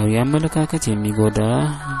በስጋዊ አመለካከት የሚጎዳ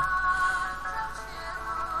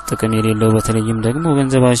ጥቅም የሌለው በተለይም ደግሞ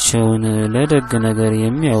ገንዘባቸውን ለደግ ነገር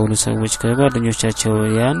የሚያውሉ ሰዎች ከጓደኞቻቸው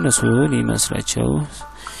ያነሱ ሊመስላቸው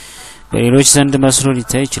በሌሎች ዘንድ መስሎ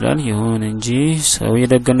ሊታይ ይችላል። ይሁን እንጂ ሰው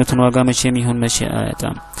የደግነቱን ዋጋ መቼም ይሁን መቼ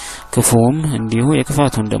አያጣም። ክፉም እንዲሁ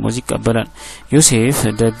የክፋቱን ደሞዝ ይቀበላል። ዮሴፍ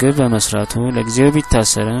ደግ በመስራቱ ለጊዜው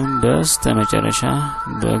ቢታሰርም በስተመጨረሻ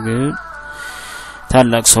በግብ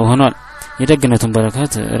ታላቅ ሰው ሆኗል። የደግነቱን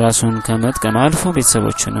በረከት ራሱን ከመጥቀም አልፎ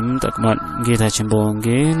ቤተሰቦቹንም ጠቅሟል። ጌታችን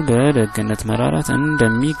በወንጌል በደግነት መራራት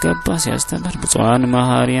እንደሚገባ ሲያስተምር ብፁዓን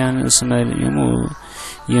መሐሪያን እስመ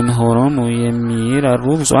ይምሆሮሙ የሚራሩ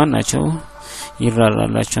ብፁዓን ናቸው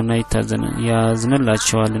ይራራላቸውና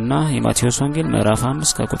ያዝንላቸዋልና የማቴዎስ ወንጌል ምእራፍ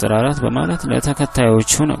 5 ከቁጥር 4 በማለት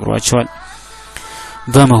ለተከታዮቹ ነግሯቸዋል።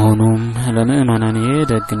 በመሆኑም ለምእመናን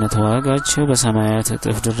የደግነት ዋጋቸው በሰማያት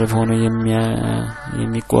እጥፍ ድርብ ሆኖ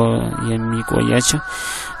የሚቆያቸው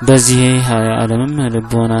በዚህ ዓለምም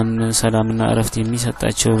ልቦናን ሰላምና እረፍት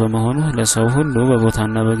የሚሰጣቸው በመሆኑ ለሰው ሁሉ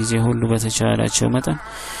በቦታና በጊዜ ሁሉ በተቻላቸው መጠን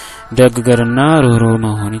ደግ ገርና ሩህሩህ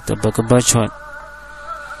መሆን ይጠበቅባቸዋል።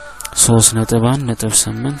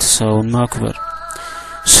 3.1.8 ሰውን ማክበር።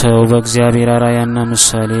 ሰው በእግዚአብሔር አራያና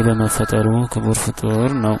ምሳሌ በመፈጠሩ ክቡር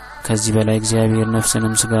ፍጡር ነው። ከዚህ በላይ እግዚአብሔር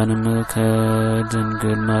ነፍስንም ስጋንም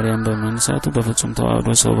ከድንግል ማርያም በመንሳቱ በፍጹም ተዋህዶ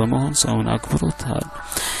ሰው በመሆን ሰውን አክብሮታል።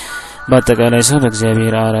 በአጠቃላይ ሰው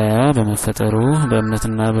በእግዚአብሔር አራያ በመፈጠሩ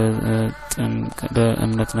በእምነትና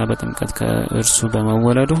በጥምቀት ከእርሱ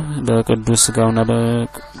በመወለዱ በቅዱስ ስጋውና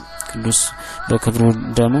በክብሩ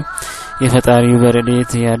ደሙ የፈጣሪው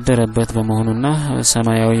በረድኤት ያደረበት በመሆኑና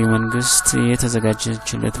ሰማያዊ መንግስት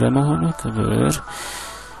የተዘጋጀችለት በመሆኑ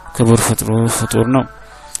ክቡር ፍጡር ነው።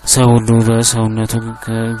 ሰው ሁሉ በሰውነቱ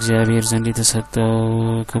ከእግዚአብሔር ዘንድ የተሰጠው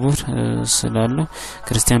ክቡር ስላለው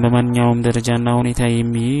ክርስቲያን በማንኛውም ደረጃና ሁኔታ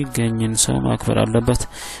የሚገኝን ሰው ማክበር አለበት።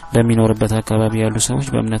 በሚኖርበት አካባቢ ያሉ ሰዎች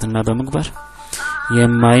በእምነትና በምግባር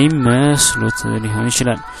የማይመስሉት ሊሆን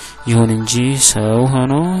ይችላል። ይሁን እንጂ ሰው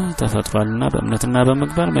ሆኖ ተፈጥሯልና በእምነትና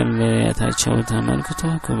በምግባር መለያታቸው ተመልክቶ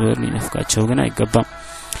ክብር ሊነፍቃቸው ግን አይገባም።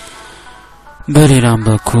 በሌላም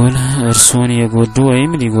በኩል እርሱን የጎዱ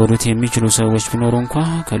ወይም ሊጎዱት የሚችሉ ሰዎች ቢኖሩ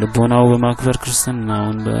እንኳን ከልቦናው በማክበር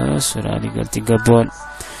ክርስትናውን በስራ ሊገልጥ ይገባዋል።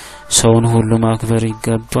 ሰውን ሁሉ ማክበር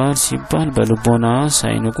ይገባል ሲባል በልቦና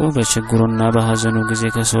ሳይንቁ በችግሩና በሐዘኑ ጊዜ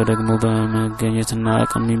ከሰው ደግሞ በመገኘትና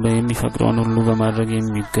አቅም የሚፈቅደውን ሁሉ በማድረግ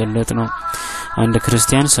የሚገለጥ ነው። አንድ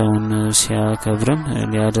ክርስቲያን ሰውን ሲያከብርም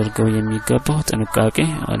ሊያደርገው የሚገባው ጥንቃቄ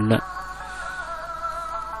አለ።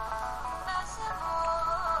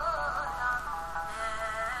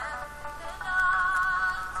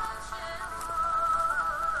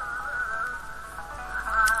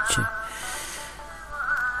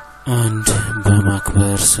 አንድ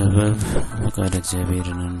በማክበር ሰበብ ፈቃደ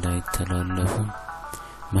እግዚአብሔርን እንዳይተላለፉ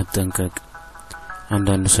መጠንቀቅ።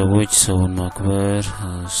 አንዳንድ ሰዎች ሰውን ማክበር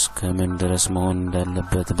እስከምን ድረስ መሆን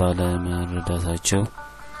እንዳለበት ባለመረዳታቸው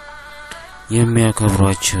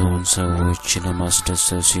የሚያከብሯቸውን ሰዎች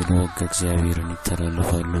ለማስደሰት ሲሉ ሕገ እግዚአብሔርን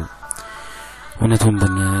ይተላለፋሉ። እውነቱን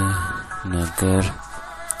ብንናገር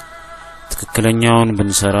ትክክለኛውን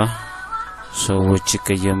ብንሰራ ሰዎች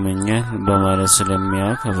ይቀየሙኛል በማለት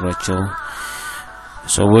ስለሚያከብሯቸው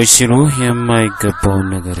ሰዎች ሲሉ የማይገባውን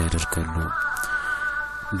ነገር ያደርጋሉ።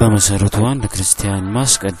 በመሰረቱ አንድ ክርስቲያን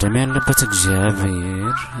ማስቀደም ያለበት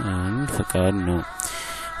እግዚአብሔርን ፈቃድ ነው።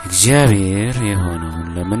 እግዚአብሔር የሆነውን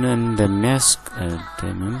ለምን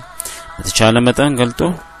እንደሚያስቀድም በተቻለ መጠን ገልጦ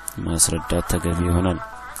ማስረዳት ተገቢ ይሆናል።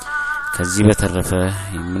 ከዚህ በተረፈ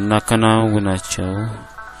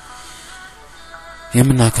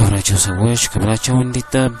የምናከብራቸው ሰዎች ክብራቸው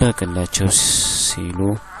እንዲጠበቅላቸው ሲሉ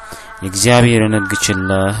የእግዚአብሔርን ሕግ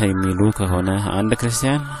ችላ የሚሉ ከሆነ አንድ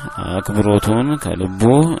ክርስቲያን አክብሮቱን ከልቡ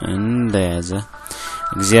እንደያዘ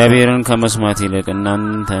እግዚአብሔርን ከመስማት ይልቅ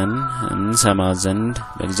እናንተን እንሰማ ዘንድ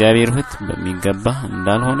በእግዚአብሔር ፊት በሚገባ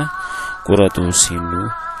እንዳልሆነ ቁረጡ ሲሉ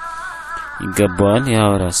ይገባዋል።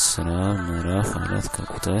 የሐዋርያት ሥራ ምዕራፍ 4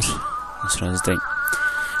 ከቁጥር 19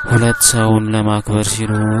 ሁለት ሰውን ለማክበር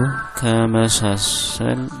ሲሉ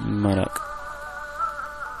ከመሳሰል መራቅ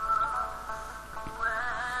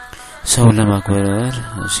ሰውን ለማክበር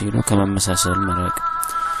ሲሉ ከመመሳሰል መራቅ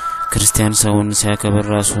ክርስቲያን ሰውን ሲያከብር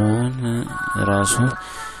ራሱ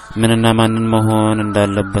ምንና ማንን መሆን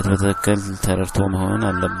እንዳለበት በትክክል ተረድቶ መሆን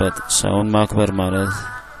አለበት። ሰውን ማክበር ማለት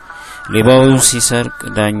ሌባው ሲሰርቅ፣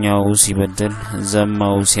 ዳኛው ሲበድል፣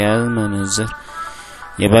 ዘማው ሲያመነዝር፣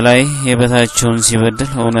 የበላይ የበታቸውን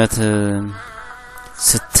ሲበድል፣ እውነት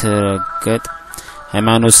ስትረገጥ፣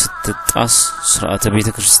 ሃይማኖት ስትጣስ፣ ሥርዓተ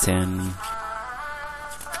ቤተክርስቲያን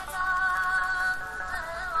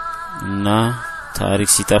እና ታሪክ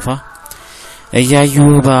ሲጠፋ እያዩ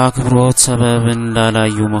በአክብሮት ሰበብ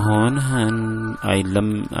እንዳላዩ መሆን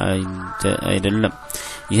አይደለም።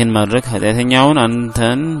 ይህን ማድረግ ኃጢአተኛውን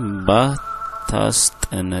አንተን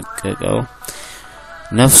ባታስጠነቅቀው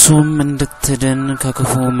ነፍሱም እንድትድን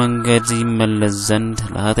ከክፉ መንገድ ይመለስ ዘንድ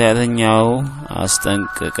ለኃጢአተኛው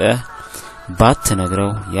አስጠንቅቀህ ባትነግረው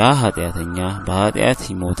ያ ኃጢአተኛ በኃጢአት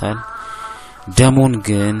ይሞታል፣ ደሙን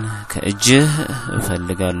ግን ከእጅህ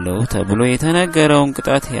እፈልጋለሁ ተብሎ የተነገረውን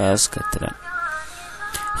ቅጣት ያስከትላል።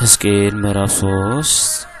 ሕዝቅኤል ምዕራፍ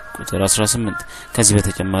 3 ቁጥር 18 ከዚህ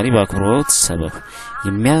በተጨማሪ በአክብሮት ሰበብ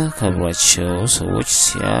የሚያከብሯቸው ሰዎች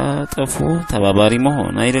ሲያጠፉ ተባባሪ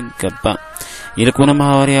መሆን አይገባም። ይልቁንም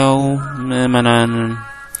ሐዋርያው ምእመናን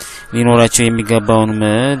ሊኖራቸው የሚገባውን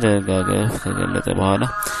መደጋገፍ ከገለጠ በኋላ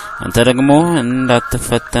አንተ ደግሞ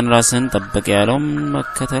እንዳትፈተን ራስን ጠብቅ ያለውን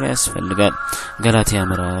መከተል ያስፈልጋል። ገላትያ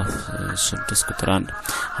ምዕራፍ 6 ቁጥር 1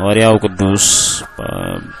 ሐዋርያው ቅዱስ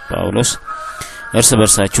ጳውሎስ እርስ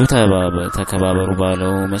በርሳችሁ ተከባበሩ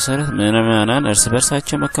ባለው መሰረት ምእመናን እርስ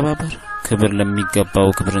በርሳቸው መከባበር ክብር ለሚገባው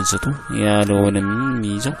ክብርን ስጡ ያለውንም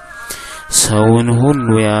ይዘው ሰውን ሁሉ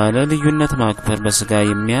ያለ ልዩነት ማክበር በስጋ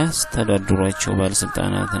የሚያስተዳድሯቸው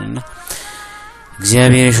ባለስልጣናትና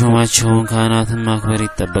እግዚአብሔር የሾማቸውን ካህናትን ማክበር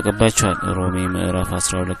ይጠበቅባቸዋል። ሮሜ ምዕራፍ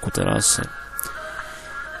 12 ቁጥር 10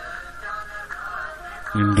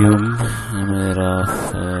 እንዲሁም ምዕራፍ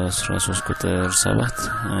 13 ቁጥር 7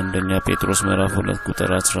 አንደኛ ጴጥሮስ ምዕራፍ 2 ቁጥር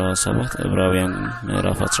 17 ዕብራውያን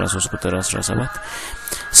ምዕራፍ 13 ቁጥር 17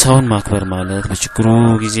 ሰውን ማክበር ማለት በችግሩ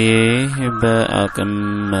ጊዜ በአቅም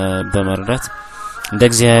በመርዳት እንደ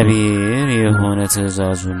እግዚአብሔር የሆነ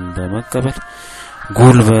ትእዛዙን በመቀበል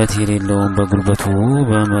ጉልበት የሌለውን በጉልበቱ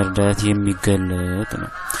በመርዳት የሚገለጥ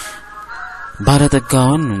ነው።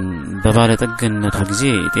 ባለጠጋውን በባለጠግነቱ ጊዜ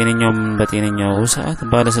ጤነኛውን በጤነኛው ሰዓት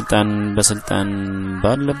ባለስልጣን በስልጣን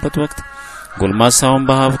ባለበት ወቅት ጎልማሳውን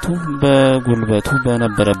በሀብቱ በጉልበቱ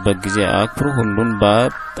በነበረበት ጊዜ አክብሮ ሁሉን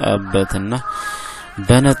ባጣበትና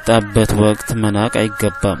በነጣበት ወቅት መናቅ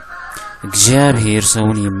አይገባም። እግዚአብሔር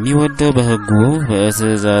ሰውን የሚወደው በሕጉ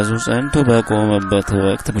በትእዛዙ ጸንቶ በቆመበት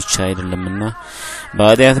ወቅት ብቻ አይደለምና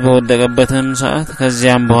በኃጢአት በወደቀበትም ሰዓት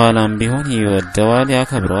ከዚያም በኋላም ቢሆን ይወደዋል፣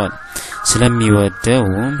 ያከብረዋል።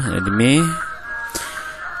 ስለሚወደውም እድሜ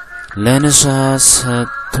ለንስሐ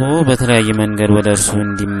ሰጥቶ በተለያየ መንገድ ወደ እርሱ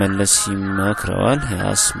እንዲመለስ ይመክረዋል፣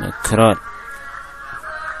 ያስመክረዋል።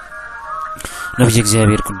 ነብዩ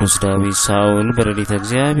እግዚአብሔር ቅዱስ ዳዊት ሳኦል በረድኤተ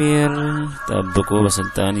እግዚአብሔር ጠብቆ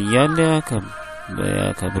በስልጣን እያለ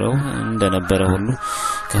ያከብረው እንደነበረ ሁሉ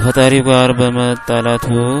ከፈጣሪው ጋር በመጣላቱ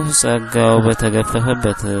ጸጋው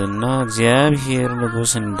በተገፈፈበትና እግዚአብሔር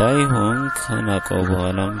ንጉሥ እንዳይሆን ከናቀው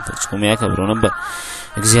በኋላም ፍጹም ያከብረው ነበር።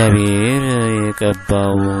 እግዚአብሔር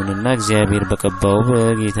የቀባውንና እግዚአብሔር በቀባው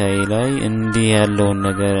በጌታዬ ላይ እንዲህ ያለውን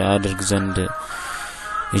ነገር አድርግ ዘንድ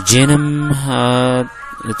እጄንም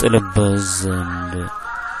እጥልበት ዘንድ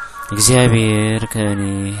እግዚአብሔር ከኔ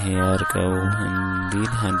ያርቀው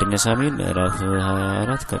እንዲል አንደኛ ሳሙኤል ምዕራፍ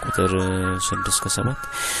 24 ከቁጥር 6 እስከ 7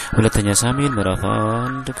 ሁለተኛ ሳሙኤል ምዕራፍ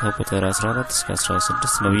 1 ከቁጥር 14 እስከ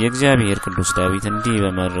 16 ነብዩ እግዚአብሔር ቅዱስ ዳዊት እንዲህ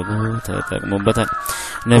በማድረጉ ተጠቅሞበታል።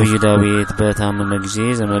 ነብዩ ዳዊት በታመመ ጊዜ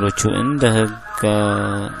ዘመዶቹ እንደ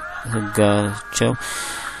ሕጋቸው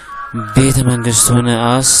ቤተ መንግስቱን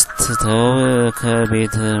አስተው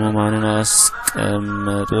ከቤተ ሕሙማን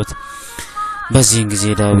አስቀመጡት። በዚህ ጊዜ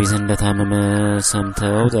ዳዊት እንደታመመ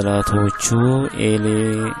ሰምተው ጠላቶቹ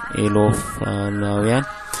ኤሎፋላውያን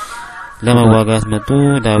ለመዋጋት መጡ።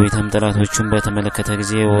 ዳዊትም ጠላቶቹን በተመለከተ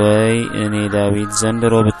ጊዜ ወይ እኔ ዳዊት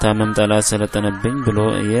ዘንድሮ ብታመም ጠላት ሰለጠነብኝ ብሎ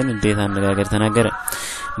የንዴት አነጋገር ተናገረ።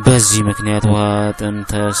 በዚህ ምክንያት ውሃ ጥም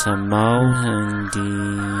ተሰማው።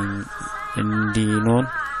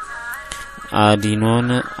 አዲኖን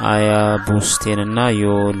አያቡስቴንና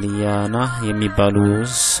ዮልያና የሚባሉ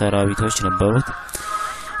ሰራዊቶች ነበሩት።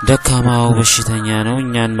 ደካማው በሽተኛ ነው፣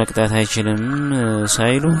 እኛን መቅጣት አይችልም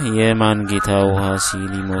ሳይሉ የማን ጌታ ውሃ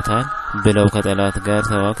ሲል ይሞታል ብለው ከጠላት ጋር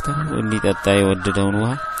ተዋግተው እንዲጠጣ የወደደውን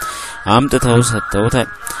ውሃ አምጥተው ሰጥተውታል።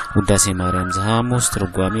 ውዳሴ ማርያም ዘሐሙስ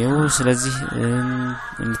ትርጓሜው ስለዚህ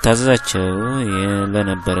እንታዘዛቸው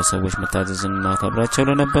ለነበረ ሰዎች መታዘዝና ከብራቸው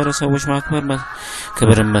ለነበረ ሰዎች ማክበር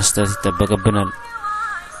ክብርን መስጠት ይተበቀብናል።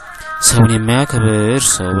 ሰውን የማያከብር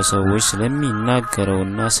ሰው በሰዎች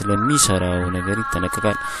ስለሚናገረውና ስለሚሰራው ነገር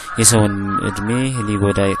ይተነቀቃል። የሰውን እድሜ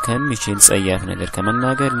ሊጎዳ ከሚችል ጸያፍ ነገር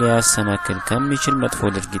ከመናገር ሊያሰናክል ከሚችል መጥፎ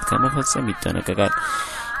ድርጊት ከመፈጸም ይተነቀቃል።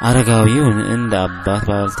 አረጋዊውን እንደ አባት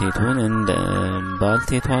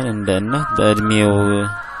ባልቴቷን እንደ እናት በእድሜው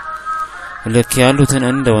ልክ ያሉትን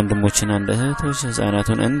እንደ ወንድሞችና እንደ እህቶች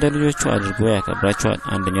ሕፃናቱን እንደ ልጆቹ አድርጎ ያከብራቸዋል።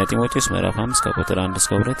 አንደኛ ጢሞቴዎስ ምእራፍ 5 ከቁጥር 1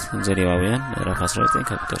 እስከ 2 ዘሌዋውያን ምእራፍ 19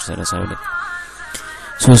 ከቁጥር 32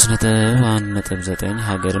 3.1.9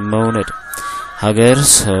 ሀገርን መውለድ ሀገር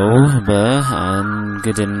ሰው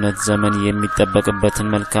በእንግድነት ዘመን የሚጠበቅበትን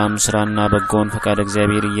መልካም ስራና በጎን ፈቃድ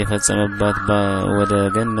እግዚአብሔር እየፈጸመባት ወደ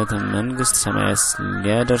ገነት መንግስት ሰማያት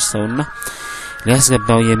ሊያደርሰውና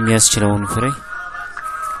ሊያስገባው የሚያስችለውን ፍሬ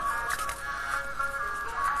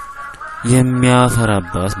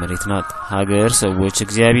የሚያፈራባት መሬት ናት። ሀገር ሰዎች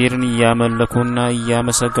እግዚአብሔርን እያመለኩና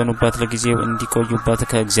እያመሰገኑባት ለጊዜው እንዲቆዩባት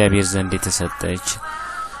ከእግዚአብሔር ዘንድ የተሰጠች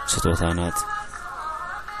ስጦታ ናት።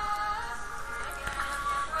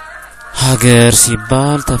 ሀገር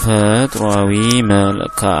ሲባል ተፈጥሯዊ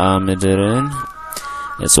መልክዓ ምድርን፣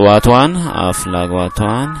 እጽዋቷን፣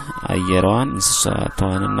 አፍላጓቷን፣ አየሯን፣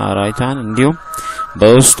 እንስሳቷንና አራዊቷን እንዲሁም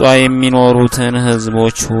በውስጧ የሚኖሩትን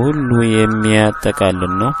ህዝቦች ሁሉ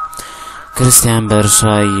የሚያጠቃልል ነው። ክርስቲያን በእርሷ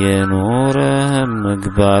የኖረ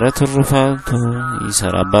ምግባረ ትሩፋቱ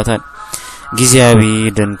ይሰራባታል። ጊዜያዊ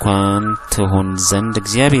ድንኳን ትሆን ዘንድ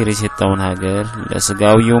እግዚአብሔር የሰጠውን ሀገር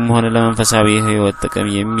ለስጋዊውም ሆነ ለመንፈሳዊ ህይወት ጥቅም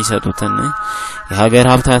የሚሰጡትን የሀገር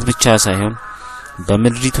ሀብታት ብቻ ሳይሆን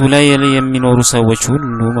በምድሪቱ ላይ የሚኖሩ ሰዎች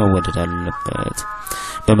ሁሉ መወደድ አለበት።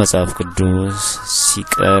 በመጽሐፍ ቅዱስ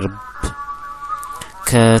ሲቀርብ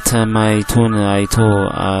ከተማይቱን አይቶ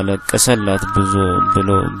አለቀሰላት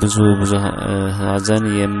ብዙ ሐዘን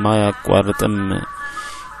የማያቋርጥም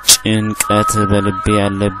ጭንቀት በልቤ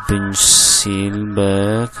ያለብኝ ሲል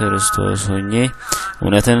በክርስቶስ ሆኜ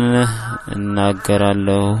እውነትን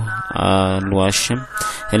እናገራለሁ አልዋሽም፣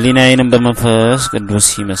 ህሊናዬንም በመንፈስ ቅዱስ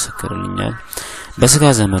ይመሰክርልኛል። በስጋ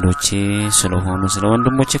ዘመዶቼ ስለሆኑ ስለ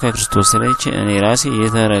ወንድሞቼ ከክርስቶስ ስለይቼ እኔ ራሴ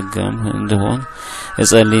የተረገም እንደሆን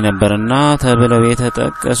እጸልይ ነበርና ተብለው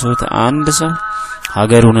የተጠቀሱት አንድ ሰው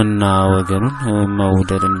ሀገሩንና ወገኑን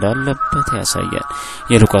መውደድ እንዳለበት ያሳያል።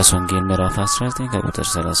 የሉቃስ ወንጌል ምዕራፍ 19 ከቁጥር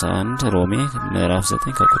 31፣ ሮሜ ምዕራፍ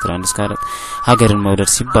 9 ከቁጥር 1 እስከ 4። ሀገርን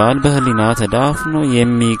መውደድ ሲባል በህሊና ተዳፍኖ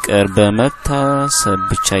የሚቀር በመታሰብ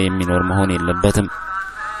ብቻ የሚኖር መሆን የለበትም።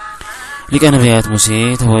 ሊቀ ነቢያት ሙሴ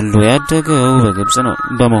ተወልዶ ያደገው በግብጽ ነው።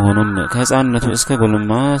 በመሆኑም ከሕፃንነቱ እስከ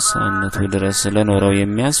ጎልማሳነቱ ድረስ ለኖረው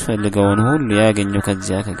የሚያስፈልገውን ሁሉ ያገኘው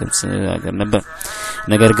ከዚያ ከግብጽ ሀገር ነበር።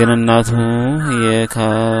 ነገር ግን እናቱ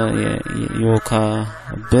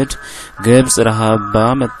የዮካብድ ግብጽ ረሃብ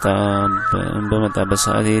በመጣበት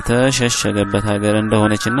ሰዓት የተሸሸገበት ሀገር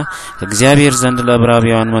እንደሆነችና ከእግዚአብሔር ዘንድ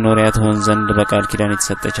ለዕብራውያን መኖሪያ ትሆን ዘንድ በቃል ኪዳን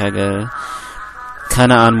የተሰጠች ሀገር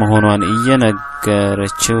ከነዓን መሆኗን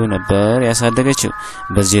እየነገረችው ነበር ያሳደገችው።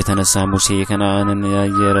 በዚህ የተነሳ ሙሴ ከነዓንን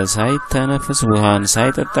አየር ሳይተነፍስ ውሃን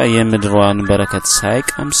ሳይጠጣ የምድሯን በረከት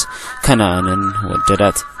ሳይቀምስ ከነዓንን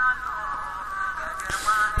ወደዳት።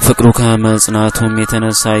 ፍቅሩ ከመጽናቱም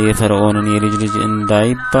የተነሳ የፈርዖንን የልጅ ልጅ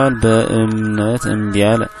እንዳይባል በእምነት እምቢ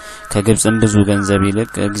አለ። ከግብጽም ብዙ ገንዘብ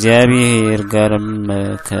ይልቅ እግዚአብሔር ጋር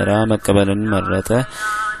መከራ መቀበልን መረጠ።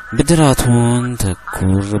 ብድራቱን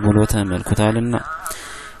ተኩር ብሎ ተመልክቷልና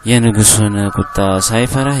የንጉሱን ቁጣ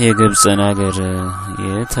ሳይፈራ የግብጽን ሀገር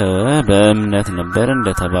የተወ በእምነት ነበር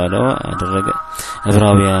እንደተባለው አደረገ።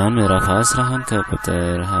 ዕብራውያን ምዕራፍ 11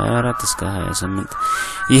 ከቁጥር 24 እስከ 28።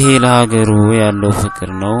 ይሄ ለሀገሩ ያለው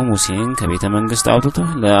ፍቅር ነው። ሙሴን ከቤተ መንግስት አውጥቶ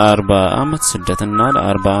ለ40 ዓመት ስደትና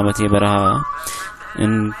ለ40 ዓመት የበረሃ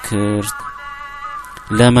እንክርት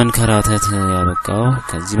ለመንከራተት ያበቃው።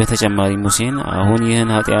 ከዚህ በተጨማሪ ሙሴን አሁን ይህን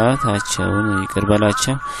ኃጢአታቸውን ይቅር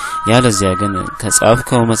በላቸው፣ ያለዚያ ግን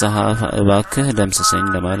ከጻፍከው መጽሐፍ እባክህ ደምስሰኝ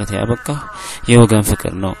ለማለት ያበቃው የወገን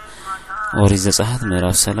ፍቅር ነው። ኦሪት ዘጸአት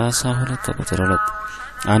ምዕራፍ 32 ቁጥር 2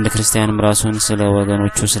 አንድ ክርስቲያንም ራሱን ስለ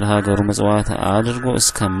ወገኖቹ ስለ ሀገሩ መጽዋዕት አድርጎ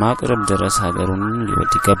እስከ ማቅረብ ድረስ ሀገሩን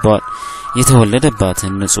ሊወድ ይገባዋል።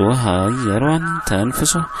 የተወለደባትን ንጹህ አየሯን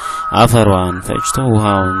ተንፍሶ አፈሯን ፈጭቶ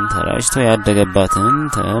ውሃውን ተራጭቶ ያደገባትን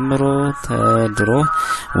ተምሮ ተድሮ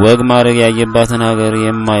ወግ ማድረግ ያየባትን ሀገር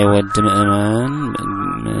የማይወድ ምእመን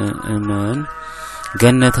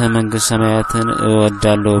ገነተ መንግስት ሰማያትን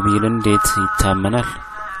እወዳለሁ ቢል እንዴት ይታመናል?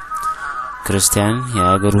 ክርስቲያን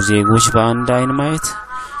የሀገሩ ዜጎች በአንድ አይን ማየት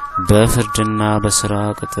በፍርድና በስራ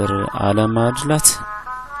ቅጥር አለማድላት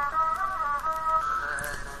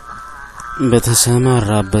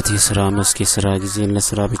በተሰማራበት የሥራ መስክ የሥራ ጊዜን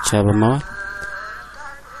ለሥራ ብቻ በማዋል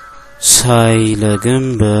ሳይለግም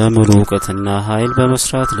በሙሉ እውቀትና ኃይል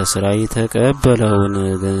በመስራት ለሥራ የተቀበለውን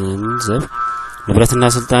ገንዘብ ንብረትና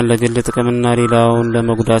ስልጣን ለግል ጥቅምና ሌላውን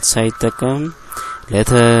ለመጉዳት ሳይጠቀም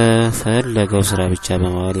ለተፈለገው ስራ ብቻ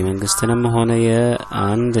በማዋል የመንግስትንም ሆነ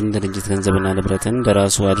የአንድ ድርጅት ገንዘብና ንብረትን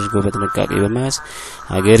እንደራሱ አድርጎ በጥንቃቄ በመያዝ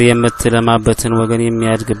ሀገር የምትለማበትን ወገን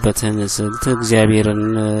የሚያድግበትን ስልት እግዚአብሔርን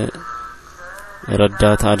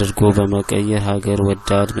ረዳት አድርጎ በመቀየር ሀገር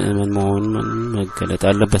ወዳድ ምእመን መሆን መገለጥ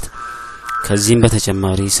አለበት። ከዚህም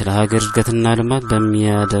በተጨማሪ ስለ ሀገር እድገትና ልማት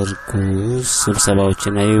በሚያደርጉ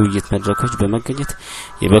ስብሰባዎችና የውይይት መድረኮች በመገኘት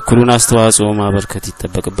የበኩሉን አስተዋጽኦ ማበርከት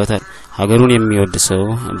ይጠበቅበታል። ሀገሩን የሚወድ ሰው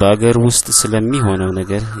በአገር ውስጥ ስለሚሆነው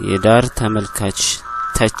ነገር የዳር ተመልካች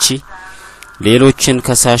ተቺ ሌሎችን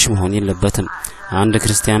ከሳሽ መሆን የለበትም። አንድ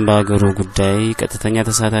ክርስቲያን በአገሩ ጉዳይ ቀጥተኛ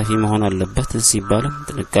ተሳታፊ መሆን አለበት ሲባልም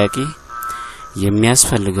ጥንቃቄ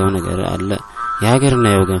የሚያስፈልገው ነገር አለ። የሀገርና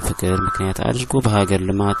የወገን ፍቅር ምክንያት አድርጎ በሀገር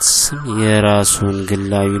ልማት ስም የራሱን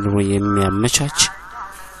ግላዊ ኑሮ የሚያመቻች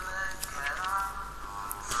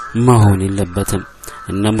መሆን የለበትም።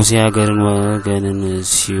 እነ ሙሴ ሀገርን ወገንን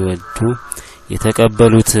ሲወዱ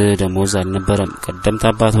የተቀበሉት ደሞዝ አልነበረም። ቀደምት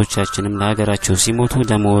አባቶቻችንም ለሀገራቸው ሲሞቱ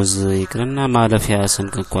ደሞዝ ይቅርና ማለፊያ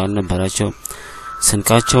ስንቅ እንኳን ነበራቸው።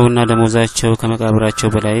 ስንቃቸውና ደሞዛቸው ከመቃብራቸው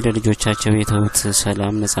በላይ ለልጆቻቸው የተውት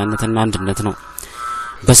ሰላም፣ ነጻነትና አንድነት ነው።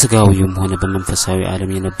 በስጋዊውም ሆነ በመንፈሳዊ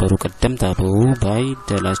ዓለም የነበሩ ቀደምት አበው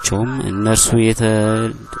ባይደላቸውም እነርሱ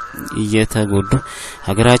እየተጎዱ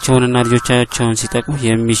ሀገራቸውንና ልጆቻቸውን ሲጠቅሙ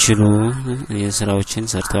የሚችሉ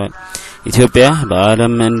የሥራዎችን ሰርተዋል። ኢትዮጵያ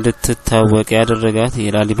በዓለም እንድትታወቅ ያደረጋት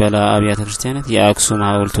የላሊበላ አብያተ ክርስቲያናት፣ የአክሱም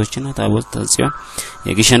ሐውልቶችና ታቦተ ጽዮን፣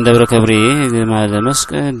 የግሸን ደብረ ከብሬ ግማደ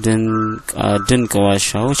መስቀል ድንቅ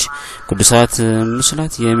ዋሻዎች፣ ቅዱሳት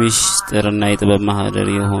ምስላት፣ የምስጢርና የጥበብ ማህደር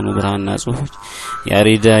የሆኑ ብራና ጽሑፎች፣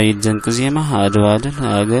 ያሬዳዊ ድንቅ ዜማ፣ አድዋ ድል፣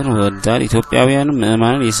 ሀገር ወዳድ ኢትዮጵያውያን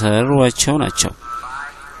ምእመናን የሰሯቸው ናቸው።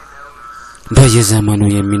 በየዘመኑ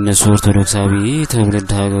የሚነሱ ኦርቶዶክሳዊ ትውልድ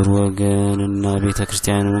ሀገር ወገንና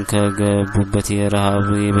ቤተክርስቲያንን ከገቡበት የረሃብ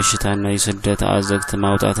የበሽታና የስደት አዘቅት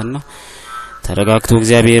ማውጣትና ተረጋግቶ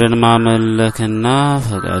እግዚአብሔርን ማመለክና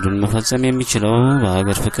ፈቃዱን መፈጸም የሚችለው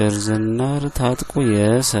በሀገር ፍቅር ዝናር ታጥቆ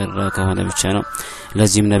የሰራ ከሆነ ብቻ ነው።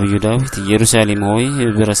 ለዚህም ነብዩ ዳዊት ኢየሩሳሌም ሆይ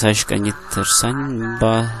ብረሳሽ ቀኝ ትርሳኝ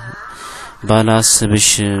ባላስብሽ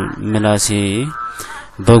ምላሴ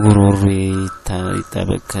በጉሮሮ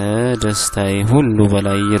ይጣበቀ ደስታዬ ሁሉ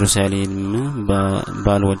በላይ ኢየሩሳሌም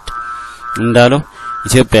ባልወድ እንዳለው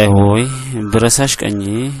ኢትዮጵያ ሆይ ብረሳሽ ቀኝ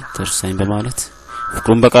ትርሳኝ በማለት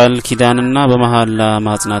ፍቅሩን በቃል ኪዳንና በመሐላ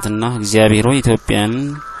ማጽናትና እግዚአብሔር ሆይ ኢትዮጵያን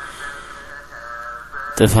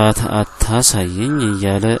ጥፋት አታሳየኝ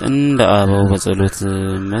እያለ እንደ አበው በጸሎት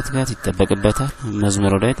መትጋት ይጠበቅበታል።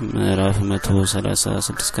 መዝሙረ ዳዊት ምዕራፍ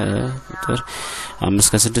 136 ቁጥር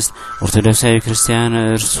 5-6 ኦርቶዶክሳዊ ክርስቲያን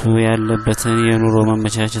እርሱ ያለበትን የኑሮ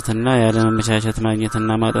መመቻቸትና ያለ መመቻቸት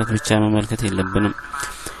ማግኘትና ማጣት ብቻ መመልከት የለብንም።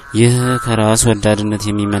 ይህ ከራስ ወዳድነት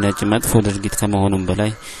የሚመነጭ መጥፎ ድርጊት ከመሆኑም በላይ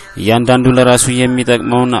እያንዳንዱ ለራሱ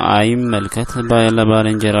የሚጠቅመውን አይመልከት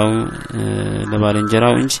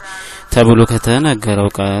ለባልንጀራው እንጂ ተብሎ ከተነገረው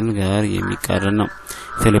ቃል ጋር የሚቃረን ነው።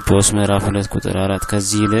 ፊልጶስ ምዕራፍ 2 ቁጥር 4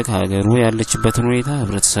 ከዚህ ይልቅ ሀገሩ ያለችበትን ሁኔታ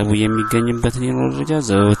ህብረተሰቡ የሚገኝበትን የኑሮ ደረጃ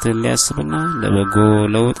ዘወትር ሊያስብና ለበጎ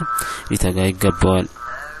ለውጥ ሊተጋ ይገባዋል።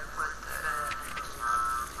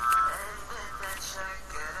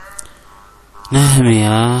 ነህምያ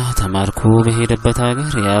ተማርኩ በሄደበት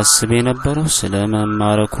ሀገር ያስብ የነበረው ስለ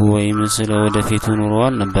መማረኩ ወይም ስለ ወደፊቱ ኑሮ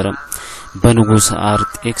አልነበረም። በንጉስ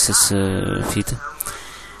አርጤክስስ ፊት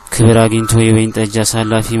ክብር አግኝቶ የወይን ጠጅ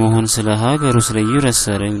አሳላፊ መሆን ስለ ሀገሩ ስለ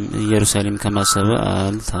ኢየሩሳሌም ከማሰብ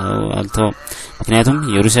አልተወም። ምክንያቱም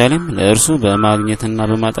ኢየሩሳሌም ለእርሱ በማግኘትና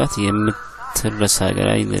በማጣት የምትረሳ ሀገር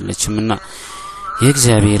አይደለችምና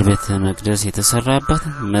የእግዚአብሔር ቤተ መቅደስ የተሰራባት፣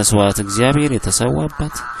 መስዋዕት እግዚአብሔር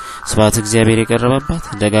የተሰዋባት፣ ስብሐት እግዚአብሔር የቀረበባት፣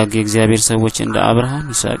 ደጋግ እግዚአብሔር ሰዎች እንደ አብርሃም፣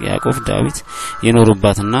 ይስሐቅ፣ ያዕቆብ፣ ዳዊት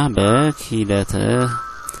የኖሩባትና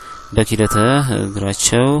በኪደተ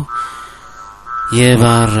እግራቸው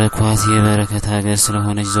የባረኳት የበረከት ሀገር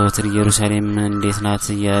ስለሆነች ዘወትር ኢየሩሳሌም እንዴት ናት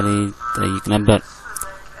እያለ ጠይቅ ነበር።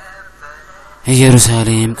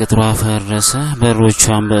 ኢየሩሳሌም ቅጥሯ ፈረሰ፣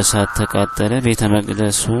 በሮቿም በእሳት ተቃጠለ፣ ቤተ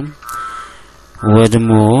መቅደሱም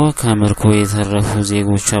ወድሞ ከምርኮ የተረፉ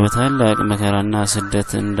ዜጎቿ በታላቅ መከራና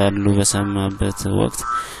ስደት እንዳሉ በሰማበት ወቅት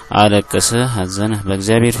አለቀሰ፣ አዘነ።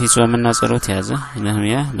 በእግዚአብሔር ፊት ጾምና ጸሎት ያዘ።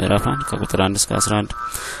 ነህምያ ምእራፍ 1 ከቁጥር 1 እስከ 11።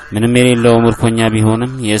 ምንም የሌለው ምርኮኛ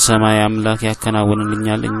ቢሆንም የሰማይ አምላክ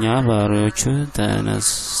ያከናውንልኛል፣ እኛ ባሪያዎቹ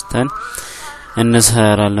ተነስተን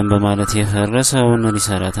እንሰራለን በማለት የፈረሰውን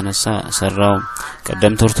ሊሰራ ተነሳ፣ ሰራው።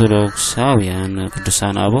 ቀደምት ኦርቶዶክሳውያን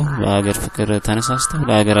ቅዱሳን አበው በአገር ፍቅር ተነሳስተው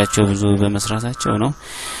ለሀገራቸው ብዙ በመስራታቸው ነው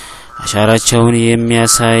አሻራቸውን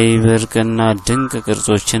የሚያሳይ ብርቅና ድንቅ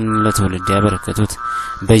ቅርጾችን ለትውልድ ያበረከቱት።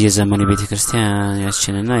 በየዘመኑ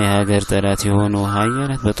ቤተክርስቲያናችንና የሀገር ጠላት የሆኑ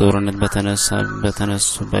ኃያላት በጦርነት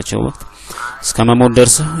በተነሱባቸው ወቅት እስከ መሞት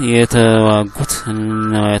ደርሰው የተዋጉት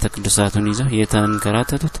ንዋያተ ቅዱሳቱን ይዘው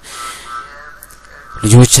የተንከራተቱት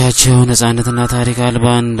ልጆቻቸው ነጻነትና ታሪክ አልባ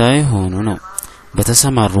እንዳይሆኑ ነው።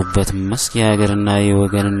 በተሰማሩበት መስክ የሀገርና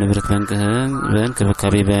የወገንን ንብረት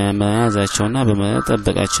በእንክብካቤ በመያዛቸውና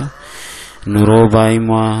በመጠበቃቸው ኑሮ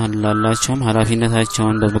ባይሟላላቸውም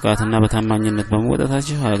ኃላፊነታቸውን በብቃትና በታማኝነት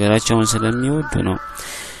በመወጣታቸው ሀገራቸውን ስለሚወዱ ነው።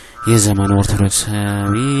 የዘመኑ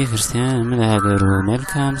ኦርቶዶክሳዊ ክርስቲያን ለሀገሩ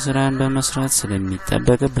መልካም ስራን በመስራት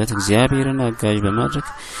ስለሚጠበቅበት እግዚአብሔርን አጋዥ በማድረግ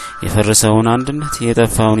የፈረሰውን አንድነት፣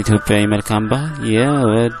 የጠፋውን ኢትዮጵያዊ መልካም ባህል፣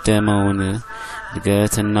 የወደመውን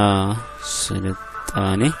እድገትና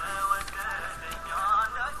ስልጣኔ፣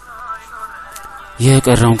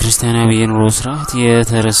 የቀረውን ክርስቲያናዊ የኑሮ ስርዓት፣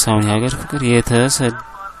 የተረሳውን የሀገር ፍቅር፣ የተሰደበውንና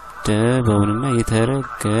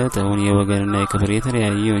የተረገጠውን የወገንና የክብር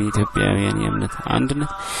የተለያየውን ኢትዮጵያውያን የእምነት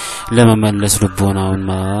አንድነት ለመመለስ ልቦናውን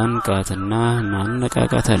ማንቃትና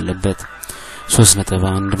ማነቃቃት አለበት። 3.1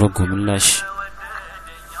 በጎ ምላሽ።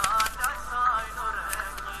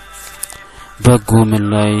 በጎ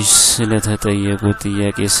ምላሽ ስለተጠየቁት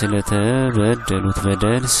ጥያቄ፣ ስለተበደሉት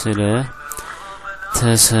በደል፣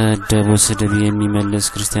 ስለተሰደቡት ስድብ የሚመልስ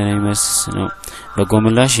ክርስቲያናዊ መልስ ነው። በጎ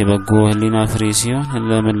ምላሽ የበጎ ሕሊና ፍሬ ሲሆን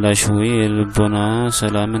ለምላሹ የልቦና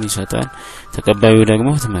ሰላምን ይሰጣል፣ ተቀባዩ ደግሞ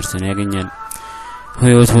ትምህርትን ያገኛል።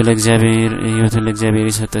 ሕይወቱን ለእግዚአብሔር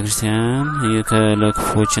የሰጠ ክርስቲያን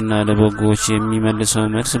ለክፎችና ለበጎዎች የሚመልሰው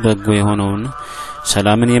መልስ በጎ የሆነውን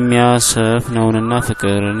ሰላምን የሚያሰፍነውንና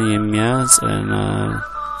ፍቅርን የሚያጸናቸውን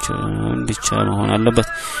ብቻ መሆን አለበት።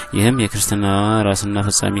 ይህም የክርስትና ራስና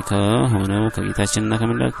ፈጻሚ ከሆነው ከጌታችንና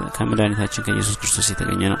ከመድኃኒታችን ከኢየሱስ ክርስቶስ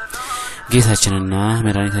የተገኘ ነው። ጌታችንና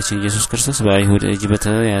መድኃኒታችን ኢየሱስ ክርስቶስ በአይሁድ እጅ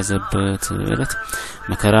በተያዘበት ዕለት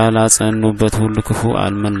መከራ ላጸኑበት ሁሉ ክፉ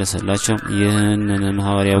አልመለሰላቸውም። ይህንን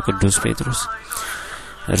ሐዋርያው ቅዱስ ጴጥሮስ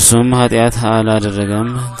እርሱም ኃጢአት አላደረገም፣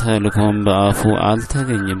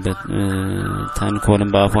 ተንኮልም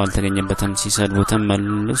በአፉ አልተገኘበትም፣ ሲሰድቡትም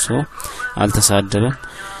መልሶ አልተሳደበም፣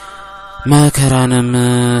 መከራንም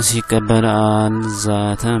ሲቀበል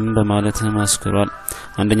አልዛተም በማለት መስክሯል።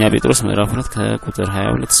 አንደኛ ጴጥሮስ ምእራፍ 2 ከቁጥር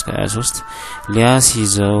 22 እስከ 23።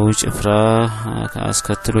 ሊያስይዘው ጭፍራ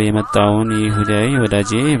አስከትሎ የመጣውን ይሁዳዊ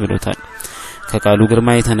ወዳጄ ብሎታል። ከቃሉ ግርማ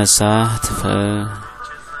የተነሳ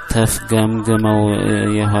ተፍገምገመው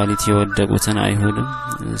የኋሊት የወደቁትን አይሁድም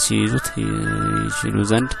ሲይዙት ይችሉ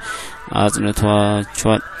ዘንድ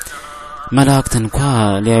አጽንቷቸዋል። መላእክት እንኳ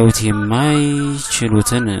ሊያዩት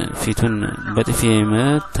የማይችሉትን ፊቱን በጥፊ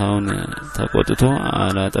መታውን ተቆጥቶ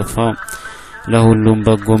አላጠፋው፣ ለሁሉም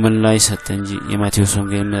በጎ ምላሽ ሰጠ እንጂ። የማቴዎስ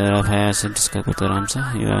ወንጌል ምዕራፍ 26 ከቁጥር 50፣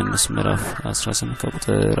 ዮሐንስ ምዕራፍ 18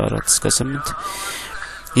 ከቁጥር 4 እስከ 8።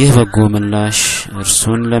 ይህ በጎ ምላሽ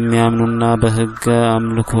እርሱን ለሚያምኑና በሕገ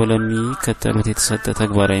አምልኮ ለሚከተሉት የተሰጠ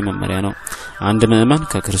ተግባራዊ መመሪያ ነው። አንድ ምእመን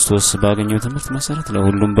ከክርስቶስ ባገኘው ትምህርት መሰረት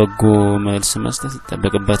ለሁሉም በጎ መልስ መስጠት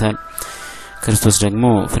ይጠበቅበታል። ክርስቶስ ደግሞ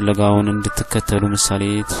ፍለጋውን እንድትከተሉ ምሳሌ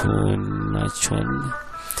ተወላችኋል።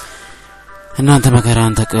 ለእናንተ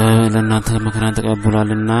መከራን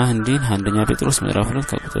ተቀብሏልና እንዲል አንደኛ ጴጥሮስ ምዕራፍ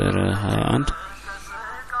 2 ከቁጥር 21።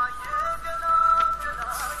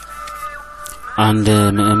 አንድ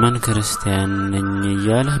ምእመን ክርስቲያን ነኝ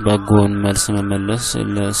እያለ በጎን መልስ መመለስ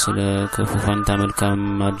ስለ ክፉ ፈንታ መልካም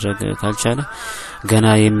ማድረግ ካልቻለ ገና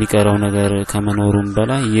የሚቀረው ነገር ከመኖሩም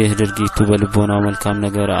በላይ ይህ ድርጊቱ በልቦናው መልካም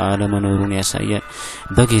ነገር አለመኖሩን ያሳያል።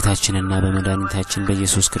 በጌታችንና በመድኃኒታችን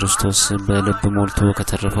በኢየሱስ ክርስቶስ በልብ ሞልቶ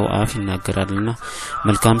ከተረፈው አፍ ይናገራልና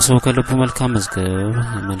መልካም ሰው ከልቡ መልካም መዝገብ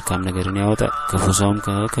መልካም ነገርን ያወጣል፣ ክፉ ሰውም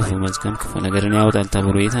ከክፉ መዝገብ ክፉ ነገርን ያወጣል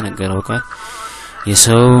ተብሎ የተነገረው ቃል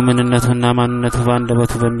የሰው ምንነቱና ማንነቱ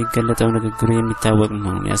ባንደበቱ በሚገለጠው ንግግሩ የሚታወቅ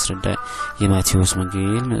መሆኑን ያስረዳል። የማቴዎስ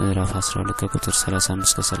ወንጌል ምእራፍ 12 ቁጥር 35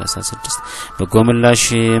 እስከ 36 በጎ ምላሽ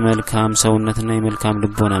የመልካም ሰውነትና የመልካም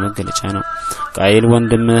ልቦና መገለጫ ነው። ቃየል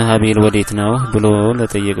ወንድም አቤል ወዴት ነው ብሎ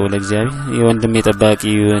ለጠየቀው ለእግዚአብሔር የወንድም የጠባቂ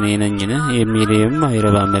እኔ ነኝን የሚልም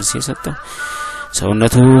አይረባ መልስ የሰጠው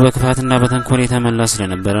ሰውነቱ በክፋትና በተንኮል የተመላ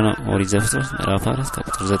ስለነበረ ነው። ኦሪት ዘፍጥረት ምዕራፍ 4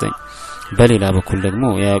 ቁጥር 9 በሌላ በኩል ደግሞ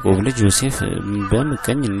ያዕቆብ ልጅ ዮሴፍ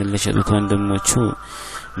በመቀኝነት ለሸጡት ወንድሞቹ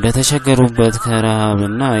በተቸገሩበት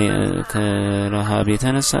ከረሃብ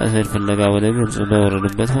የተነሳ እህል ፍለጋ ወደ ግብጽ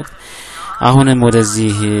በወረዱበት ወቅት አሁንም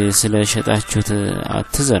ወደዚህ ስለሸጣችሁት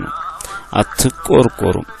አትዘኑ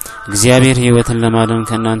አትቆርቆሩ እግዚአብሔር ሕይወትን ለማዳን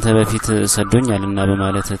ከናንተ በፊት ሰዶኛልና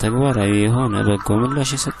በማለት ተግባራዊ የሆነ በጎ ምላሽ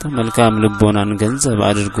የሰጠው መልካም ልቦናን ገንዘብ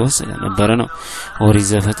አድርጎ ስለነበረ ነው። ኦሪት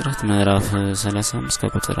ዘፍጥረት ምዕራፍ 35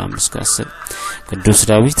 ቁጥር 5 እስከ 10 ቅዱስ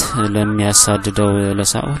ዳዊት ለሚያሳድደው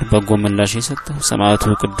ለሳኦል በጎ ምላሽ የሰጠው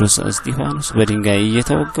ሰማዕቱ ቅዱስ እስጢፋኖስ በድንጋይ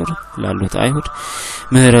እየተወገሩ ላሉት አይሁድ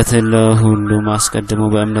ምህረትን ለሁሉም አስቀድሞ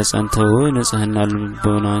በእምነት ጸንተው ንጽህና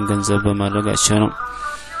ልቦናን ገንዘብ በማድረጋቸው ነው።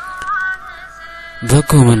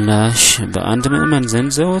 በጎ ምላሽ በአንድ ምእመን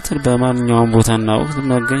ዘንድ ዘወትር በማንኛውም ቦታና ወቅት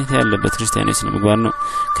መገኘት ያለበት ክርስቲያናዊ ስነ ምግባር ነው።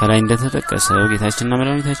 ከላይ እንደተጠቀሰው ጌታችንና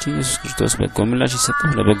መድኃኒታችን ኢየሱስ ክርስቶስ በጎ ምላሽ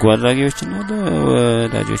የሰጠው ለበጎ አድራጊዎችና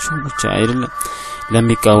ለወዳጆቹ ብቻ አይደለም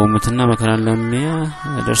ለሚቃወሙትና መከራን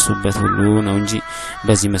ለሚያደርሱበት ሁሉ ነው እንጂ።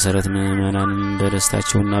 በዚህ መሰረት ምእመናን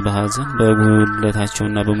በደስታቸውና በሐዘን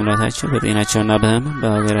በጉድለታቸውና በሙላታቸው በጤናቸውና በሕመም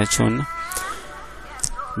በሀገራቸውና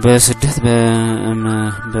በስደት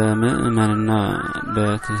በምእመንና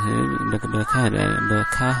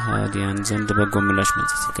በካህዲያን ዘንድ በጎ ምላሽ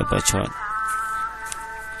መስጠት ይገባቸዋል።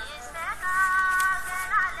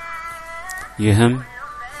 ይህም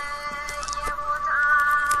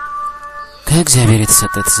ከእግዚአብሔር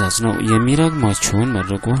የተሰጠ ትእዛዝ ነው። የሚረግሟችሁን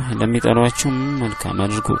መርቁ፣ ለሚጠሏችሁም መልካም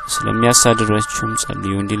አድርጉ፣ ስለሚያሳድዷችሁም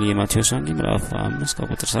ጸልዩ እንዲል የማቴዎስ ወንጌል ምእራፍ 5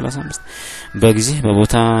 ቁጥር 35 በጊዜ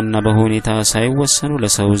በቦታና በሁኔታ ሳይወሰኑ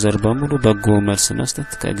ለሰው ዘር በሙሉ በጎ መልስ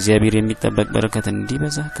መስጠት ከእግዚአብሔር የሚጠበቅ በረከት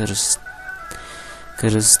እንዲበዛ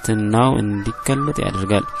ክርስትናው እንዲገለጥ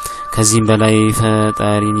ያደርጋል። ከዚህም በላይ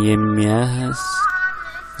ፈጣሪን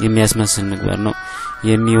የሚያስመስል ምግባር ነው።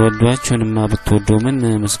 የሚወዷቸውንማ ብትወዱ ምን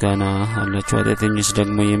ምስጋና አላችሁ? ኃጢአተኞች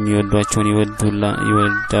ደግሞ የሚወዷቸውን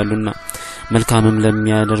ይወዳሉና መልካምም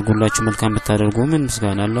ለሚያደርጉላችሁ መልካም ብታደርጉ ምን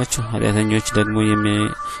ምስጋና አላችሁ? ኃጢአተኞች ደግሞ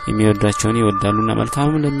የሚወዷቸውን ይወዳሉና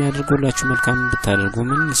መልካምም ለሚያደርጉላችሁ መልካም ብታደርጉ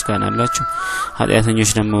ምን ምስጋና አላችሁ?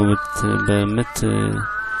 ኃጢአተኞች ደግሞ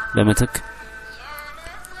በምትክ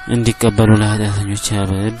እንዲቀበሉ ለኃጢአተኞች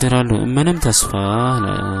ያበድራሉ። ምንም ተስፋ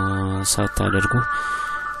ሳታደርጉ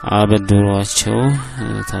አበድሯቸው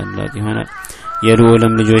ታላቅ ይሆናል፣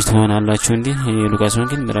 የልዑልም ልጆች ትሆናላችሁ እንዲል የሉቃስ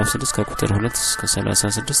ወንጌል ምዕራፍ 6 ከቁጥር 2 እስከ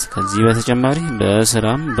 36 ከዚህ በተጨማሪ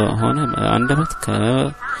በስራም በሆነ አንደበት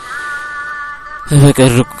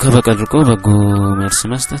ከበቀል ርቆ በጎ መልስ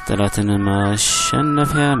መስጠት ጠላትን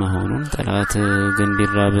ማሸነፊያ መሆኑን ጠላት ግን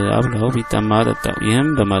ቢራብ አብላው ቢጠማ አጠጣው። ይህም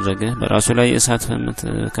በማድረግ በራሱ ላይ እሳት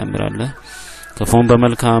ትከምራለህ። ክፉን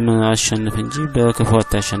በመልካም አሸንፍ እንጂ በክፉ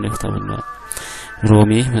አታሸንፍ ተብሏል።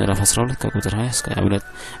 ሮሜ ምዕራፍ 12 ከቁጥር 20 እስከ 22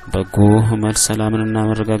 በጎ መልስ ሰላምንና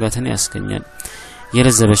መረጋጋትን ያስገኛል።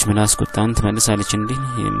 የለዘበች ምላስ ቁጣን ትመልሳለች እንዲል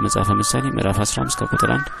የመጽሐፈ ምሳሌ ምዕራፍ 15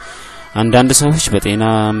 ከቁጥር 1 አንዳንድ ሰዎች በጤና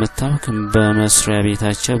መታወክ በመስሪያ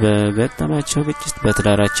ቤታቸው በገጠማቸው ግጭት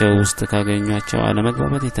በትዳራቸው ውስጥ ካገኟቸው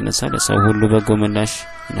አለመግባባት የተነሳ ለሰው ሁሉ በጎ ምላሽ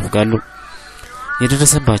ይነፍጋሉ።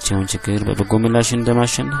 የደረሰባቸውን ችግር በበጎ ምላሽ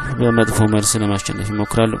እንደማሸነፍ በመጥፎ መልስ ለማሸነፍ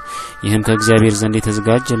ይሞክራሉ። ይህም ከእግዚአብሔር ዘንድ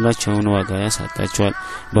የተዘጋጀላቸውን ዋጋ ያሳጣቸዋል።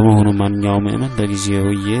 በመሆኑም ማንኛውም ምእመን በጊዜው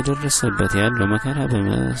እየደረሰበት ያለው መከራ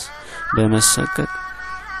በመሰቀቅ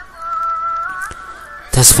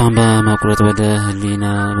ተስፋን በመቁረጥ ወደ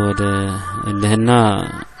እልህና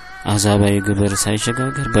አዛባዊ ግብር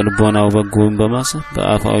ሳይሸጋገር በልቦናው በጎን በማሰብ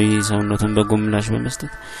በአፋዊ ሰውነቱን በጎ ምላሽ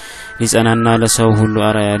በመስጠት ሊጸናና ለሰው ሁሉ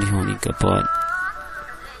አርአያ ሊሆን ይገባዋል።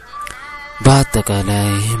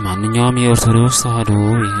 በአጠቃላይ ማንኛውም የኦርቶዶክስ ተዋህዶ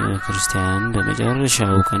ክርስቲያን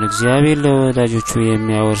በመጨረሻው ቀን እግዚአብሔር ለወዳጆቹ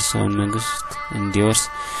የሚያወርሰውን መንግስት እንዲወርስ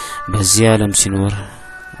በዚህ ዓለም ሲኖር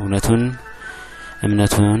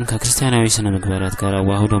እምነቱን ከክርስቲያናዊ ስነ ምግባራት ጋር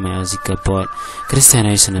አዋህዶ መያዝ ይገባዋል።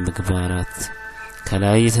 ክርስቲያናዊ ስነ ምግባራት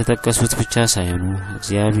ከላይ የተጠቀሱት ብቻ ሳይሆኑ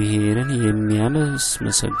እግዚአብሔርን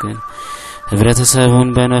የሚያመሰግን ህብረተሰቡን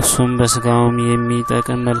በነፍሱም በስጋውም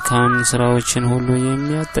የሚጠቅም መልካም ስራዎችን ሁሉ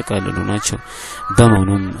የሚያጠቃልሉ ናቸው።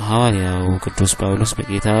 በመሆኑም ሐዋርያው ቅዱስ ጳውሎስ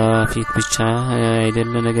በጌታ ፊት ብቻ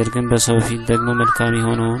አይደለም ነገር ግን በሰው ፊት ደግሞ መልካም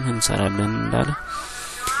የሆነውን እንሰራለን እንዳለ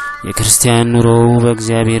የክርስቲያን ኑሮ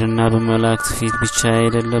በእግዚአብሔርና በመላእክት ፊት ብቻ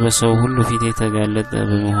አይደለ በሰው ሁሉ ፊት የተጋለጠ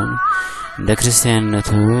በመሆኑ እንደ ክርስቲያንነቱ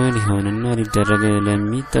ሊሆንና ሊደረግ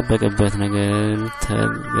ለሚጠበቅበት ነገር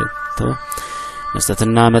ተገቶ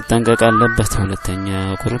መስጠትና መጠንቀቅ አለበት። ሁለተኛ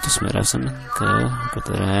ቆሮንቶስ ምእራፍ 8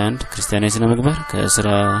 ከቁጥር 21 ክርስቲያናዊ ስነ ምግባር ከስራ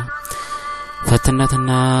ፈትነትና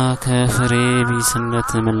ከፍሬ ቢስነት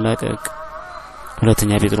መላቀቅ።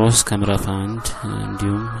 ሁለተኛ ጴጥሮስ ከምዕራፍ 1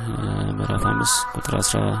 እንዲሁም ምዕራፍ 5 ቁጥር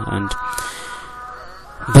 11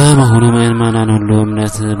 በመሆኑ ምእመናን ሁሉ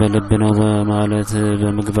እምነት በልብ ነው በማለት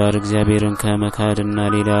በምግባር እግዚአብሔርን ከመካድና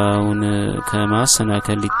ሌላውን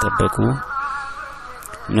ከማሰናከል ሊጠበቁ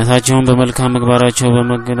እምነታቸውን በመልካም ምግባራቸው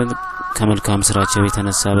በመገለጥ ከመልካም ስራቸው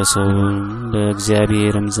የተነሳ በሰው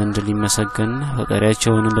በእግዚአብሔርም ዘንድ ሊመሰገን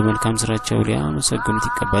ፈጣሪያቸውን በመልካም ስራቸው ሊያመሰግኑት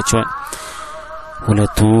ይገባቸዋል።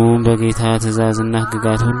 ሁለቱም በጌታ ትእዛዝና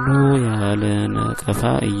ሕግጋት ሁሉ ያለ ነቀፋ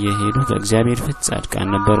እየሄዱ በእግዚአብሔር ፊት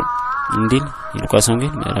ጻድቃን ነበሩ እንዲል የሉቃስ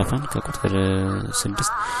ወንጌል ምዕራፍ 1 ከቁጥር 6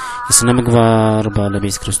 የሥነ ምግባር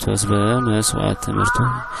ባለቤት ክርስቶስ በመስዋዕት ትምህርቱ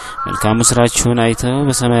መልካም ስራችሁን አይተው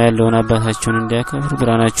በሰማይ ያለውን አባታችሁን እንዲያከብሩ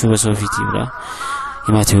ብርሃናችሁ በሰው ፊት ይብራ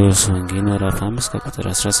የማቴዎስ ወንጌል ምዕራፍ 5 ከቁጥር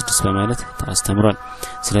 16 በማለት አስተምሯል።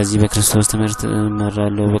 ስለዚህ በክርስቶስ ትምህርት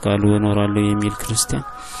እመራለሁ በቃሉ እኖራለሁ የሚል ክርስቲያን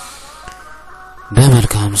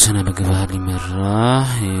በመልካም ስነ ምግባር ሊመራ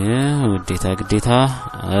የውዴታ ግዴታ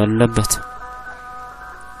አለበት።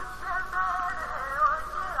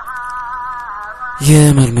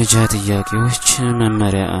 የመልመጃ ጥያቄዎች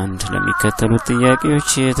መመሪያ 1 ለሚከተሉት ጥያቄዎች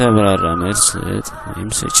የተብራራ መልስ ወይም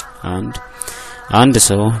ስጭ። 1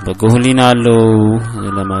 ሰው በጎ ሕሊና አለው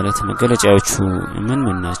ለማለት መገለጫዎቹ ምን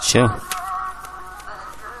ናቸው?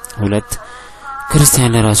 2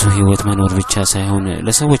 ክርስቲያን ለራሱ ህይወት መኖር ብቻ ሳይሆን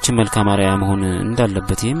ለሰዎች መልካም አርአያ መሆን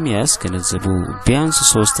እንዳለበት የሚያስገነዝቡ ቢያንስ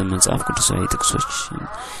 3 መጽሐፍ ቅዱሳዊ ጥቅሶች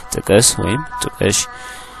ጥቀስ ወይም ጥቀሽ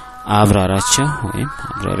አብራራቸው ወይም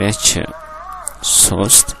አብራሪያቸው።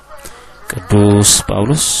 3 ቅዱስ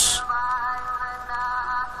ጳውሎስ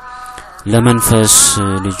ለመንፈስ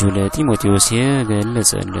ልጁ ለጢሞቴዎስ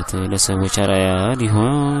የገለጸለት ለሰዎች አርአያ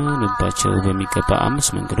ሊሆንባቸው በሚገባ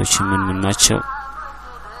 5 መንገዶች ምን ናቸው?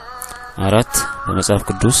 4 በመጽሐፍ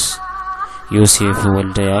ቅዱስ ዮሴፍ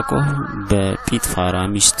ወልደ ያዕቆብ በጲጥፋራ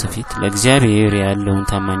ሚስት ፊት ለእግዚአብሔር ያለውን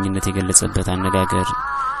ታማኝነት የገለጸበት አነጋገር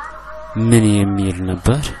ምን የሚል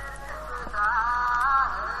ነበር?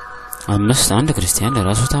 5 አንድ ክርስቲያን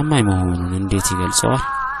ለራሱ ታማኝ መሆኑን እንዴት ይገልጸዋል?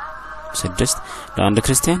 6 ለአንድ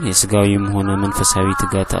ክርስቲያን የሥጋዊም ሆነ መንፈሳዊ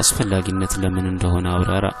ትጋት አስፈላጊነት ለምን እንደሆነ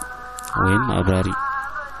አብራራ ወይም አብራሪ።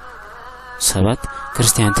 7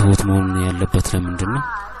 ክርስቲያን ትሁት መሆን ያለበት ለምንድን ነው?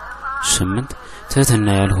 8 ትህትና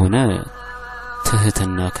ያልሆነ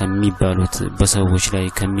ትህትና ከሚባሉት በሰዎች ላይ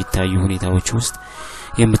ከሚታዩ ሁኔታዎች ውስጥ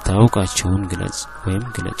የምታውቃቸውን ግለጽ ወይም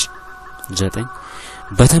ግለጭ። 9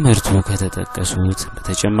 በትምህርቱ ከተጠቀሱት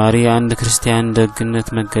በተጨማሪ አንድ ክርስቲያን ደግነት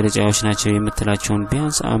መገለጫዎች ናቸው የምትላቸውን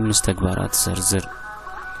ቢያንስ 5 ተግባራት ዘርዝር።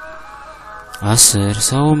 10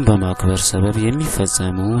 ሰውን በማክበር ሰበብ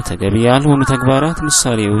የሚፈጸሙ ተገቢ ያልሆኑ ተግባራት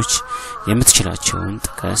ምሳሌዎች የምትችላቸውን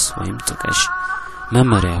ጥቀስ ወይም ጥቀሽ።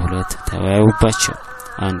 መመሪያ 2 ተወያዩባቸው።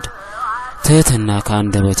 1 ትህትና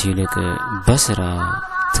ከአንደበት ይልቅ በስራ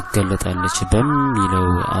ትገለጣለች በሚለው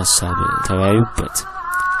ሐሳብ ተወያዩበት።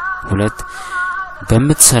 2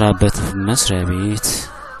 በምትሰራበት መስሪያ ቤት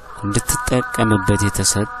እንድትጠቀምበት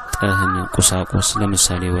የተሰጠህን ቁሳቁስ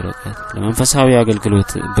ለምሳሌ ወረቀት ለመንፈሳዊ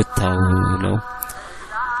አገልግሎት ብታውለው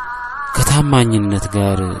ከታማኝነት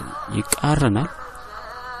ጋር ይቃረናል?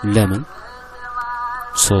 ለምን?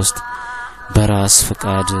 3 በራስ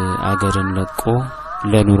ፍቃድ አገርን ለቆ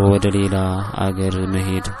ለኑሮ ወደ ሌላ አገር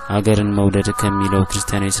መሄድ አገርን መውደድ ከሚለው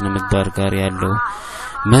ክርስቲያናዊ ስነ ምግባር ጋር ያለው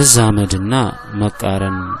መዛመድና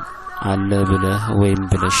መቃረን አለ ብለህ ወይም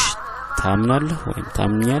ብለሽ ታምናለህ ወይም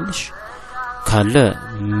ታምኛለሽ? ካለ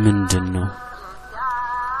ምንድነው?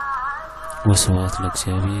 ወስብሐት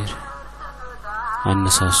ለእግዚአብሔር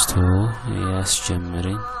አነሳስቶ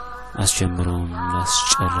ያስጀምረኝ አስጀምሮም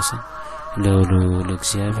ያስጨርሰን ለሁሉ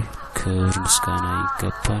ለእግዚአብሔር ክብር ምስጋና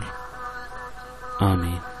ይገባል።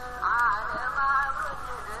 አሜን።